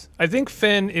robots. I think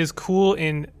Finn is cool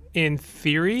in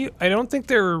theory. I don't think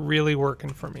they're really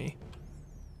working for me.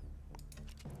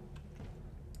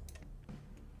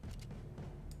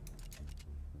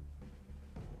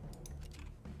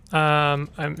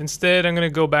 Instead, I'm gonna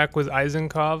go back with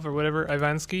Eisenkov or whatever,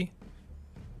 Ivansky.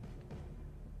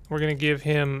 We're gonna give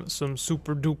him some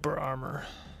super duper armor.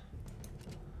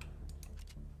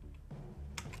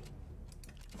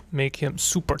 Make him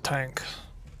super tank.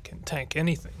 Can tank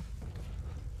anything.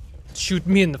 Shoot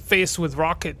me in the face with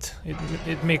rocket.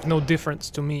 It make no difference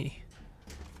to me.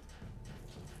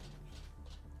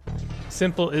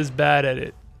 Simple is bad at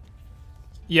it.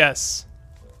 Yes.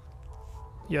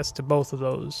 Yes to both of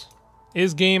those.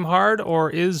 Is game hard or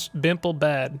is Bimple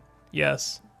bad?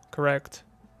 Yes, correct.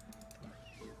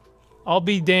 I'll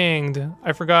be danged.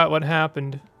 I forgot what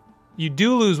happened. You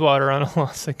do lose water on a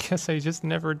loss. I guess I just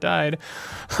never died.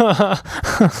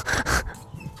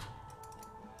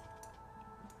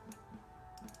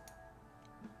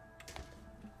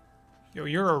 Yo,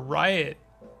 you're a riot.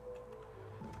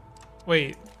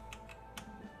 Wait.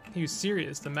 He was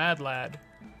serious, the mad lad.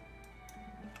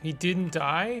 He didn't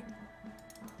die?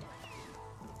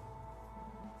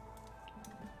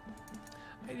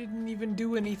 I didn't even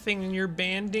do anything and you're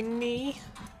banding me?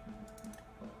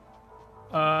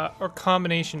 Or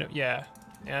combination of, yeah.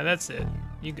 Yeah, that's it.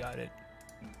 You got it.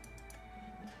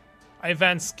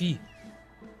 Ivansky.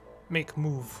 Make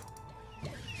move.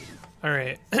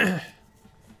 Alright.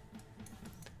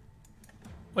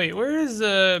 Wait, where is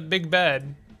the big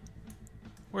bad?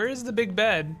 Where is the big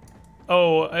bad?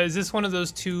 Oh, is this one of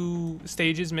those 2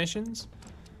 stages missions?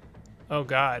 Oh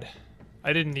god.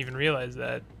 I didn't even realize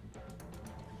that.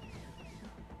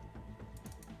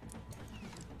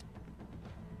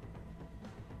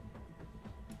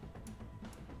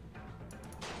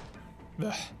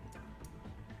 Ugh.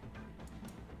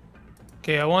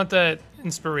 Okay, I want that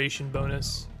inspiration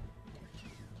bonus.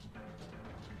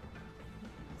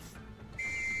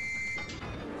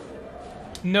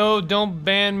 No, don't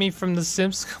ban me from the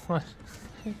Sim Squad.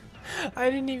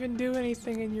 I didn't even do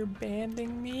anything and you're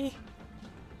banning me?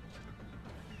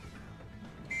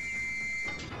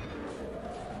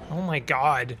 Oh my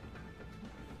god.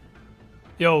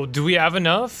 Yo, do we have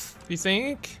enough? You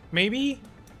think? Maybe?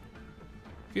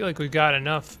 I feel like we got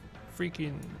enough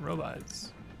freaking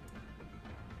robots.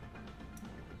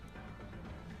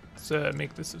 Let's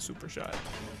make this a super shot.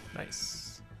 Nice.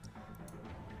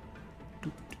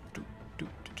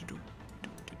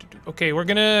 Okay, we're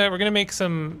gonna make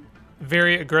some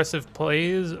very aggressive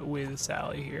plays with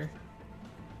Sally here.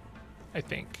 I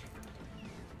think.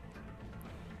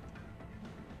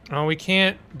 Oh, we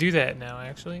can't do that now,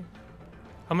 actually.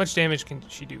 How much damage can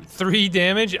she do? 3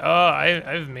 damage? Oh,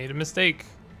 I've made a mistake.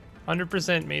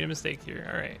 100% made a mistake here.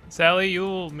 All right, Sally,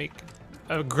 you'll make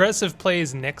aggressive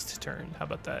plays next turn. How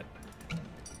about that?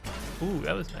 Ooh,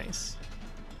 that was nice.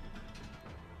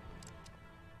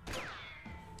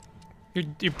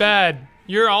 You're bad.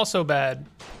 You're also bad.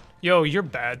 Yo, you're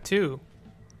bad too.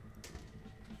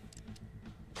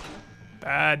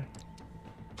 Bad.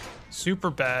 Super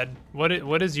bad.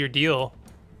 What is your deal?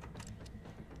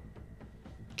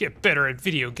 Get better at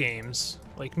video games,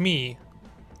 like me.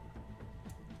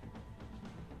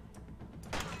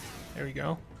 There we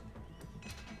go.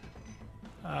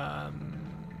 Oh,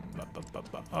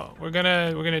 we're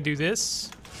gonna do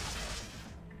this.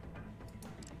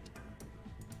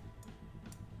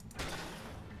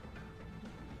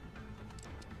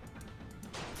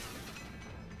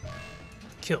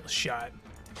 Kill shot.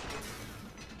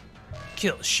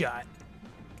 Kill shot.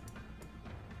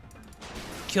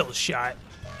 Kill shot.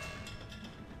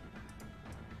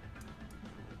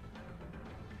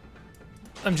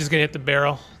 I'm just gonna hit the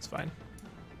barrel. It's fine.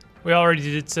 We already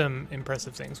did some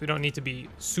impressive things. We don't need to be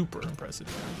super impressive.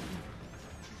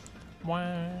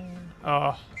 Wow.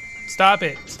 Oh, stop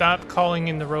it. Stop calling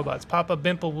in the robots. Papa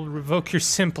Bimple will revoke your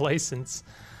simp license.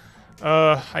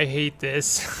 I hate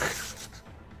this.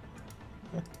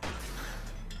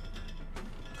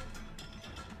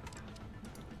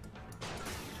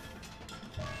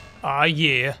 Ah,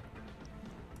 yeah.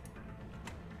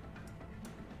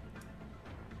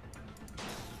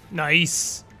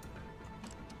 Nice.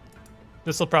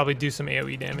 This will probably do some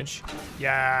AoE damage.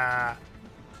 Yeah.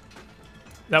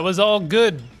 That was all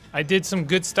good. I did some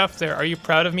good stuff there. Are you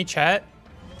proud of me, chat?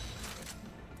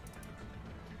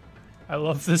 I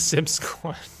love the Sim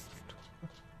Squad.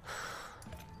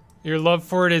 Your love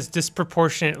for it is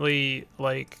disproportionately,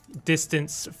 like,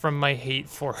 distance from my hate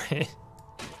for it.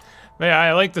 But yeah,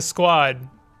 I like the squad.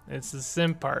 It's the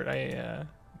sim part I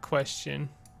question.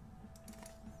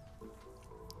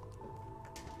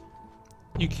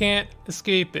 You can't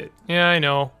escape it. Yeah, I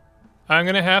know. I'm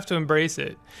gonna have to embrace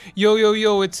it. Yo, yo,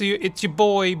 yo! It's your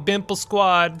boy Bimple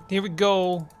Squad. Here we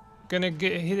go. Gonna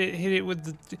hit it with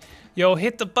the. Yo,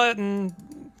 hit the button.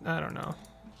 I don't know.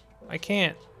 I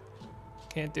can't.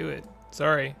 Can't do it.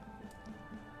 Sorry.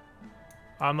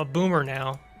 I'm a boomer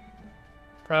now.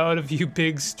 Proud of you,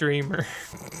 big streamer.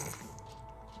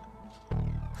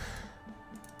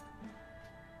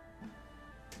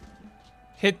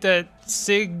 Hit that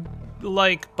sig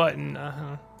like button.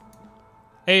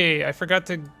 Hey, I forgot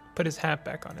to put his hat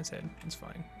back on his head. It's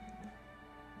fine.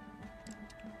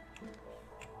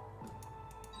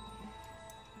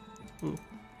 Ooh,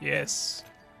 yes.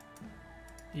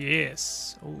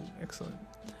 Yes. Oh, excellent.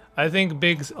 I think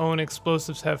Big's own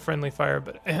explosives have friendly fire,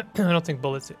 but I don't think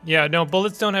bullets. Yeah, no,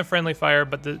 bullets don't have friendly fire,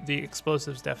 but the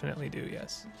explosives definitely do,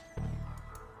 yes.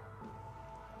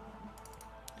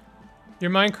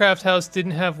 Your Minecraft house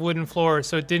didn't have wooden floor,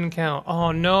 so it didn't count.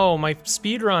 Oh no, my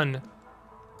speed run.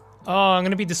 Oh, I'm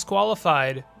gonna be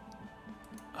disqualified.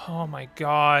 Oh my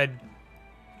god.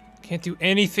 Can't do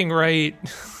anything right.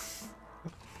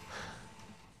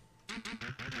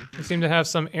 We seem to have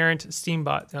some errant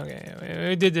Steambot. Okay,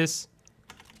 we did this.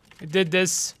 We did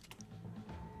this.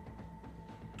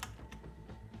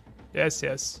 Yes,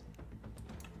 yes.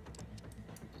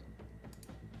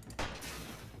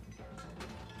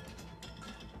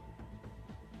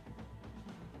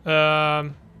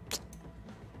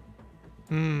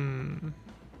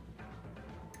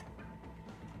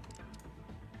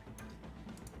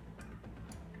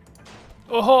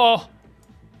 Oh!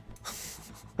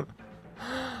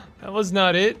 That was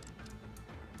not it.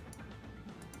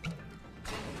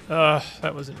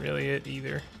 That wasn't really it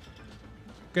either.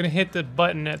 Gonna hit the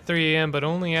button at 3 AM, but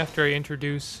only after I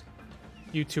introduce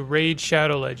you to Raid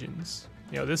Shadow Legends.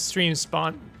 You know, this stream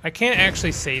spawned. I can't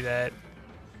actually say that.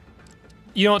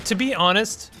 You know, to be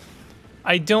honest,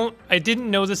 I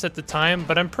didn't know this at the time,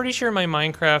 but I'm pretty sure my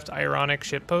Minecraft ironic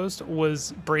shitpost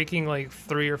was breaking like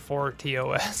 3 or 4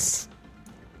 TOS.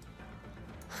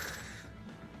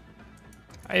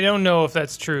 I don't know if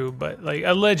that's true, but like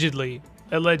allegedly,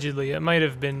 it might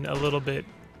have been a little bit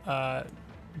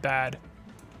bad.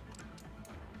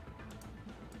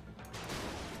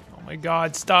 Oh my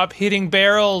god, stop hitting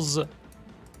barrels!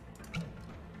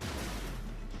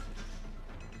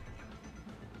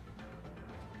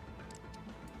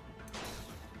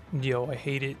 Yo, I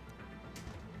hate it.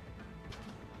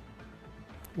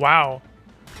 Wow.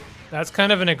 That's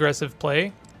kind of an aggressive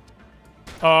play.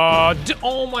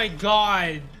 Oh my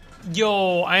god.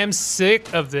 Yo, I am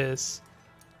sick of this.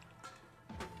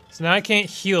 So now I can't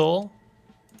heal.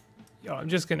 Yo, I'm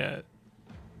just gonna...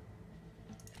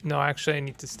 No, actually I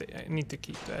need to stay. I need to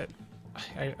keep that.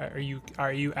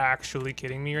 Are you actually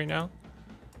kidding me right now?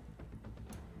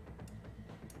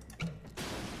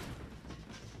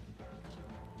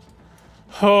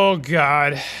 Oh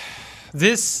god.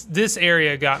 This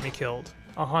area got me killed.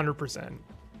 100%.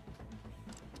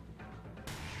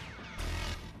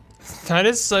 That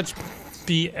is such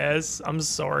BS. I'm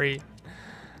sorry.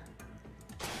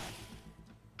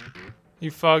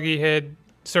 You foggy head.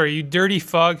 Sorry, you dirty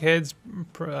fog heads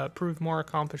proved more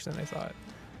accomplished than I thought.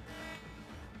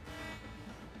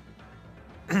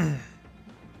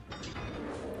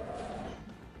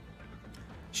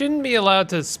 Shouldn't be allowed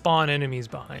to spawn enemies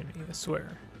behind me, I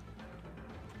swear.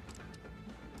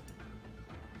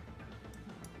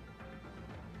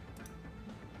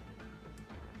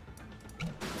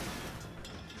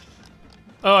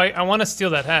 Oh, I want to steal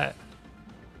that hat.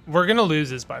 We're gonna lose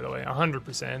this, by the way,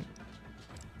 100%.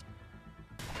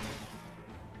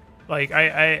 Like,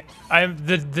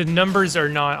 the numbers are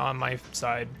not on my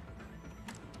side.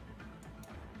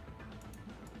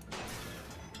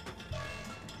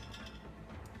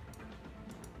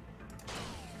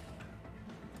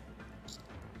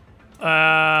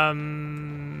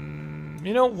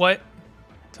 You know what?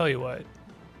 Tell you what.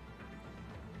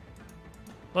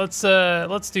 Let's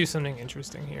do something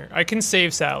interesting here. I can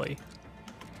save Sally.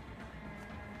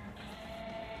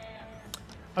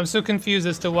 I'm so confused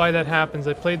as to why that happens.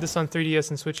 I played this on 3DS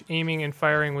and Switch. Aiming and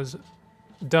firing was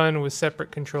done with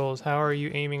separate controls. How are you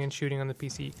aiming and shooting on the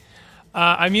PC?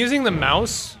 I'm using the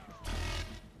mouse.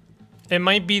 It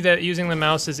might be that using the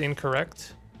mouse is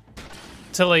incorrect.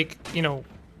 To, like, you know,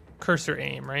 cursor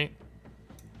aim, right?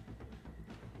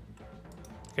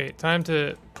 Okay, time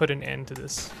to put an end to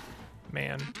this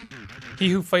man. He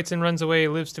who fights and runs away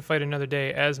lives to fight another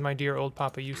day, as my dear old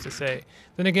papa used to say.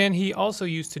 Then again, he also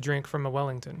used to drink from a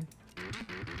Wellington.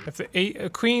 If a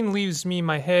queen leaves me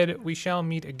my head, we shall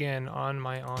meet again on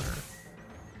my honor.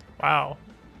 Wow.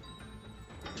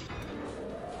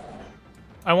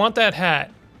 I want that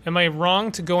hat. Am I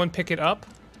wrong to go and pick it up?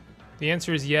 The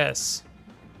answer is yes.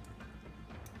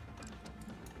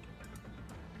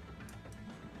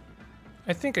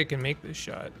 I think I can make this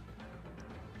shot.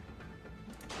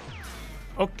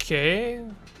 Okay.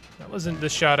 That wasn't the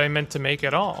shot I meant to make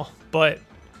at all, but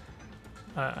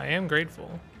I am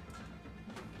grateful.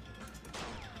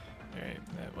 Alright,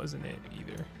 that wasn't it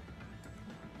either.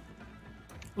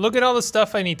 Look at all the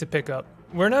stuff I need to pick up.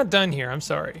 We're not done here, I'm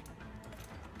sorry.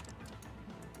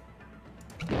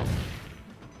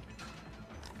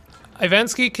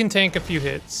 Ivansky can tank a few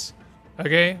hits.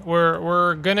 Okay,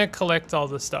 we're gonna collect all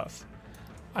the stuff.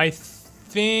 I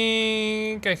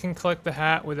think I can collect the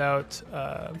hat without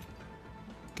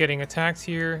getting attacked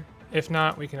here. If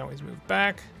not, we can always move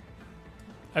back.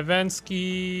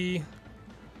 Ivansky,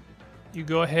 you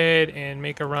go ahead and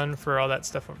make a run for all that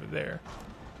stuff over there.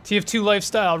 TF2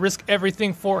 lifestyle, risk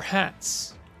everything for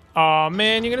hats. Aw,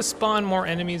 man, you're gonna spawn more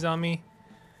enemies on me.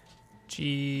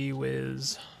 Gee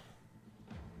whiz.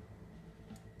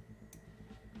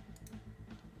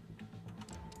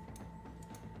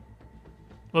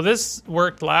 Well, this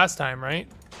worked last time, right?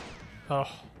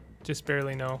 Oh, just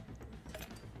barely no.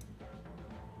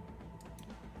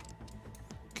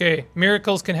 Okay,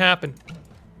 miracles can happen.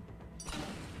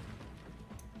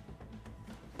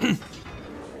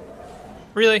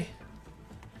 Really?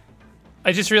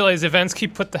 I just realized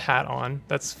Ivansky put the hat on.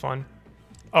 That's fun.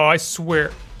 Oh, I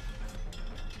swear.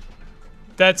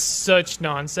 That's such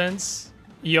nonsense.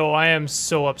 Yo, I am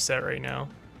so upset right now.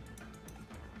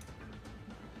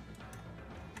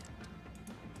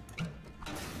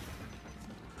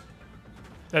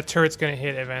 That turret's gonna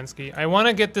hit Ivansky. I want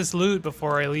to get this loot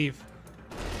before I leave.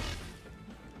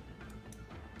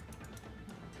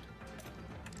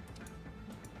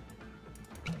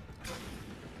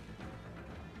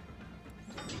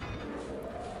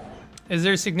 Is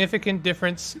there a significant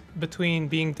difference between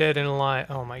being dead and alive?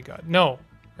 Oh my god. No.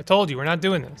 I told you, we're not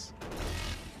doing this.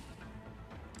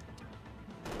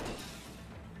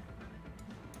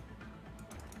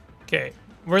 Okay,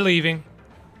 we're leaving.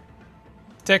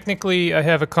 Technically, I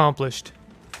have accomplished.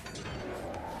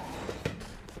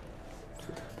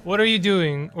 What are you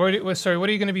doing? Or, sorry, what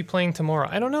are you going to be playing tomorrow?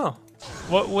 I don't know.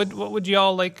 What would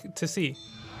y'all like to see?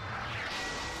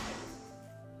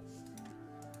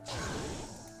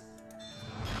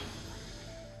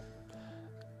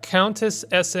 Countess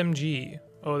SMG.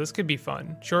 Oh, this could be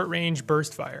fun. Short range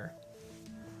burst fire.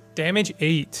 Damage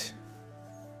 8.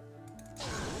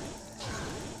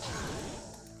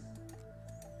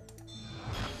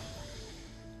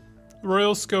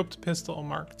 Royal scoped pistol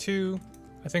Mark II.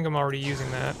 I think I'm already using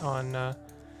that on...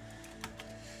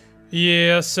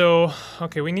 Yeah, so...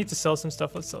 Okay, we need to sell some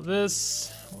stuff. Let's sell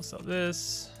this. We'll sell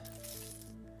this.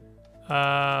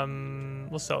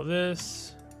 We'll sell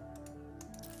this.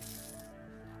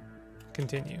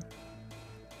 Continue.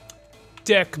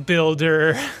 Deck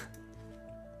builder.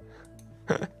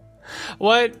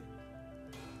 What?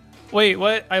 Wait,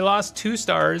 what? I lost 2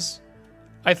 stars.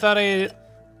 I thought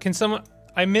can someone...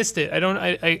 I missed it.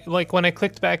 I like when I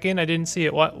clicked back in, I didn't see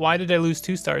it. Why did I lose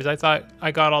 2 stars? I thought I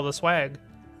got all the swag.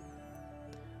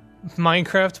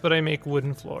 Minecraft, but I make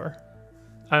wooden floor.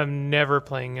 I'm never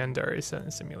playing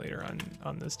Yandere Simulator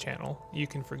on this channel. You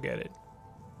can forget it.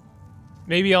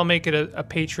 Maybe I'll make it a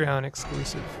Patreon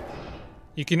exclusive.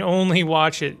 You can only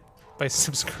watch it by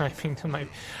subscribing to my...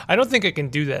 I don't think I can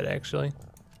do that, actually.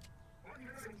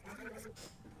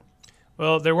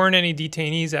 Well, there weren't any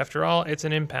detainees after all. It's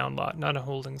an impound lot, not a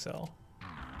holding cell.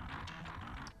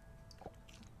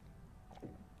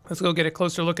 Let's go get a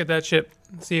closer look at that ship.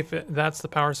 See if that's the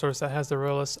power source that has the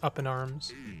Royalists up in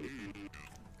arms.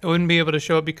 I wouldn't be able to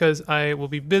show it because I will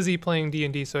be busy playing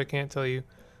D&D, so I can't tell you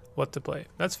what to play.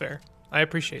 That's fair. I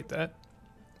appreciate that.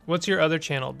 What's your other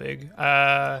channel, Big?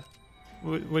 What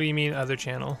do you mean, other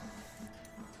channel?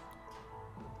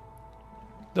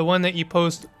 The one that you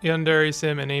post Yandere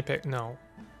Sim and Apex? No.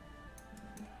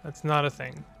 That's not a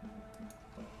thing.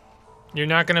 You're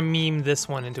not gonna meme this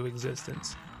one into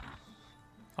existence.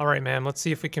 Alright, man, let's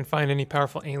see if we can find any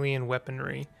powerful alien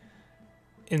weaponry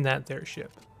in that there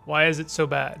ship. Why is it so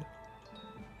bad?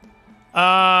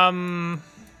 I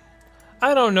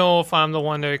don't know if I'm the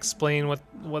one to explain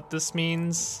what this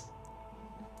means.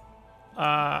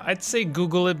 I'd say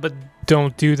Google it, but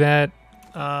don't do that.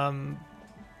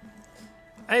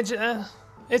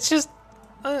 It's just,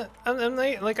 I'm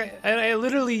like I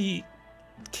literally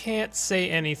can't say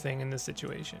anything in this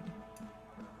situation.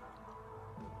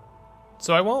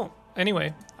 So I won't.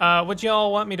 Anyway, what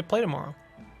y'all want me to play tomorrow?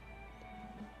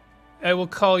 I will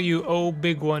call you Oh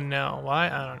Big One now. Why?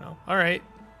 I don't know. All right.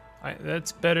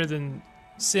 That's better than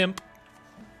simp.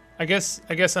 I guess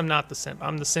I'm not the simp.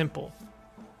 I'm the simple.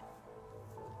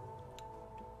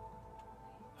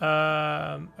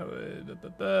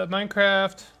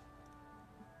 Minecraft.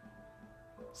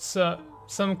 So,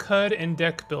 some CUD and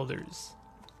deck builders.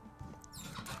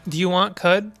 Do you want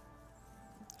CUD?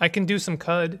 I can do some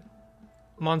CUD.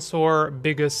 Monsieur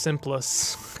Bigus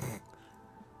Simplus.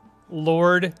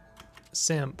 Lord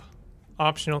Simp.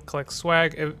 Optional, collect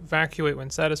swag, evacuate when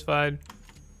satisfied.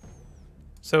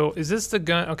 So is this the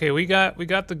gun? Okay, we got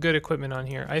the good equipment on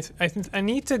here. I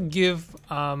need to give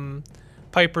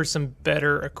Piper some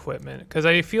better equipment because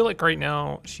I feel like right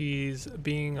now she's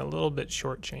being a little bit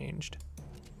shortchanged.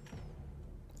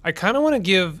 I kind of want to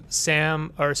give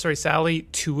Sally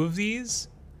 2 of these.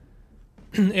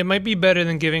 It might be better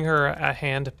than giving her a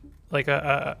hand, like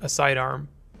a sidearm.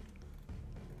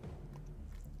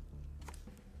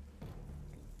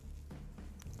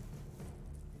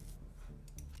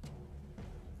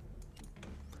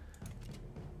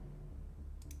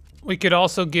 We could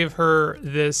also give her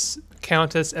this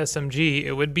Countess SMG.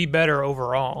 It would be better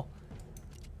overall.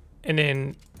 And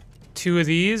then 2 of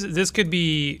these. This could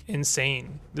be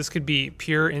insane. This could be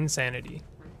pure insanity.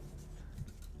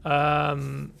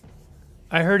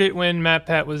 I heard it when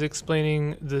MatPat was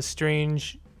explaining the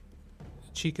strange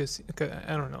Chicas.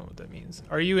 I don't know what that means.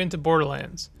 Are you into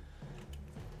Borderlands?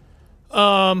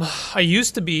 I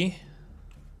used to be.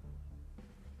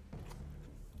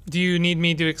 Do you need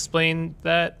me to explain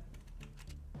that?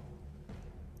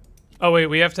 Oh wait,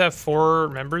 we have to have 4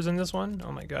 members in this one?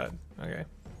 Oh my god. Okay.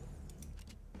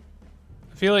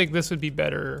 I feel like this would be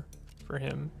better for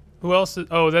him. Who else is,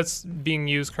 oh, that's being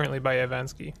used currently by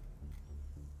Avansky.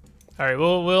 Alright,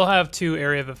 we'll have 2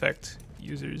 area of effect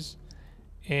users.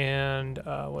 And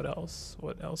what else?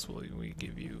 What else will we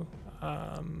give you?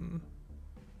 Kind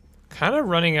of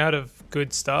running out of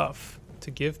good stuff to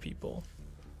give people.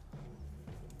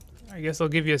 I guess I'll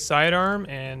give you a sidearm,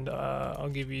 and I'll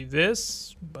give you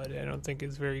this, but I don't think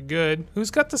it's very good. Who's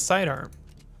got the sidearm?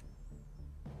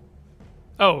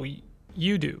 Oh,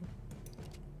 you do.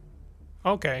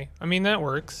 Okay, I mean, that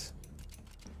works.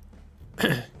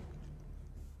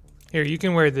 Here, you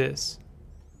can wear this.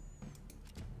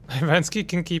 Ivansky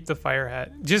can keep the fire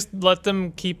hat. Just let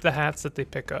them keep the hats that they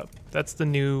pick up. That's the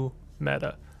new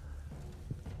meta.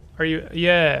 Are you?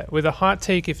 Yeah, with a hot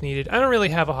take if needed. I don't really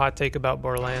have a hot take about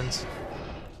Borderlands.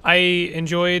 I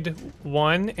enjoyed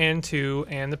 1 and 2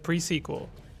 and the pre-sequel.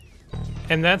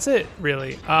 And that's it,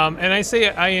 really. And I say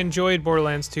I enjoyed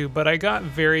Borderlands 2, but I got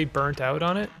very burnt out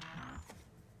on it.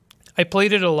 I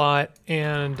played it a lot,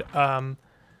 and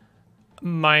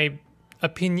my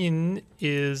opinion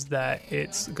is that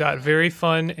it's got very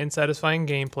fun and satisfying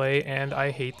gameplay, and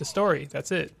I hate the story.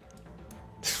 That's it.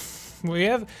 We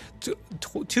have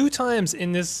 2 times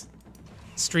in this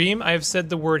stream I've said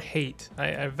the word hate.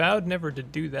 I vowed never to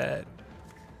do that.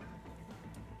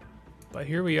 But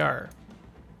here we are.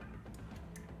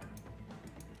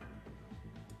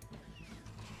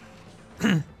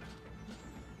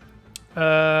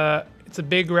 It's a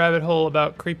big rabbit hole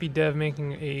about creepy dev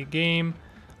making a game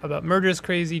about murderous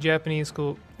crazy Japanese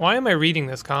school. Why am I reading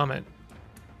this comment?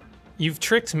 You've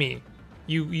tricked me.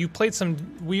 You played some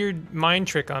weird mind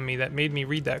trick on me that made me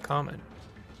read that comment.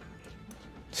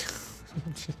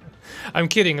 I'm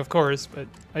kidding, of course, but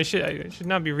I should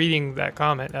not be reading that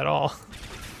comment at all.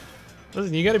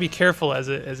 Listen, you got to be careful as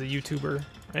a YouTuber,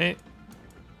 right?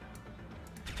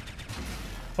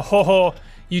 Oh,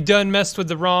 you done messed with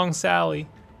the wrong Sally.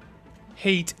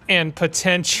 Hate and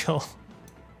potential.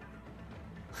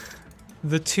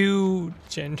 The 2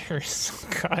 genders. Oh,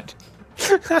 God.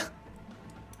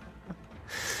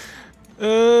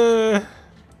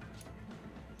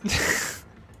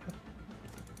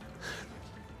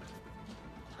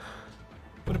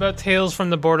 What about Tales from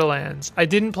the Borderlands? I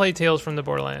didn't play Tales from the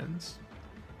Borderlands.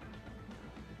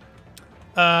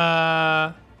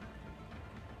 The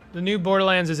new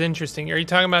Borderlands is interesting. Are you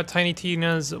talking about Tiny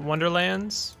Tina's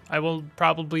Wonderlands? I will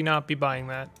probably not be buying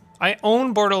that. I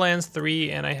own Borderlands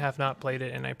 3 and I have not played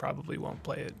it, and I probably won't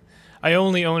play it. I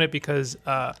only own it because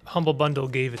Humble Bundle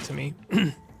gave it to me.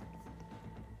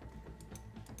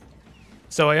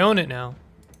 So I own it now.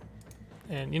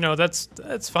 And you know, that's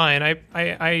fine. I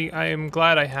am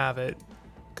glad I have it,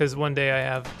 because one day I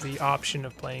have the option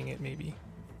of playing it maybe.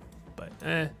 But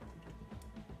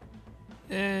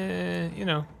you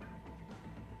know.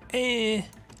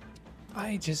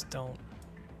 I just don't.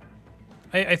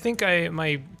 I think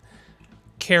my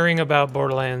caring about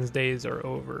Borderlands days are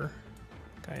over,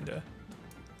 kinda.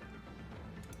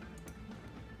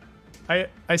 I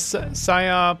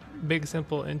psyop Big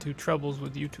Simple into troubles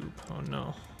with YouTube. Oh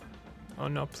no. Oh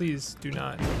no, please do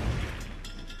not.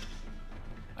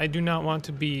 I do not want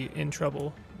to be in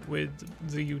trouble with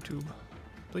the YouTube.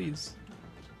 Please.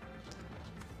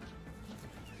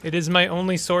 It is my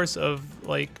only source of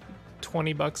like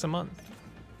 20 bucks a month.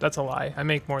 That's a lie. I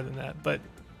make more than that, but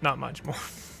not much more.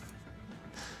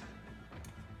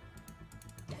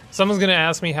 Someone's gonna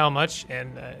ask me how much,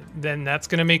 and then that's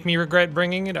gonna make me regret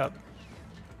bringing it up.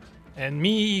 And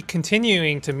me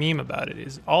continuing to meme about it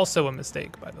is also a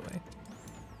mistake, by the way.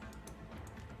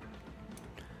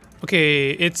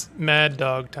 Okay, it's Mad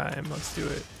Dog time. Let's do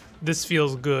it. This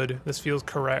feels good. This feels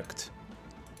correct.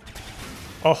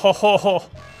 Oh ho ho ho!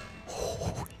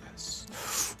 Oh,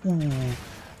 yes. Ooh.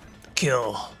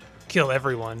 Kill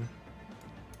everyone.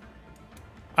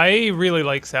 I really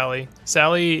like Sally.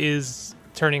 Sally is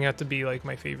turning out to be like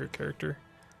my favorite character.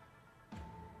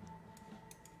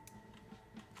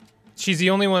 She's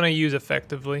the only one I use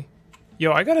effectively.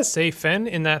 Yo, I gotta say, Fen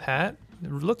in that hat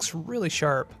looks really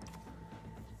sharp.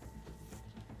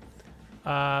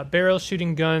 Barrel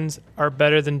shooting guns are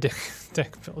better than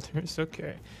deck builders.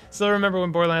 Okay. Still remember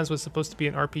when Borderlands was supposed to be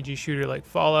an RPG shooter like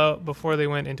Fallout before they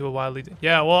went into a wildly...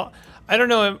 Yeah, well, I don't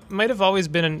know. It might have always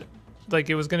been like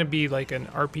it was going to be like an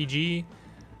RPG.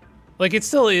 Like it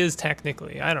still is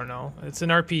technically. I don't know. It's an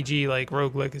RPG like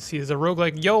Rogue Legacy is a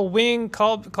roguelike. Yo, Wing,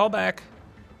 call back.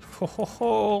 Ho ho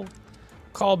ho.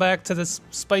 Call back to this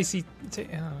spicy...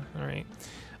 all right.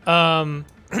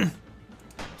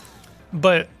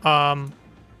 But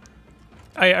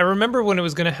I remember when it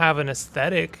was gonna have an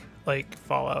aesthetic like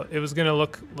Fallout. It was gonna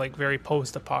look like very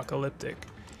post-apocalyptic,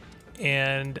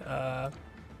 and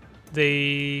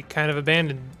they kind of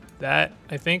abandoned that,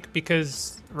 I think,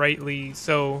 because rightly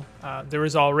so. There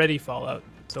was already Fallout,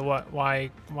 so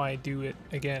why do it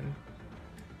again?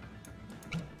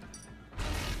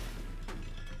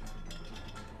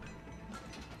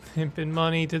 Pimpin'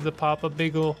 money to the Papa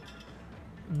Biggle.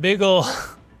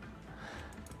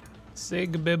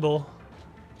 Sig Bibble.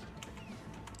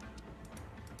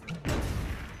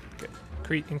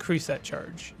 Okay, increase that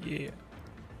charge. Yeah.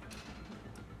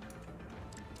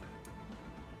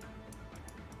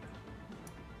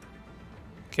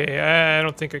 Okay, I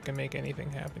don't think I can make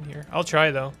anything happen here. I'll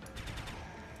try though.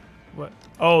 What?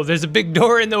 Oh, there's a big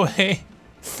door in the way.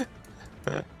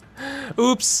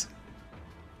 Oops.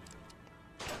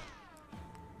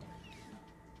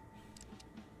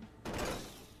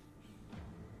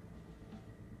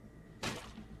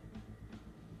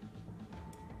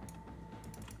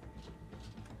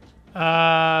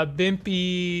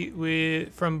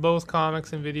 Bimpy, from both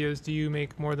comics and videos, do you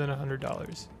make more than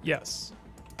 $100? Yes.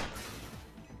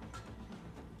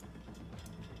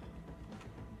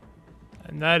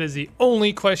 And that is the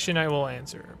only question I will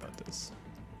answer about this.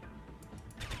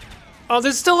 Oh,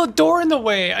 there's still a door in the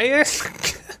way. I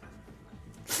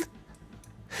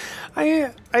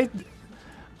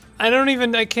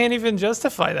can't even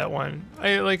justify that one. I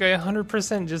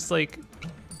 100% just like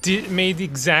made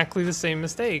exactly the same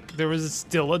mistake. There was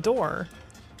still a door.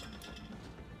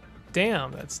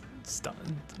 Damn, that's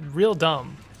real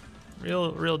dumb.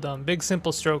 Real dumb. Big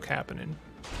simple stroke happening.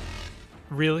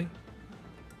 Really?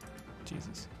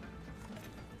 Jesus.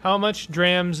 How much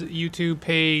drams YouTube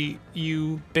pay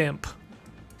you, Bimp?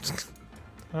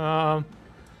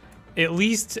 At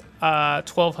least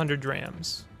 1,200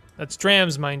 drams. That's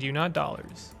drams, mind you, not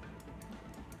dollars.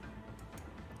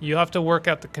 You have to work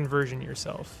out the conversion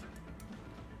yourself.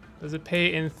 Does it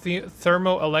pay in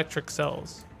thermoelectric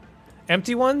cells?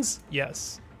 Empty ones?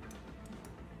 Yes.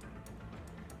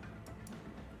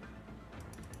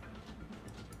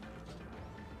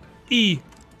 E.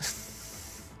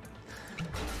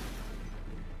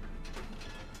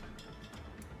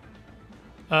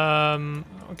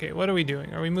 Okay, what are we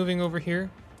doing? Are we moving over here?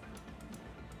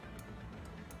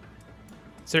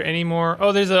 Is there any more?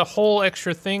 Oh, there's a whole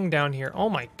extra thing down here. Oh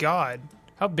my god.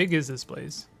 How big is this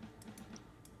place?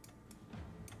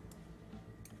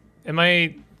 Can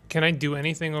I do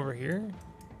anything over here?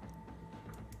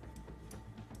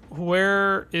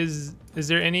 Is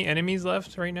there any enemies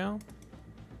left right now?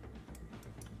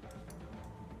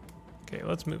 Okay,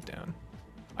 let's move down.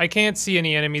 I can't see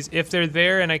any enemies. If they're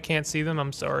there and I can't see them,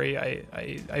 I'm sorry.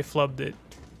 I flubbed it.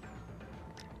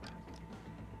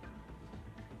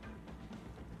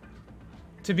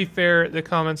 To be fair, the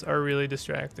comments are really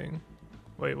distracting.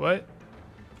 Wait, what?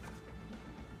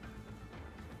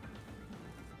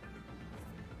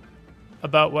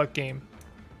 About what game?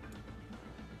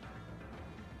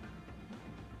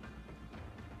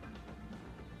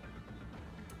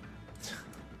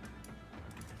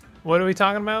 What are we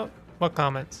talking about? What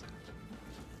comments?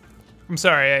 I'm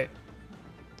sorry,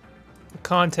 the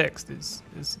context is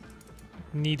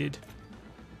needed.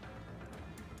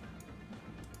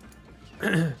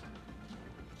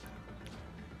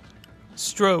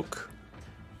 Stroke.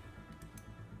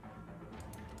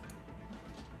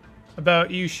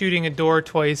 About you shooting a door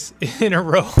twice in a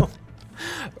row.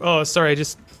 Oh, sorry, I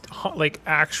just like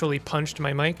actually punched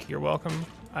my mic. You're welcome.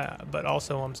 But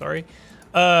also, I'm sorry.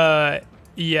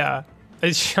 Yeah,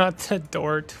 I shot the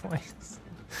door twice.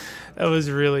 That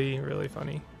was really, really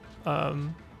funny.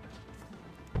 Alright.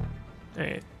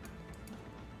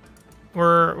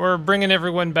 We're bringing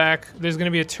everyone back. There's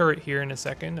gonna be a turret here in a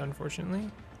second,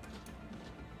 unfortunately.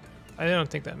 I don't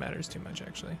think that matters too much,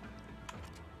 actually.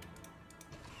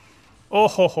 Oh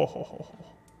ho ho ho ho ho.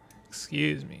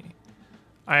 Excuse me.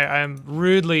 I'm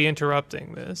rudely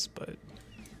interrupting this, but...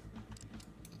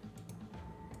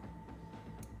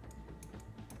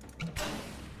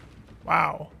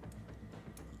 Wow.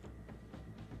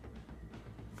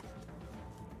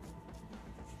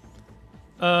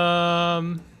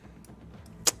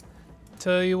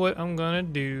 Tell you what I'm gonna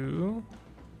do.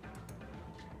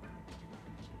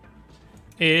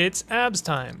 It's abs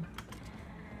time.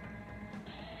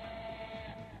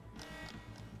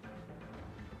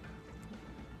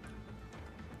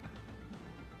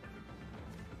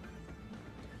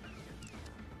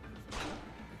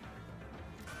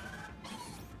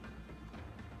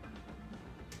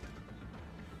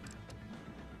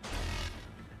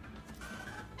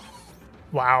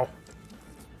 Wow.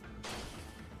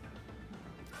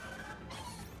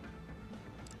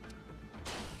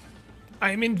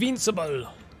 I'm invincible.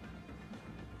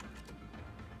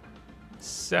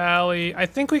 Sally. I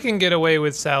think we can get away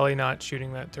with Sally not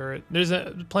shooting that turret. There's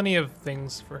plenty of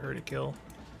things for her to kill.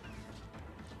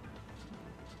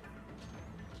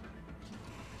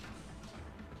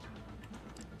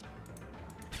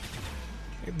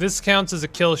 This counts as a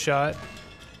kill shot.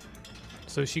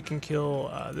 So she can kill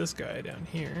this guy down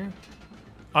here.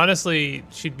 Honestly,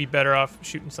 she'd be better off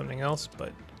shooting something else,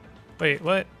 but... Wait,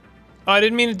 what? Oh, I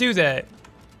didn't mean to do that.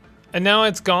 And now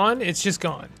it's gone? It's just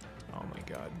gone. Oh my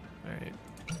god. Alright.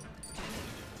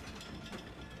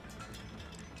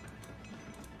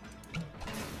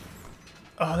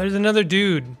 Oh, there's another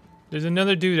dude. There's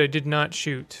another dude I did not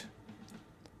shoot.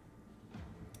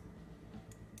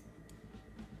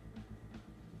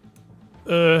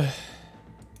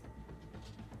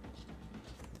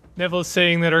 Neville's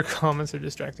saying that our comments are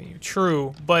distracting you.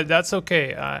 True, but that's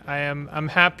okay. I'm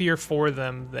happier for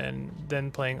them than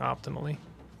playing optimally.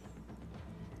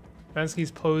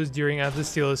 Vansky's pose during At the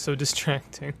Steel is so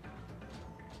distracting.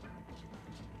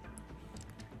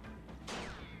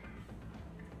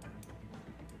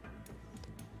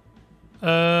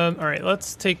 Alright,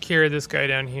 let's take care of this guy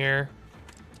down here.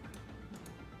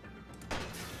 There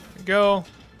we go.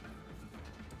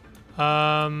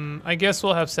 I guess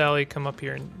we'll have Sally come up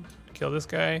here and kill this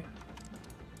guy. There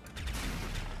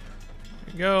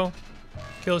we go.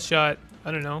 Kill shot.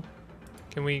 I don't know.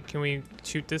 Can we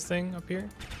shoot this thing up here?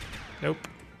 Nope.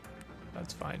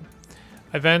 That's fine.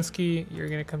 Ivansky, you're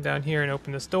gonna come down here and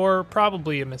open this door.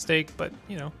 Probably a mistake, but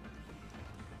you know.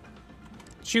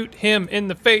 Shoot him in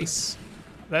the face.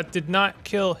 That did not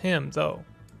kill him, though.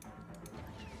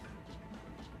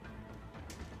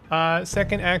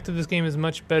 Second act of this game is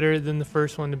much better than the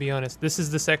first one, to be honest. This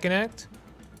is the second act?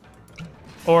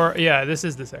 Or, yeah, this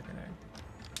is the second act.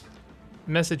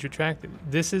 Message retracted.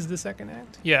 This is the second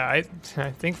act? Yeah, I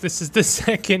think this is the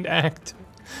second act.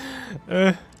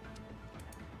 I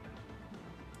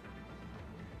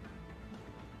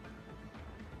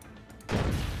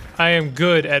am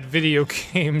good at video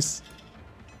games.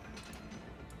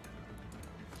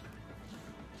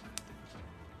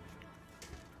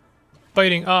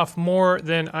 Biting off more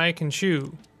than I can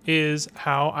chew is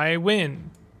how I win.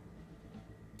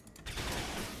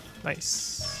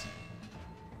 Nice.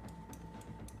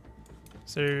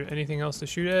 Is there anything else to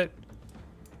shoot at?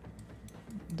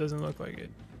 Doesn't look like it.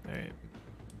 All right.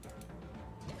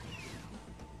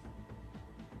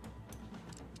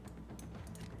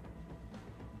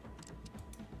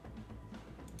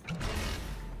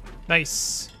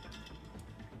 Nice.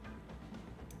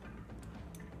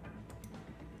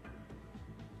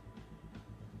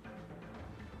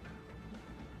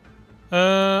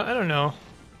 I don't know.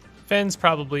 Fenn's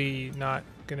probably not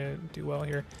gonna do well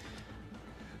here.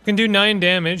 Can do 9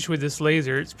 damage with this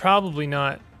laser. It's probably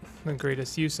not the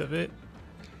greatest use of it.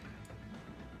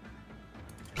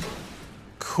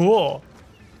 Cool.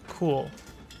 Cool.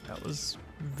 That was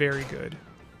very good.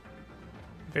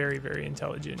 Very, very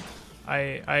intelligent.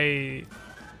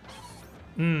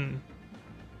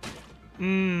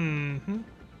 Mm-hmm.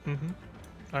 Mm-hmm.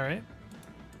 All right.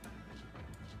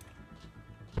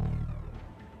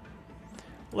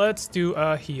 Let's do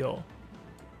a heal.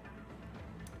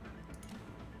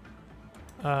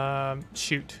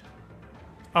 Shoot.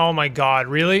 Oh my god,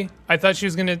 really? I thought she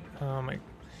was gonna... Oh my...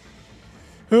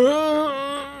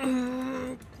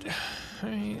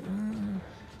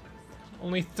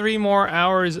 Only 3 more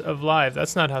hours of live.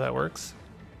 That's not how that works.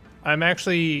 I'm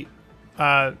actually...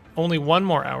 only 1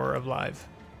 more hour of live.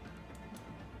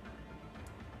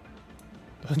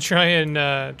 Don't try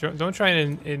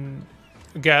and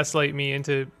gaslight me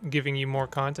into giving you more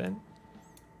content.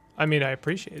 I mean, I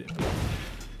appreciate it.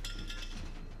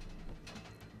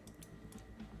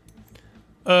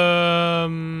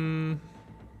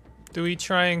 Do we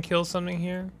try and kill something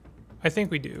here? I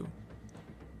think we do.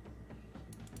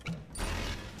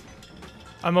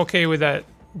 I'm okay with that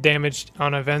damage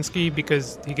on Avensky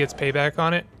because he gets payback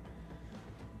on it.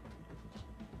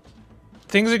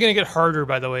 Things are gonna get harder,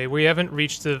 by the way. We haven't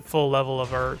reached the full level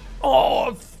of our...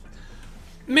 Oh,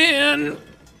 man!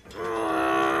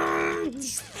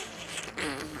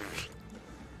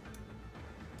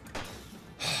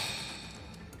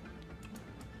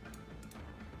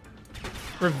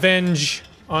 Revenge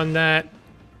on that.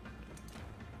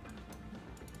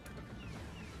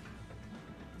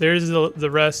 There's the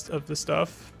rest of the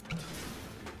stuff.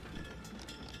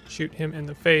 Shoot him in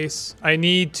the face. I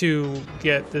need to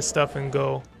get this stuff and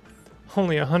go.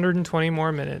 Only 120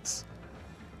 more minutes.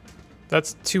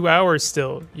 That's 2 hours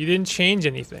still. You didn't change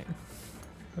anything.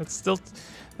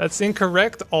 That's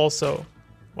incorrect also.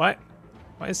 Why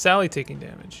is Sally taking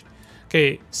damage?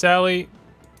 Okay, Sally,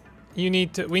 we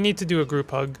need to do a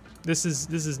group hug. This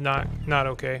is not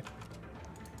okay.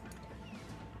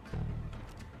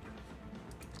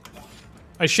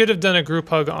 I should have done a group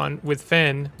hug with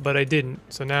Fen, but I didn't.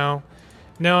 So now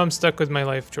I'm stuck with my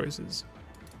life choices.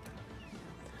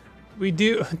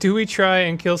 Do we try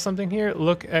and kill something here?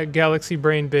 Look at Galaxy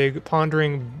Brain Big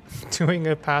pondering doing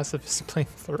a pacifist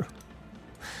playthrough.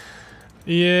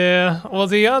 Yeah, well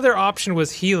the other option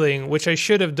was healing, which I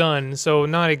should have done, so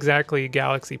not exactly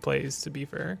Galaxy plays, to be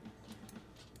fair.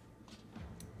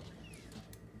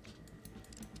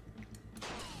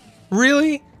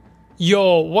 Really?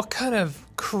 Yo, what kind of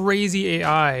crazy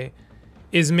AI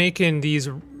is making these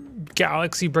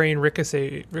Galaxy Brain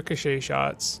ricochet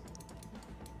shots?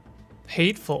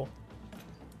 Hateful.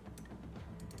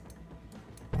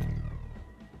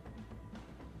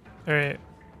 All right.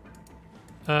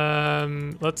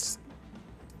 Let's,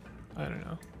 I don't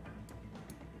know.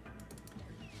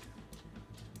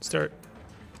 Start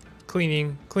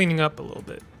cleaning up a little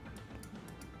bit.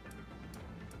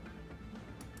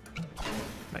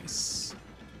 Nice.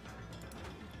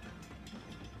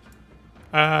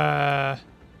 I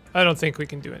don't think we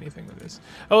can do anything with this.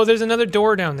 Oh, there's another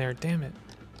door down there. Damn it.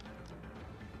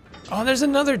 Oh, there's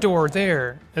another door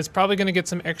there. It's probably going to get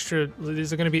some extra...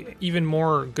 There's going to be even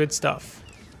more good stuff.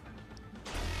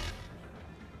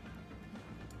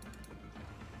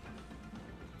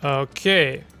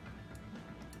 Okay.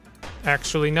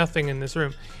 Actually, nothing in this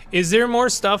room. Is there more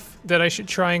stuff that I should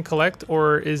try and collect,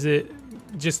 or is it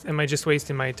just... Am I just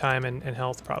wasting my time and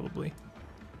health, probably?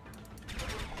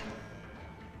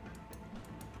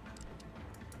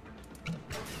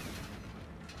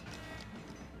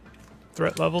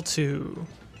 Threat level 2.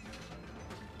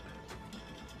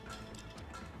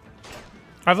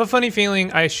 I have a funny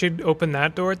feeling I should open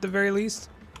that door at the very least.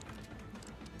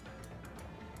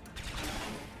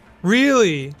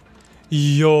 Really?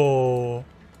 Yo.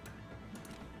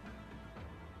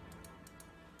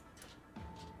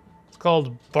 It's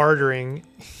called bartering.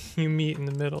 You meet in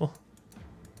the middle.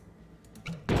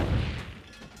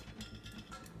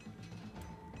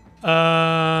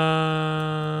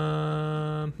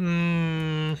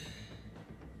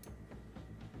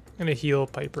 I'm gonna heal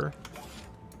Piper.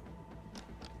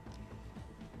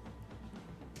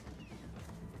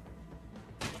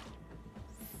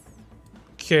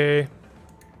 Okay.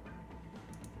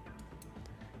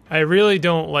 I really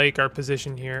don't like our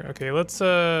position here. Okay, let's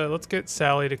get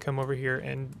Sally to come over here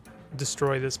and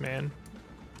destroy this man.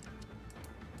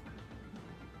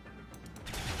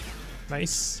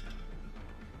 Nice.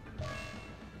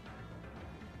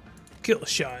 Kill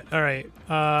shot. All right.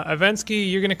 Avensky,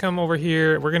 you're going to come over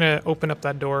here. We're going to open up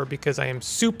that door because I am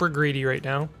super greedy right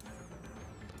now.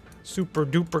 Super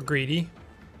duper greedy.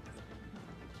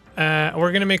 We're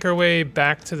going to make our way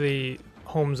back to the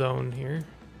home zone here.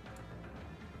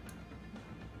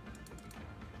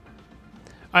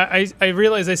 I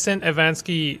realize I sent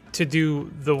Avansky to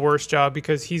do the worst job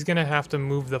because he's going to have to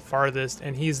move the farthest,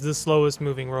 and he's the slowest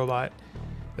moving robot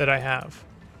that I have.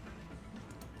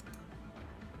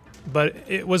 but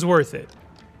it was worth it.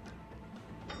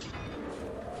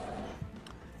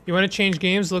 You want to change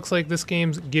games? Looks like this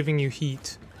game's giving you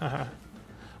heat.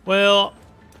 Well,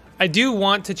 I do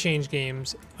want to change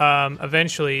games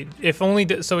eventually, if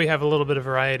only so we have a little bit of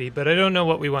variety, but I don't know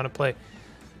what we want to play.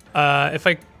 If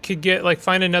I could get, like,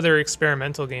 find another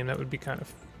experimental game, that would be kind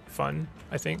of fun,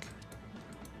 I think.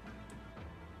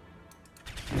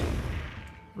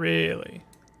 Really?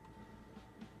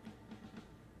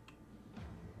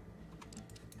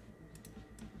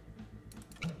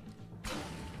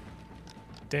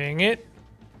 Dang it.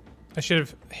 I should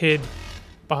have hid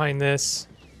behind this.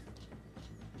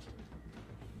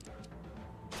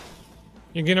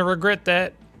 You're gonna regret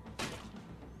that.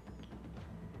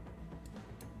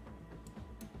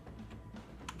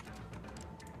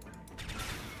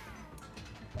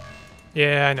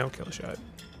 Yeah, I know, kill shot.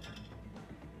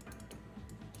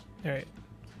 Alright.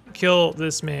 Kill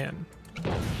this man.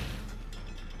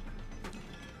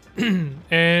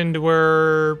 And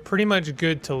we're pretty much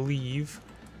good to leave.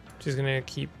 Just gonna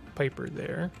keep Piper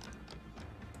there.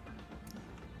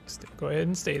 Go ahead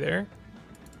and stay there.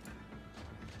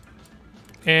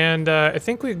 And I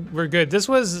think we're good. This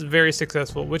was very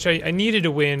successful, which I needed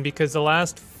to win because the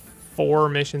last 4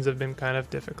 missions have been kind of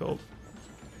difficult.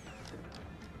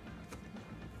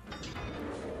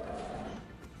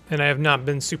 And I have not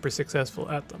been super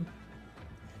successful at them.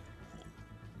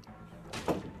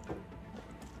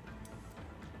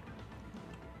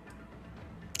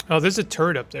 Oh, there's a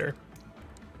turret up there.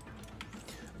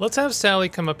 Let's have Sally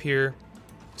come up here.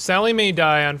 Sally may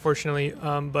die, unfortunately,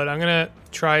 but I'm gonna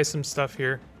try some stuff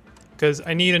here because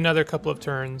I need another couple of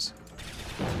turns.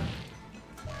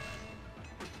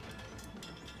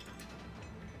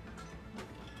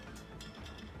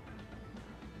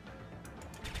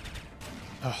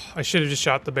 Oh, I should have just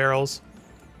shot the barrels.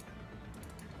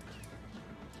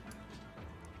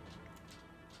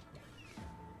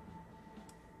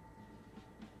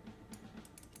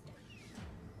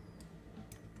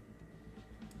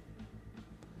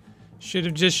 Should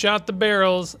have just shot the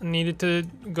barrels. I needed to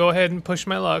go ahead and push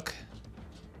my luck.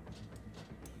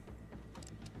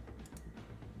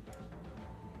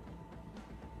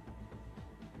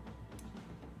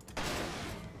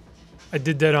 I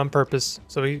did that on purpose,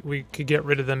 so we could get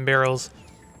rid of them barrels.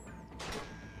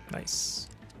 Nice.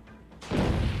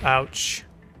 Ouch.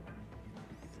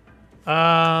 Do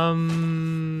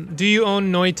you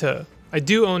own Noita? I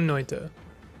do own Noita.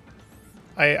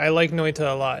 I like Noita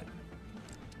a lot.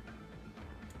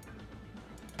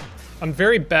 I'm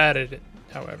very bad at it,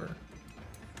 however.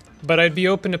 But I'd be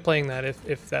open to playing that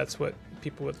if that's what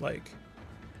people would like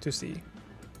to see.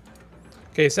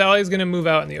 Okay, Sally's gonna move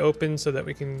out in the open so that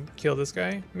we can kill this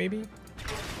guy, maybe?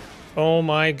 Oh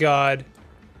my god.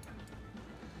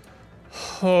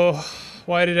 Oh,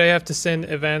 why did I have to send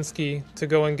Ivansky to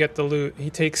go and get the loot?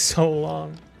 He takes so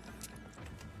long.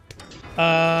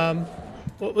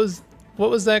 What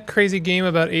was that crazy game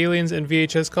about aliens and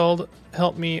VHS called?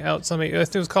 Help me out, somebody. I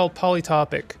think it was called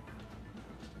Polytopic.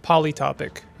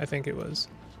 Polytopic, I think it was.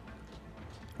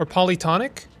 Or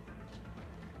Polytonic?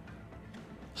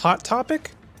 Hot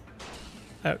Topic?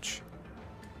 Ouch.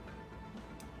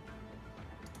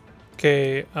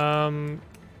 Okay,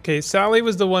 okay, Sally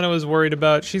was the one I was worried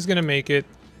about. She's gonna make it.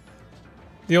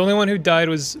 The only one who died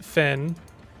was Fen.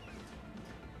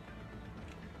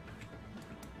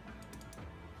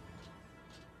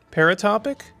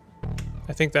 Paratopic?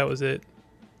 I think that was it.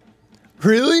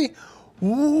 Really?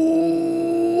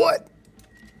 What?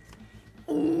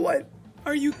 What?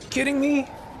 Are you kidding me?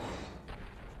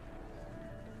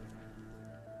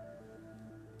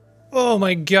 Oh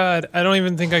my god, I don't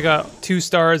even think I got 2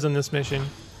 stars on this mission.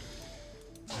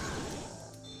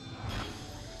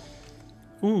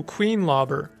 Ooh, Queen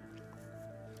Lobber.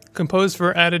 Composed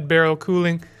for added barrel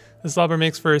cooling, this lobber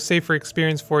makes for a safer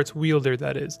experience for its wielder,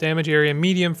 that is. Damage area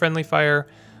medium, friendly fire,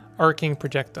 arcing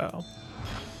projectile.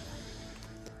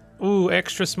 Ooh,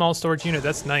 extra small storage unit,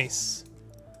 that's nice.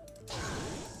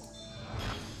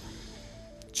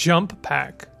 Jump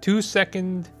pack, 2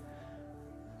 second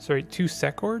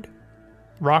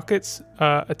rockets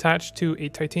attached to a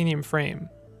titanium frame.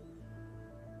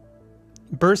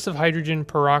 Bursts of hydrogen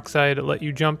peroxide let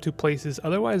you jump to places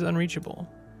otherwise unreachable.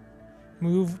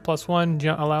 Move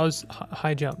 +1 allows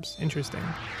high jumps. Interesting.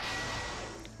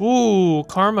 Ooh,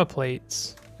 karma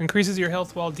plates. Increases your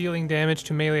health while dealing damage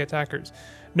to melee attackers.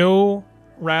 No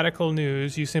radical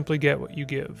news, you simply get what you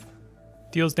give.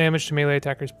 Deals damage to melee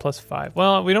attackers +5.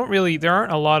 Well, we don't really, there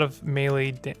aren't a lot of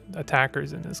melee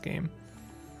attackers in this game.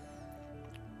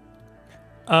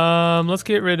 Let's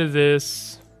get rid of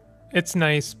this. It's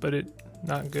nice, but it's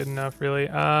not good enough, really.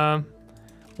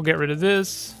 We'll get rid of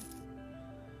this.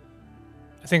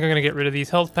 I think I'm gonna get rid of these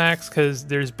health packs because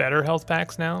there's better health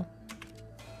packs now.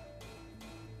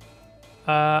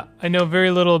 I know very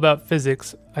little about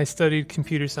physics. I studied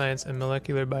computer science and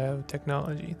molecular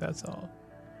biotechnology. That's all.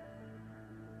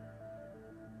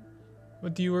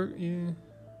 What do you work?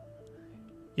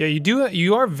 Yeah, you do.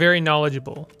 You are very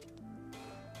knowledgeable,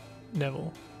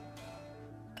 Neville.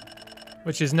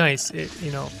 Which is nice.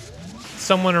 You know,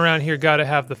 someone around here got to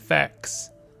have the facts.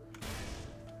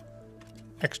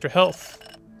 Extra health.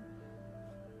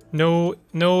 No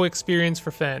experience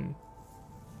for Fen.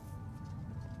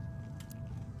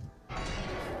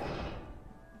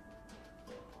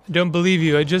 I don't believe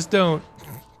you. I just don't.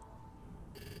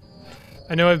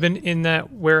 I know I've been in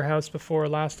that warehouse before.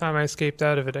 Last time I escaped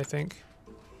out of it, I think.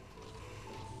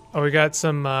 Oh, we got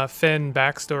some Fen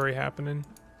backstory happening.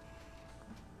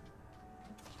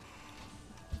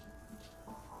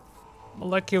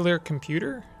 Molecular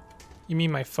computer? You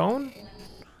mean my phone?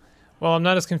 Well, I'm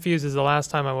not as confused as the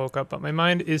last time I woke up, but my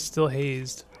mind is still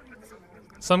hazed.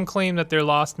 Some claim that their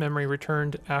lost memory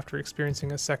returned after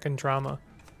experiencing a second trauma.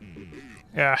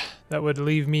 Yeah, that would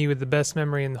leave me with the best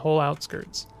memory in the whole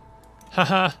outskirts.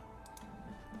 Haha.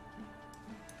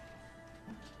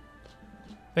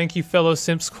 Thank you, fellow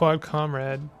Simp Squad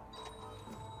comrade.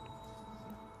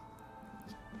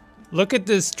 Look at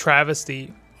this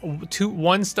travesty.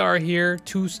 1 star here,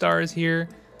 2 stars here,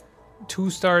 2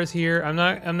 stars here. I'm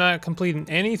not completing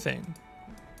anything.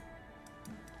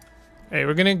 Hey,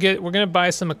 we're gonna buy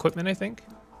some equipment, I think.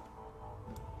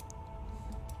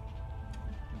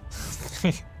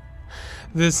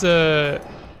 This I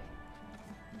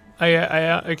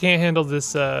can't handle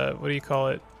this what do you call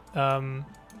it?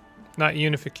 Not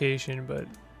unification, but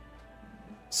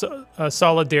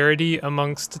solidarity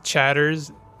amongst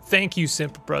chatters. Thank you,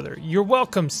 Simp brother. You're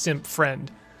welcome, Simp friend.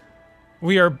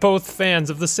 We are both fans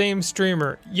of the same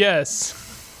streamer.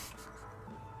 Yes.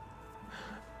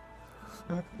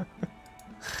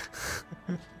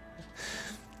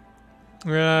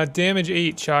 Damage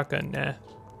 8 shotgun. Nah.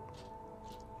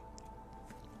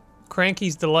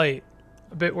 Cranky's Delight.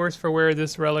 A bit worse for wear,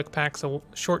 this relic packs a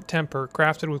short temper,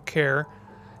 crafted with care,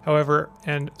 however,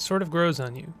 and sort of grows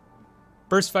on you.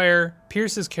 Burst Fire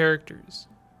pierces characters.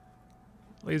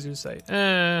 Laser Sight.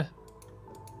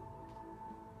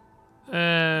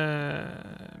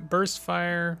 Burst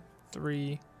Fire,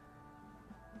 3.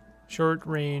 Short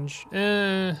range.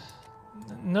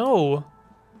 No.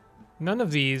 None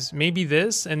of these. Maybe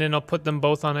this, and then I'll put them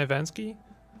both on Ivensky.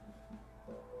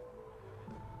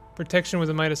 Protection with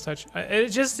a Midas Touch.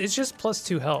 It's just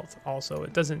 +2 health. Also,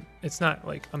 it's not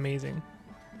like amazing.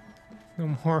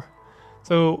 No more.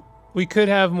 So we could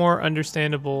have more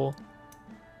understandable.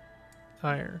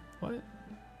 Higher. What?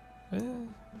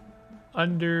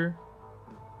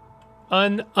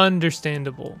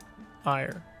 Ununderstandable.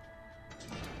 Higher.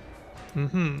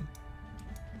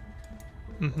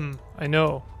 I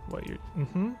know what you're.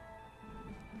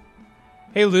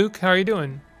 Hey Luke, how are you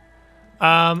doing?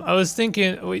 I was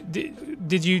thinking, wait,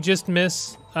 did you just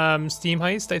miss Steam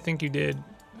Heist? I think you did.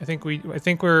 I think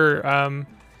we're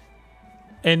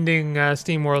ending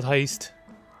Steamworld Heist.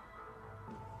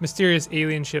 Mysterious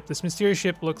alien ship. This mysterious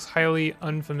ship looks highly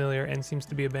unfamiliar and seems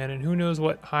to be abandoned. Who knows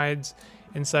what hides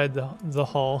inside the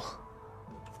hull?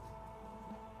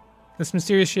 This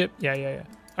mysterious ship. Yeah.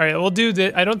 All right, we'll do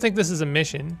that. I don't think this is a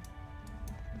mission.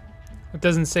 It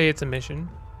doesn't say it's a mission.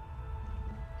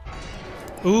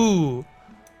 Ooh.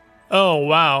 Oh,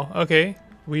 wow. Okay.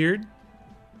 Weird.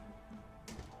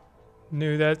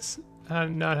 No, that's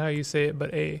not how you say it,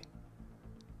 but A.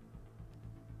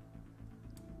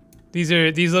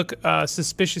 These look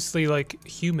suspiciously like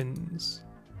humans.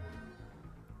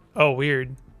 Oh,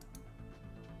 weird.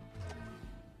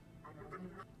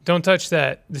 Don't touch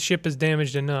that. The ship is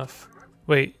damaged enough.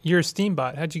 Wait, you're a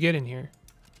Steambot. How'd you get in here?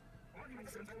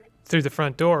 Through the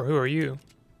front door. Who are you?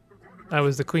 I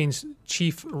was the Queen's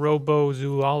chief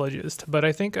robozoologist, but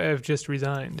I think I have just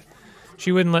resigned.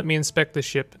 She wouldn't let me inspect the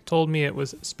ship, told me it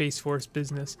was Space Force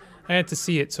business. I had to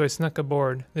see it, so I snuck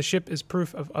aboard. The ship is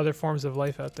proof of other forms of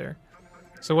life out there.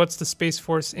 So what's the Space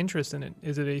Force interest in it?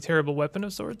 Is it a terrible weapon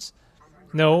of sorts?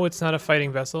 No, it's not a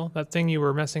fighting vessel. That thing you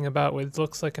were messing about with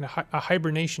looks like a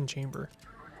hibernation chamber.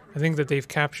 I think that they've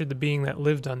captured the being that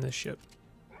lived on this ship.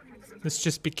 This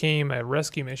just became a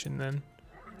rescue mission then.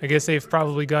 I guess they've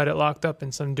probably got it locked up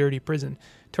in some dirty prison,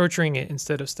 torturing it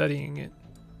instead of studying it.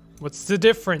 What's the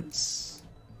difference?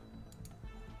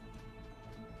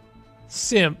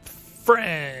 Simp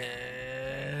friend.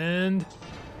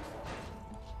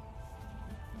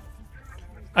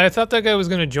 I thought that guy was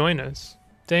going to join us.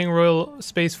 Dang, Royal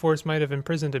Space Force might have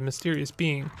imprisoned a mysterious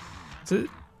being.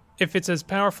 if it's as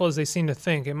powerful as they seem to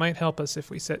think, it might help us if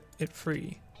we set it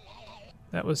free.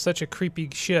 That was such a creepy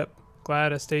ship.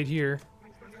 Glad I stayed here.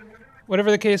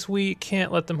 Whatever the case, we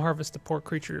can't let them harvest the poor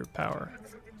creature power.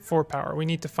 For power. We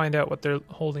need to find out what they're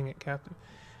holding it captive.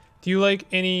 Do you like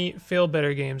any fail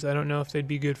better games? I don't know if they'd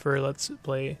be good for Let's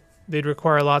Play. They'd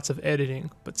require lots of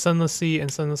editing, but Sunless Sea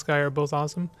and Sunless Sky are both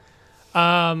awesome.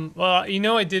 Well, you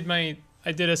know, I did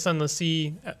a Sunless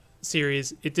Sea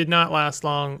series. It did not last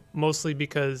long, mostly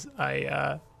because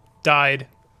I died,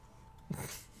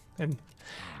 and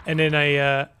then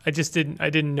I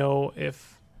didn't know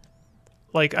if,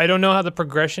 like, I don't know how the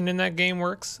progression in that game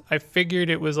works. I figured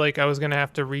it was like I was gonna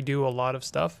have to redo a lot of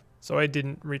stuff, so I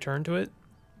didn't return to it.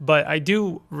 But I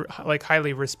do like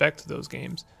highly respect those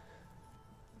games.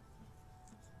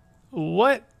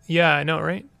 What? Yeah, I know,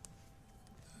 right?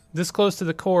 This close to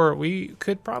the core, we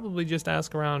could probably just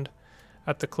ask around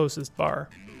at the closest bar.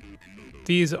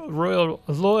 These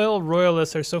loyal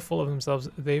royalists are so full of themselves,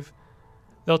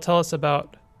 they'll tell us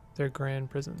about their grand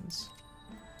prisons.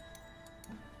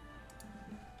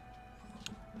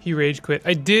 He rage quit.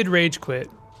 I did rage quit.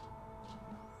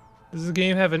 Does the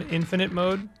game have an infinite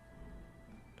mode?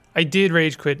 I did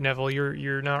rage quit, Neville.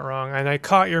 You're not wrong. And I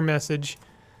caught your message.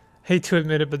 Hate to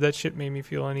admit it, but that ship made me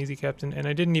feel uneasy, Captain, and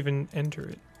I didn't even enter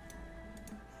it.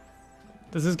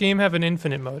 Does this game have an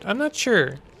infinite mode? I'm not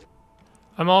sure.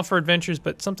 I'm all for adventures,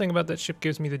 but something about that ship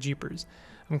gives me the jeepers.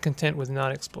 I'm content with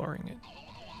not exploring it.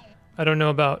 I don't know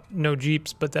about no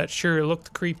jeeps, but that sure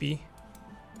looked creepy.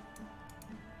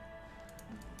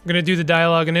 I'm gonna do the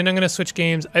dialogue, and then I'm gonna switch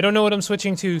games. I don't know what I'm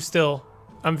switching to still.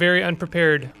 I'm very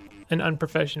unprepared and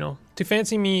unprofessional. To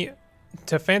fancy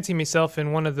myself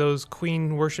in one of those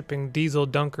queen-worshipping diesel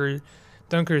dunkers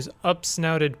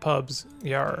up-snouted pubs.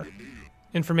 Yar.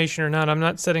 Information or not, I'm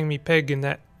not setting me peg in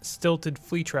that stilted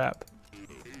flea trap.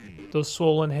 Those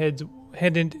swollen-headed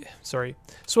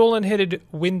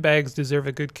windbags deserve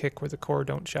a good kick where the core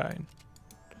don't shine.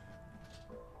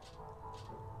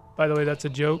 By the way, that's a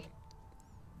joke.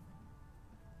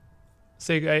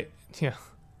 Yeah.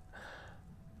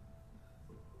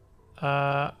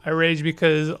 I rage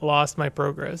because lost my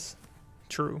progress.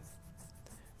 True.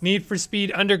 Need for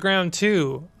Speed Underground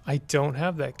 2. I don't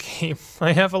have that game.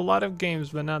 I have a lot of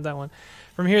games, but not that one.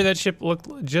 From here, that ship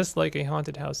looked just like a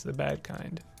haunted house, the bad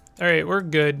kind. Alright, we're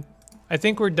good. I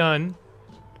think we're done.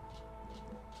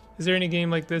 Is there any game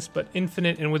like this, but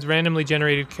infinite and with randomly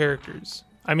generated characters?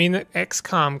 I mean, the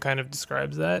XCOM kind of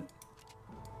describes that.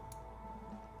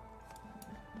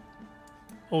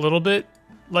 A little bit.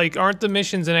 Like, aren't the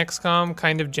missions in XCOM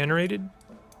kind of generated?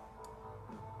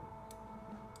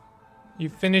 You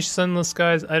finished Sunless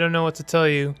Skies, I don't know what to tell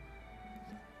you.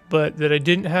 But that I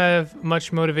didn't have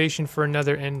much motivation for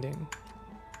another ending.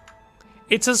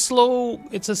 It's a slow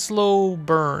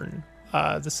burn,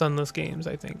 the Sunless games,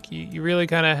 I think. You really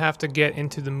kind of have to get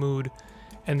into the mood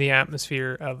and the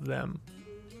atmosphere of them.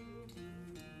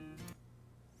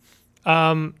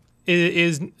 So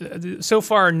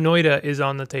far, Noida is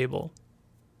on the table.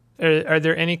 Are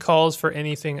there any calls for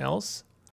anything else?